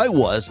 I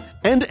was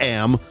and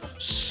am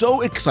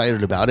so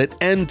excited about it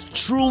and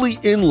truly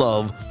in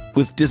love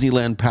with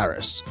Disneyland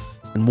Paris.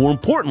 And more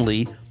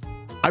importantly,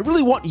 I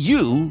really want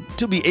you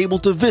to be able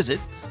to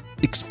visit,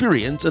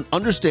 experience, and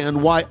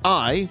understand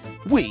why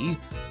we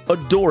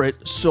adore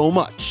it so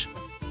much.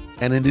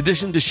 And in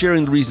addition to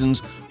sharing the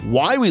reasons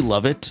why we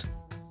love it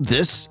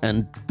this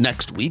and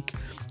next week,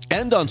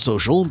 and on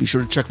social, be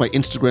sure to check my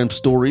Instagram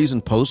stories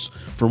and posts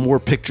for more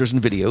pictures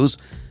and videos,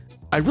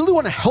 I really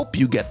want to help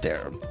you get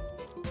there.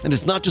 And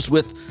it's not just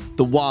with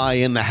the why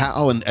and the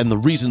how and the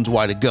reasons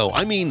why to go.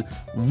 I mean,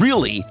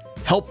 really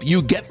help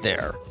you get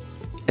there.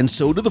 And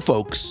so do the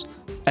folks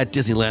at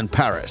Disneyland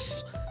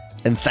Paris.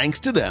 And thanks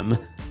to them,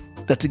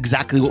 that's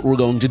exactly what we're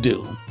going to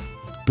do.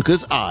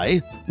 Because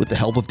I, with the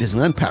help of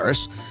Disneyland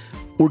Paris,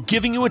 we're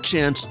giving you a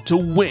chance to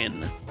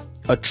win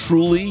a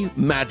truly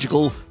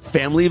magical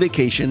family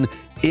vacation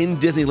in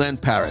Disneyland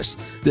Paris,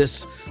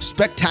 this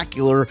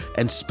spectacular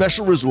and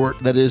special resort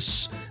that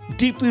is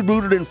deeply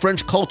rooted in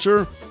French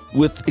culture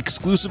with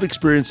exclusive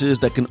experiences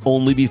that can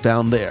only be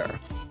found there.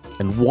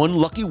 And one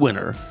lucky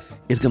winner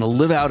is going to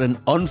live out an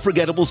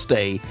unforgettable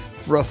stay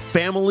for a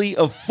family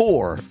of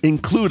 4,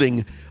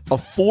 including a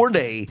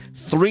 4-day,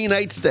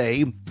 3-night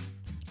stay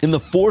in the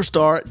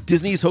 4-star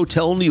Disney's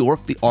Hotel New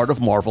York, the Art of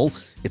Marvel.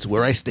 It's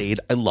where I stayed.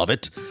 I love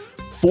it.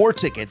 4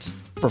 tickets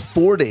for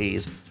 4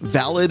 days,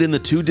 valid in the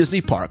 2 Disney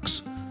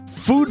parks,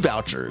 food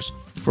vouchers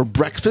for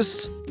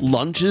breakfasts,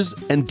 lunches,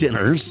 and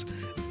dinners,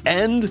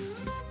 and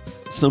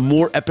some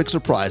more epic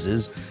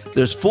surprises.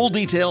 There's full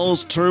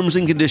details, terms,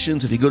 and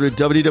conditions. If you go to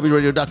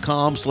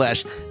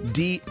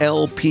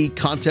wdwradio.com/DLP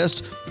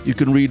contest, you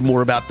can read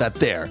more about that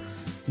there.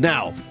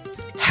 Now,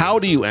 how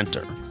do you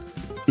enter?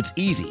 It's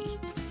easy.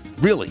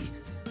 Really.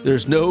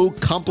 There's no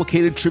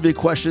complicated trivia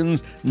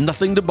questions,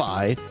 nothing to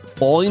buy.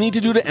 All you need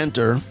to do to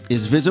enter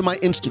is visit my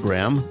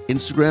Instagram,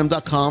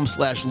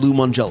 instagram.com/Lou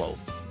Mongello.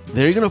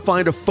 There you're going to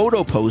find a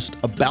photo post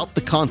about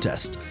the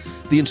contest.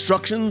 The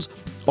instructions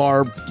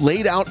are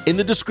laid out in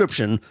the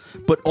description,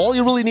 but all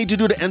you really need to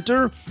do to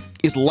enter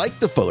is like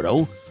the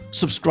photo,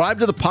 subscribe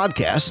to the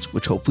podcast,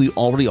 which hopefully you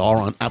already are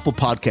on Apple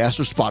Podcasts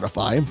or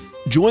Spotify,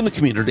 join the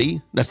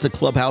community, that's the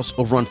Clubhouse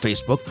over on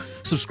Facebook,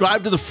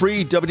 subscribe to the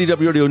free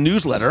WDW Radio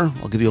newsletter,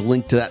 I'll give you a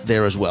link to that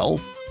there as well,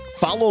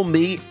 follow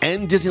me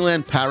and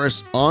Disneyland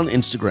Paris on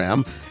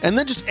Instagram, and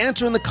then just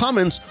answer in the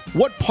comments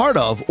what part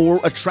of or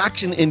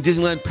attraction in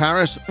Disneyland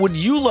Paris would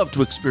you love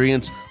to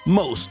experience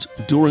most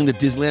during the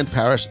Disneyland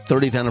Paris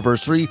 30th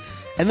anniversary,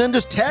 and then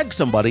just tag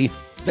somebody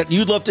that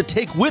you'd love to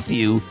take with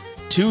you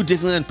to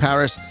Disneyland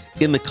Paris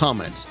in the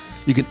comments.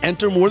 You can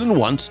enter more than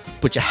once,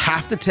 but you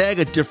have to tag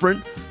a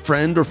different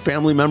friend or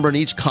family member in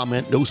each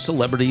comment, no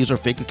celebrities or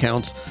fake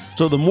accounts.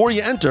 So the more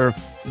you enter,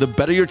 the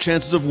better your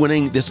chances of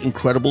winning this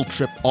incredible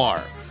trip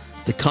are.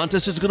 The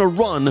contest is going to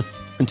run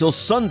until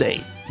Sunday,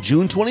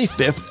 June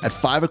 25th at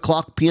 5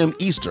 p.m.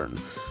 Eastern.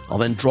 I'll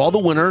then draw the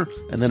winner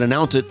and then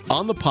announce it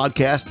on the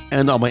podcast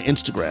and on my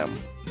Instagram.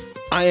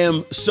 I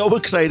am so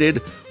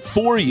excited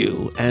for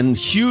you, and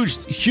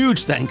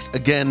huge thanks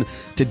again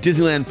to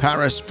Disneyland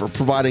Paris for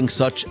providing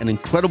such an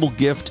incredible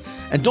gift.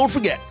 And don't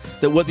forget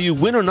that whether you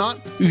win or not,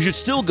 you should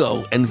still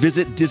go and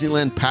visit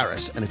Disneyland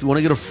Paris. And if you want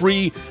to get a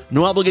free,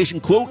 no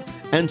obligation quote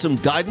and some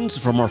guidance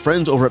from our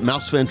friends over at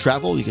Mousefan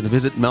Travel, you can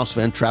visit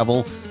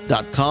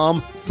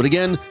mousefantravel.com. But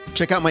again,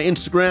 check out my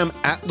Instagram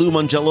at Lou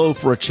Mongello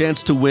for a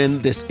chance to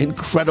win this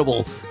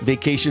incredible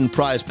vacation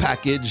prize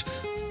package.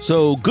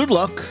 So good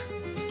luck,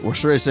 or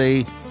should I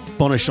say,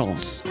 bonne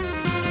chance.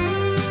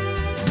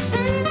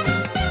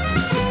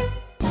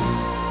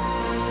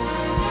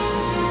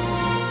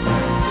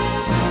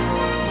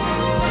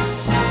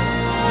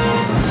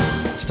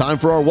 It's time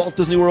for our Walt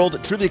Disney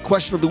World Trivia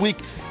Question of the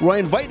Week, where I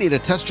invite you to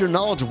test your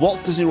knowledge of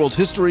Walt Disney World's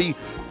history,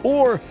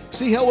 or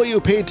see how well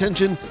you pay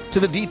attention to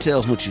the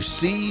details in which you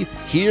see,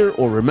 hear,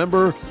 or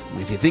remember.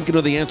 And if you think you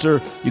know the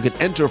answer, you can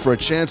enter for a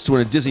chance to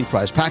win a Disney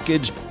prize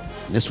package.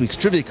 This week's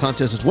trivia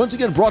contest is once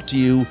again brought to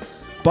you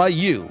by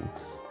you.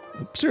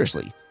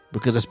 Seriously.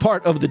 Because as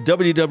part of the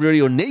WDW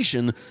Radio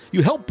Nation,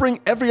 you help bring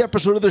every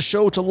episode of the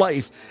show to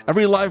life,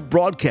 every live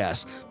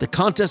broadcast, the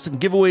contests and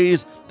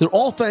giveaways. They're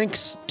all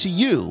thanks to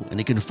you. And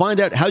you can find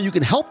out how you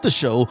can help the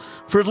show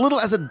for as little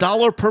as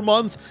 $1 per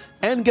month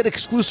and get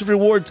exclusive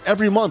rewards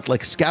every month,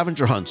 like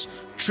scavenger hunts,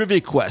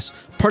 trivia quests,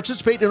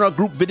 participate in our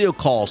group video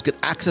calls, get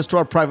access to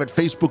our private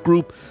Facebook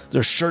group,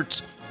 there's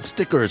shirts,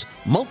 stickers,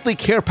 monthly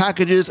care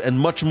packages, and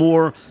much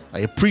more. I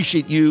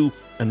appreciate you.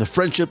 and the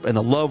friendship and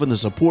the love and the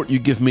support you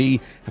give me,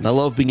 and I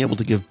love being able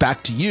to give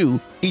back to you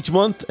each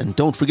month. And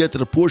don't forget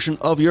that a portion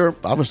of your,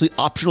 obviously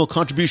optional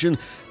contribution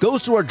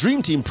goes to our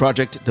Dream Team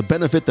project to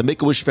benefit the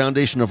Make-A-Wish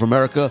Foundation of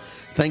America.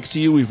 Thanks to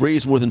you, we've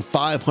raised more than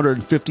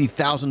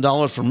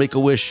 $550,000 for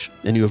Make-A-Wish,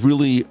 and you have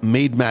really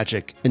made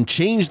magic and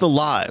changed the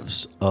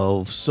lives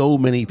of so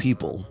many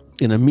people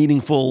in a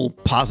meaningful,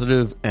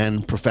 positive,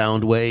 and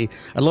profound way.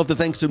 I'd love to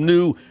thank some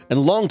new and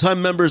longtime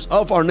members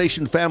of our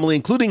Nation family,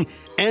 including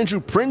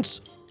Andrew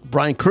Prince,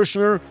 Brian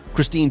Kirshner,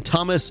 Christine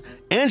Thomas,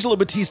 Angela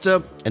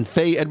Batista, and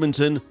Faye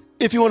Edmondson.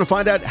 If you want to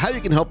find out how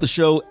you can help the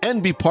show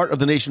and be part of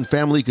the Nation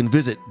family, you can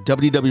visit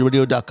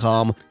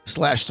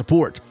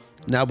wdwradio.com/support.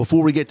 Now,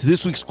 before we get to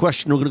this week's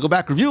question, we're going to go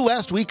back, review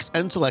last week's,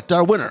 and select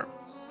our winner.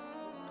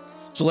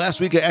 So last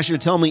week, I asked you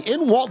to tell me,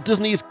 in Walt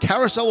Disney's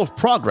Carousel of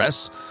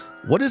Progress,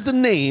 what is the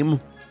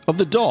name of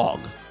the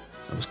dog?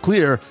 It was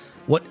clear.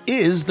 What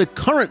is the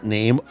current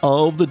name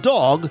of the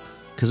dog?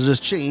 Because it has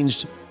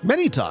changed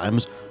many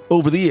times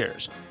over the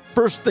years.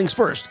 First things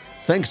first,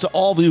 thanks to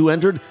all of you who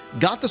entered,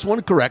 got this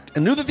one correct,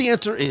 and knew that the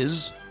answer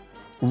is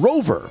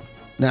Rover.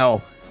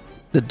 Now,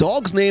 the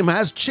dog's name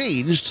has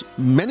changed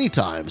many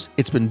times.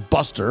 It's been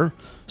Buster,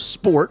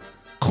 Sport,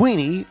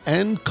 Queenie,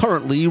 and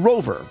currently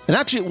Rover. And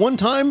actually, at one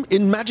time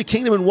in Magic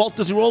Kingdom in Walt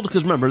Disney World,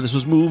 because remember, this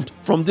was moved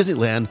from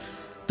Disneyland,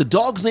 the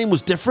dog's name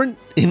was different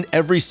in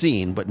every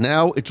scene, but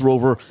now it's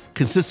Rover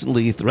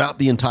consistently throughout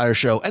the entire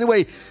show.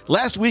 Anyway,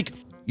 last week,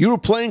 you were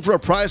playing for a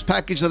prize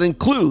package that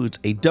includes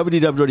a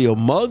WDW Radio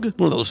mug,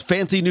 one of those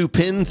fancy new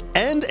pins,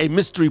 and a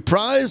mystery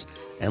prize.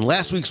 And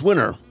last week's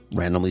winner,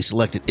 randomly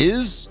selected,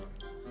 is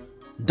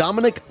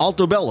Dominic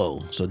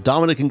Altobello. So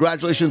Dominic,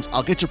 congratulations.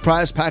 I'll get your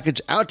prize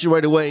package out to you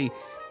right away.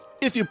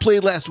 If you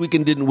played last week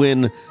and didn't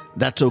win,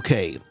 that's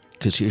okay,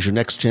 because here's your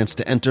next chance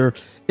to enter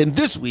in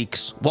this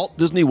week's Walt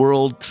Disney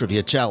World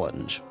Trivia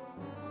Challenge.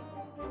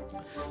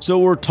 So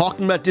we're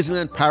talking about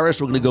Disneyland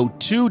Paris. We're going to go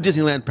to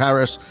Disneyland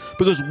Paris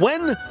because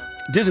when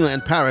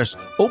Disneyland Paris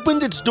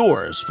opened its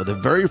doors for the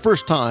very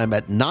first time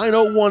at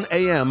 9:01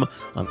 a.m.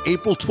 on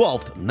April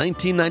 12th,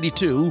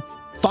 1992,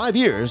 5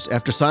 years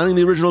after signing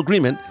the original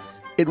agreement,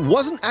 it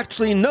wasn't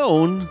actually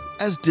known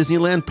as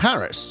Disneyland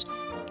Paris.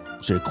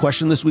 So your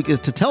question this week is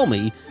to tell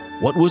me,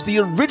 what was the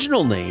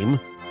original name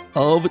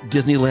of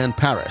Disneyland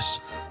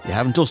Paris? You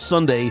have until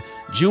Sunday,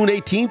 June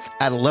 18th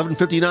at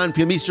 11:59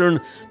 p.m.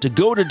 Eastern to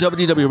go to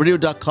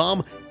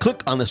WDWRadio.com,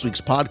 click on this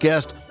week's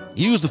podcast,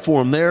 use the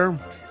form there.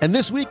 And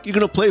this week, you're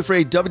going to play for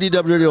a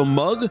WDW Radio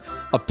mug,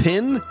 a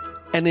pin,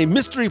 and a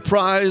mystery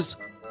prize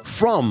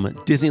from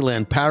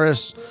Disneyland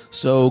Paris.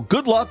 So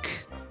good luck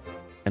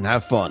and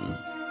have fun.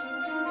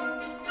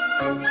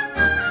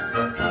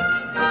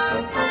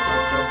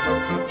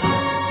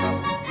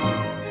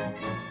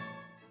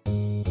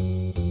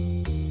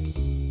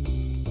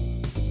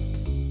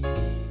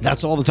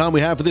 That's all the time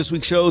we have for this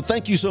week's show.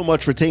 Thank you so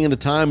much for taking the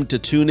time to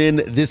tune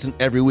in this and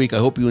every week. I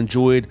hope you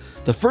enjoyed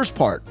the first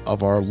part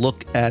of our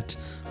look at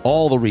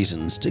all the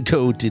reasons to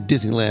go to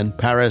Disneyland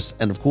Paris,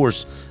 and of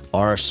course,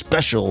 our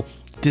special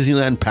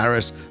Disneyland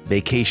Paris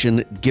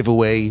vacation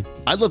giveaway.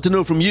 I'd love to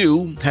know from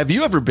you, have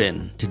you ever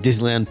been to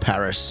Disneyland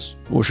Paris?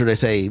 Or should I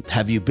say,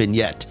 have you been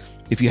yet?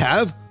 If you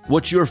have,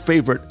 what's your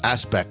favorite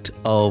aspect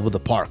of the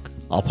park?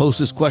 I'll post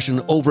this question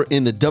over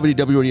in the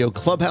WDW Radio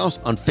Clubhouse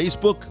on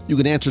Facebook. You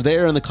can answer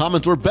there in the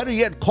comments, or better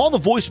yet, call the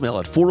voicemail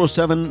at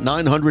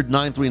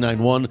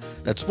 407-900-9391.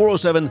 That's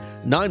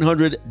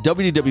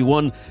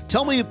 407-900-WDW1.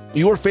 Tell me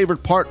your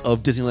favorite part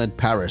of Disneyland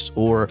Paris,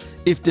 or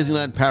if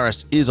Disneyland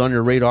Paris is on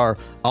your radar,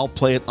 I'll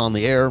play it on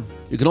the air.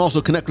 You can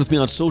also connect with me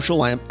on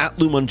social. I am at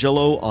Lou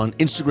Mongello on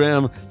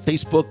Instagram,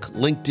 Facebook,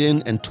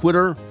 LinkedIn, and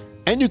Twitter.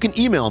 And you can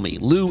email me,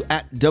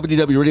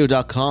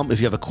 lou@wdwradio.com, if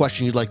you have a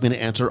question you'd like me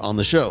to answer on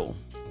the show.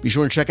 Be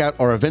sure and check out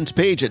our events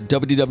page at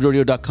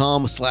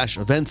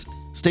wdwradio.com/events.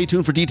 Stay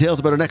tuned for details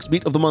about our next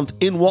meet of the month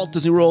in Walt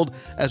Disney World,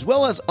 as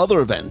well as other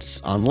events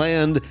on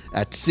land,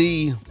 at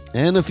sea,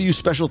 and a few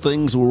special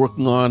things we're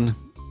working on.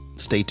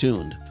 Stay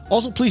tuned.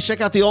 Also, please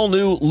check out the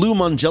all-new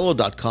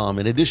LouMongello.com.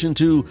 In addition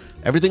to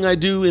everything I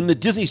do in the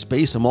Disney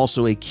space, I'm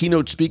also a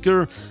keynote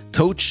speaker,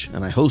 coach,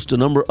 and I host a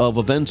number of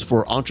events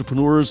for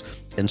entrepreneurs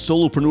and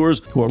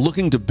solopreneurs who are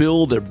looking to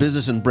build their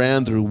business and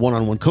brand through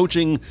one-on-one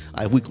coaching.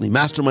 I have weekly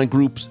mastermind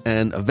groups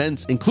and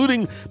events,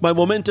 including my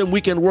Momentum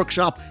Weekend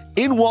Workshop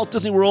in Walt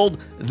Disney World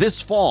this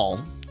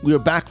fall. We are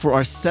back for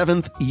our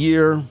 7th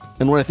year,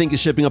 and what I think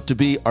is shaping up to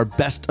be our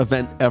best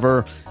event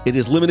ever. It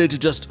is limited to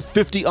just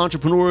 50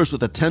 entrepreneurs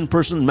with a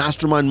 10-person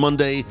Mastermind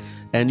Monday,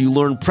 and you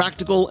learn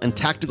practical and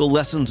tactical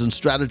lessons and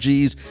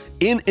strategies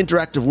in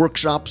interactive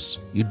workshops.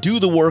 You do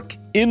the work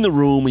in the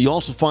room. You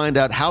also find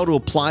out how to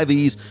apply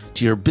these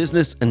to your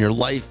business and your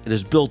life. It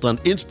is built on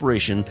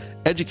inspiration,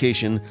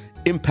 education,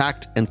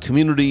 impact, and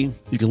community.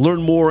 You can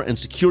learn more and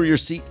secure your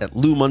seat at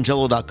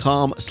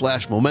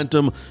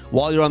loumongello.com/momentum.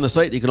 While you're on the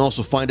site, you can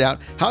also find out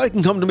how I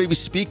can come to maybe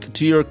speak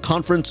to your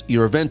conference,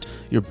 your event,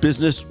 your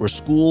business, or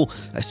school.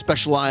 I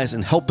specialize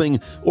in helping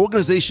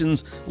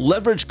organizations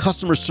leverage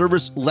customer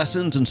service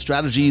lessons and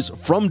strategies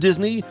from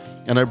Disney,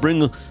 and I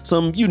bring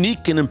some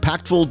unique and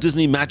impactful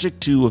Disney magic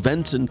to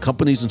events and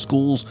companies and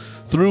schools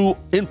through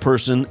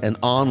in-person and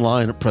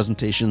online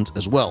presentations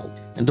as well.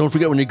 And don't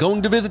forget, when you're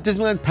going to visit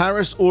Disneyland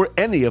Paris or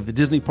any of the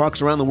Disney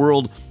parks around the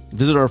world,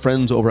 visit our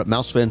friends over at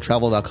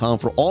mousefantravel.com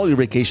for all your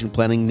vacation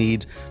planning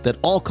needs that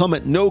all come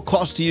at no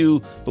cost to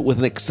you, but with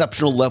an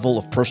exceptional level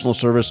of personal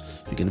service.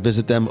 You can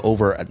visit them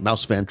over at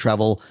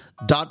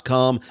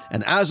mousefantravel.com.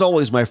 And as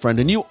always, my friend,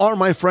 and you are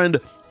my friend,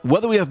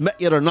 whether we have met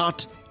yet or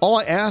not, all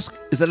I ask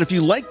is that if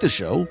you like the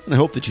show, and I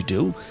hope that you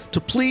do,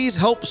 to please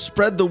help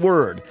spread the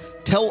word.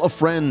 Tell a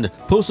friend,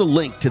 post a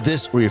link to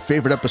this or your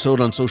favorite episode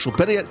on social.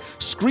 Better yet,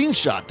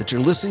 screenshot that you're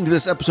listening to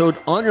this episode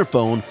on your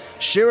phone,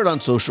 share it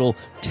on social,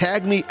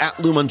 tag me at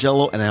Lou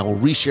Mongello, and I will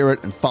reshare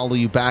it and follow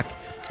you back.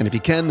 And if you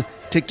can,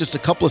 take just a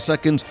couple of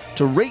seconds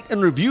to rate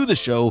and review the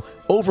show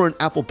over an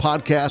Apple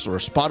Podcast or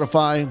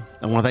Spotify.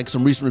 I want to thank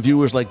some recent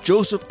reviewers like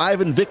Joseph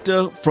Ivan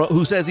Victor,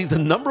 who says he's the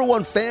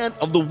 #1 fan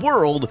of the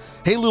world.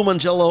 Hey, Lou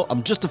Mongello,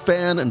 I'm just a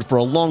fan, and for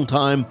a long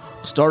time,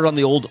 started on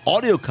the old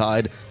audio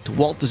guide to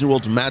Walt Disney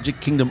World's Magic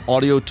Kingdom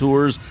audio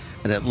tours,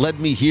 and it led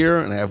me here,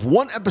 and I have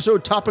one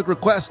episode topic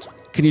request.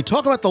 Can you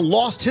talk about the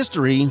lost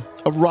history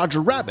of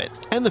Roger Rabbit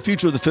and the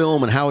future of the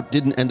film and how it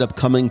didn't end up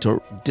coming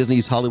to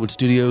Disney's Hollywood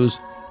studios?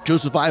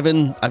 Joseph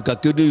Ivan, I've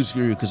got good news for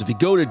you, because if you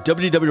go to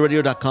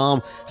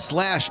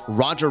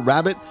wdwradio.com/Roger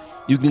Rabbit,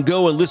 you can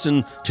go and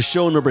listen to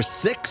show number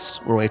 6,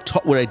 where I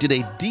did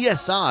a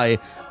DSI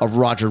of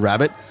Roger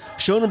Rabbit,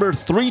 show number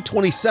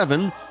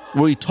 327,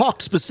 where we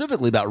talked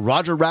specifically about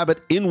Roger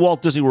Rabbit in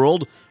Walt Disney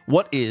World,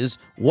 what is,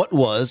 what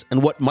was,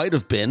 and what might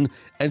have been,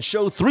 and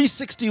show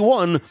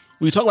 361,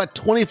 we talk about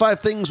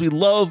 25 things we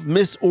love,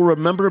 miss, or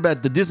remember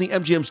about the Disney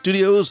MGM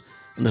studios,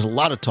 and there's a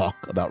lot of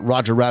talk about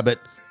Roger Rabbit,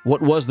 what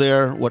was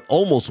there, what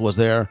almost was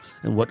there,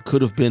 and what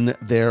could have been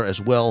there as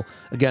well.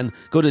 Again,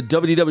 go to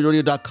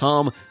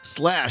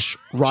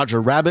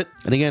wdwradio.com/Roger Rabbit.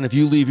 And again, if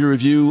you leave your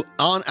review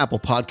on Apple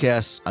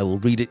Podcasts, I will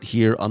read it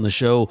here on the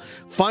show.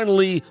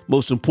 Finally,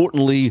 most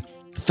importantly,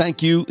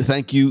 thank you,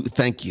 thank you,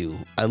 thank you.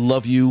 I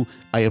love you.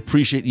 I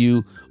appreciate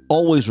you.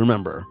 Always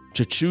remember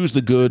to choose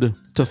the good,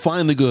 to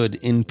find the good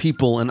in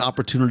people and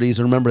opportunities.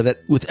 And remember that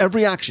with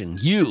every action,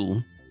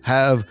 you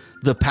have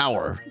the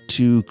power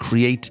to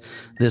create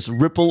this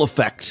ripple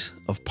effect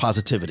of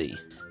positivity.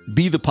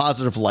 Be the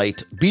positive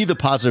light. Be the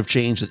positive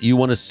change that you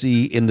want to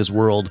see in this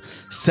world.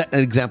 Set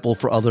an example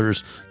for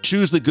others.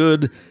 Choose the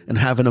good and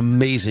have an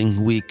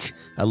amazing week.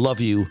 I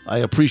love you. I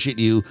appreciate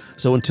you.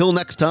 So until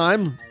next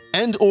time,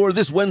 and or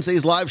this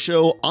Wednesday's live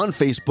show on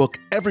Facebook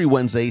every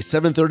Wednesday,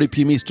 7:30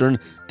 p.m. Eastern,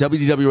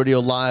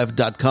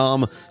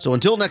 wdwradiolive.com. So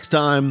until next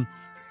time,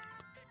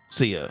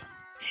 see ya.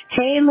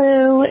 Hey,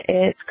 Lou,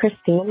 it's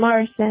Christine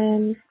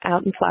Larson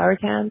out in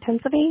Flowertown,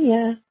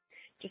 Pennsylvania,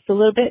 just a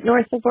little bit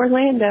north of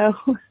Orlando.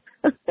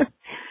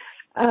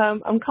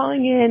 I'm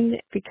calling in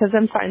because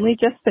I'm finally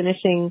just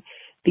finishing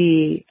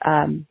the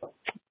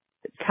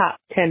top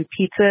 10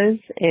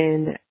 pizzas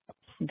in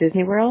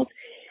Disney World.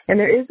 And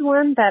there is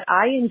one that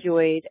I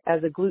enjoyed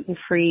as a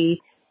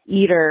gluten-free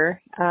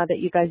eater that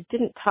you guys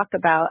didn't talk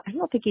about. I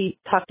don't think he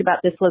talked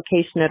about this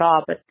location at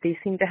all, but they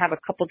seem to have a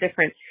couple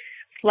different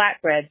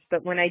flatbreads,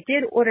 but when I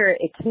did order it,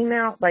 it came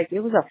out like it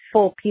was a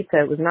full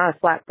pizza. It was not a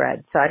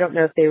flatbread. So I don't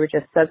know if they were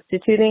just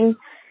substituting,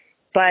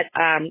 but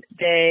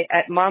they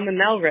at Mama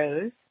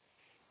Melrose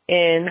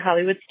in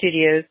Hollywood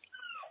Studios,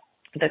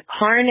 the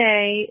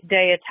Carne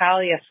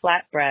d'Italia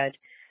flatbread,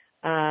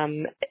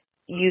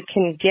 you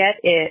can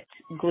get it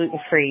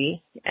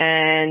gluten-free,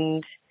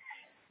 and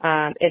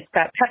it's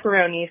got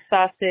pepperoni,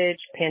 sausage,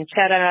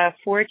 pancetta,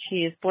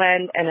 4-cheese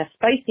blend, and a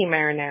spicy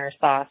marinara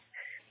sauce.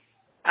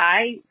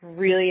 I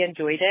really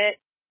enjoyed it,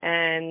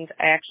 and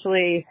I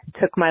actually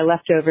took my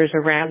leftovers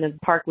around the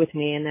park with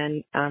me and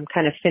then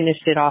kind of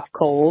finished it off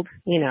cold.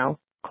 You know,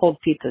 cold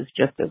pizza's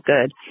just as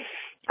good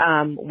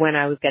when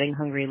I was getting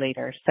hungry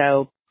later.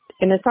 So,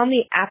 and it's on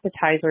the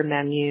appetizer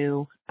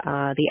menu,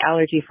 the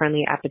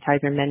allergy-friendly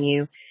appetizer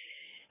menu.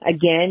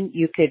 Again,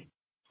 you could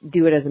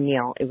do it as a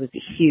meal. It was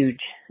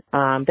huge,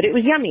 but it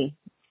was yummy.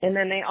 And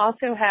then they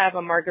also have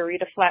a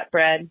margarita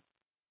flatbread,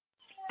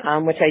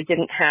 which I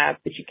didn't have,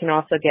 but you can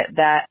also get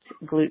that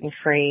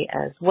gluten-free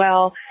as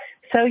well.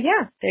 So,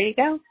 yeah, there you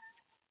go.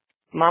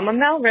 Mama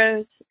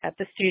Melrose at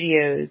the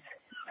studios.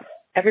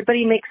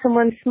 Everybody make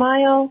someone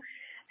smile.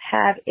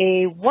 Have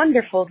a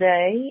wonderful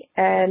day,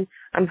 and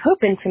I'm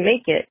hoping to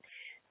make it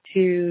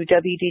to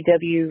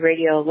WDW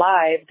Radio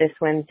Live this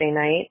Wednesday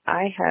night.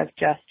 I have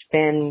just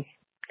been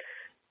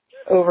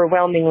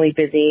overwhelmingly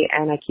busy,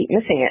 and I keep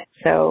missing it.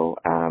 So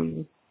I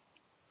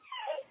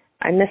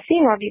miss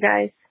seeing all of you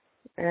guys.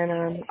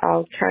 And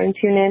I'll try and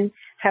tune in.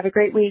 Have a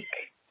great week.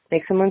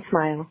 Make someone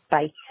smile.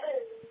 Bye.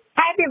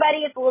 Hi,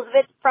 everybody. It's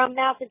Elizabeth from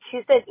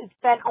Massachusetts. It's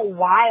been a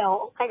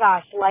while. Oh, my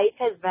gosh. Life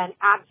has been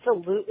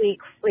absolutely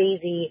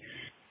crazy,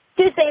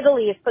 to say the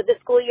least. But the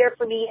school year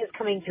for me is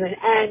coming to an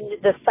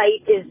end. The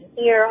site is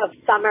near of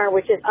summer,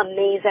 which is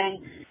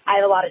amazing.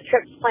 I have a lot of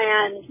trips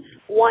planned.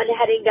 One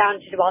heading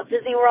down to Walt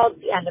Disney World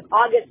at the end of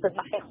August with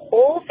my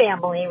whole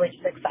family, which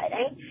is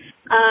exciting.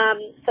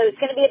 So it's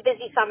going to be a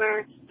busy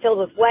summer filled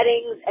with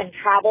weddings and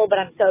travel, but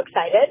I'm so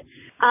excited.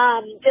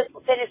 Just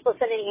finished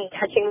listening and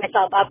catching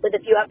myself up with a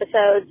few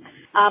episodes.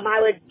 I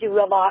would do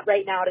a lot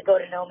right now to go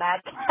to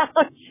Nomad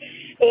Couch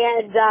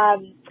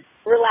and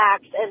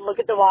relax and look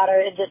at the water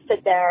and just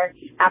sit there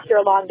after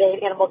a long day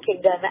in Animal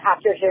Kingdom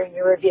after hearing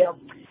your review.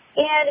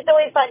 And it's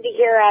always fun to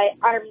hear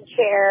an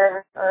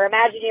armchair or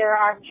Imagineer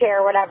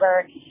armchair,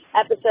 whatever,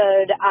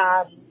 episode.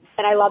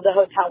 And I love the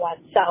hotel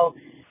one. So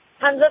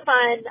tons of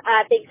fun.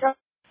 Thanks so much.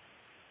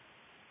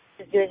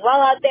 Is doing well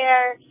out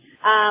there.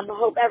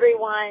 Hope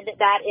everyone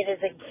that it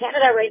is in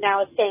Canada right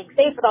now is staying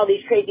safe with all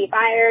these crazy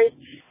fires.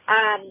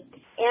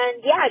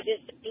 And yeah,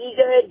 just be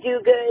good,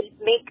 do good,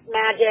 make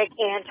magic,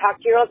 and talk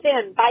to you real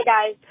soon. Bye,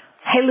 guys.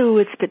 Hello,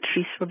 it's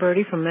Patrice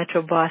Roberti from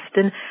Metro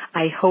Boston.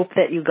 I hope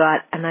that you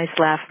got a nice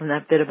laugh from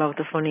that bit about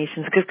the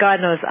Phoenicians, because God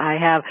knows I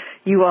have.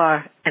 You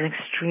are an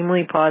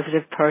extremely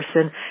positive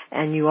person,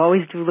 and you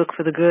always do look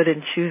for the good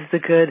and choose the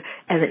good,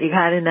 and that you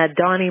got in that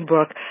Donnie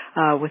book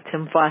with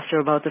Tim Foster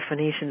about the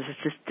Phoenicians.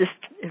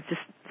 It's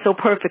just so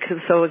perfect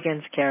and so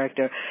against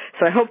character.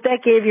 So I hope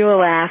that gave you a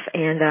laugh,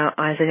 and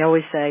as I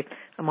always say,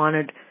 I'm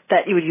honored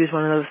that you would use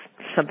one of those,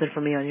 something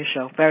for me on your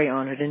show. Very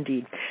honored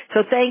indeed.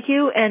 So thank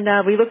you,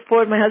 and we look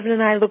forward, my husband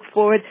and I look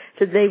forward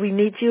to the day we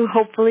meet you,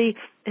 hopefully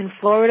in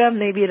Florida,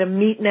 maybe at a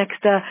meet next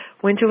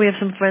winter. We have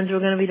some friends who are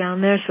going to be down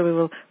there, so we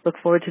will look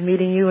forward to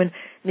meeting you. And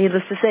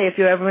needless to say, if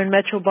you're ever in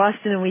Metro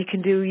Boston and we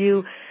can do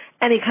you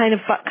any kind of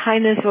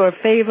kindness or a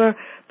favor,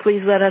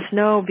 please let us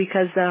know,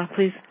 because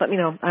please let me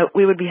know.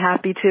 We would be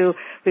happy to.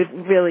 We've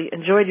really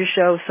enjoyed your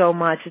show so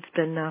much. It's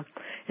been,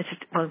 it's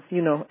just, I'm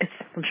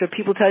sure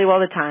people tell you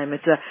all the time.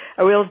 It's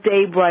a real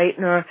day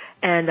brightener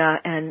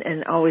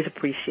and always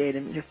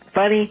appreciated. You're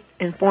funny,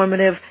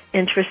 informative,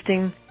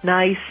 interesting,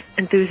 nice,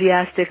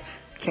 enthusiastic.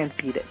 Can't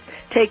beat it.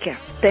 Take care.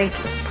 Thank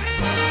you.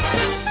 Bye.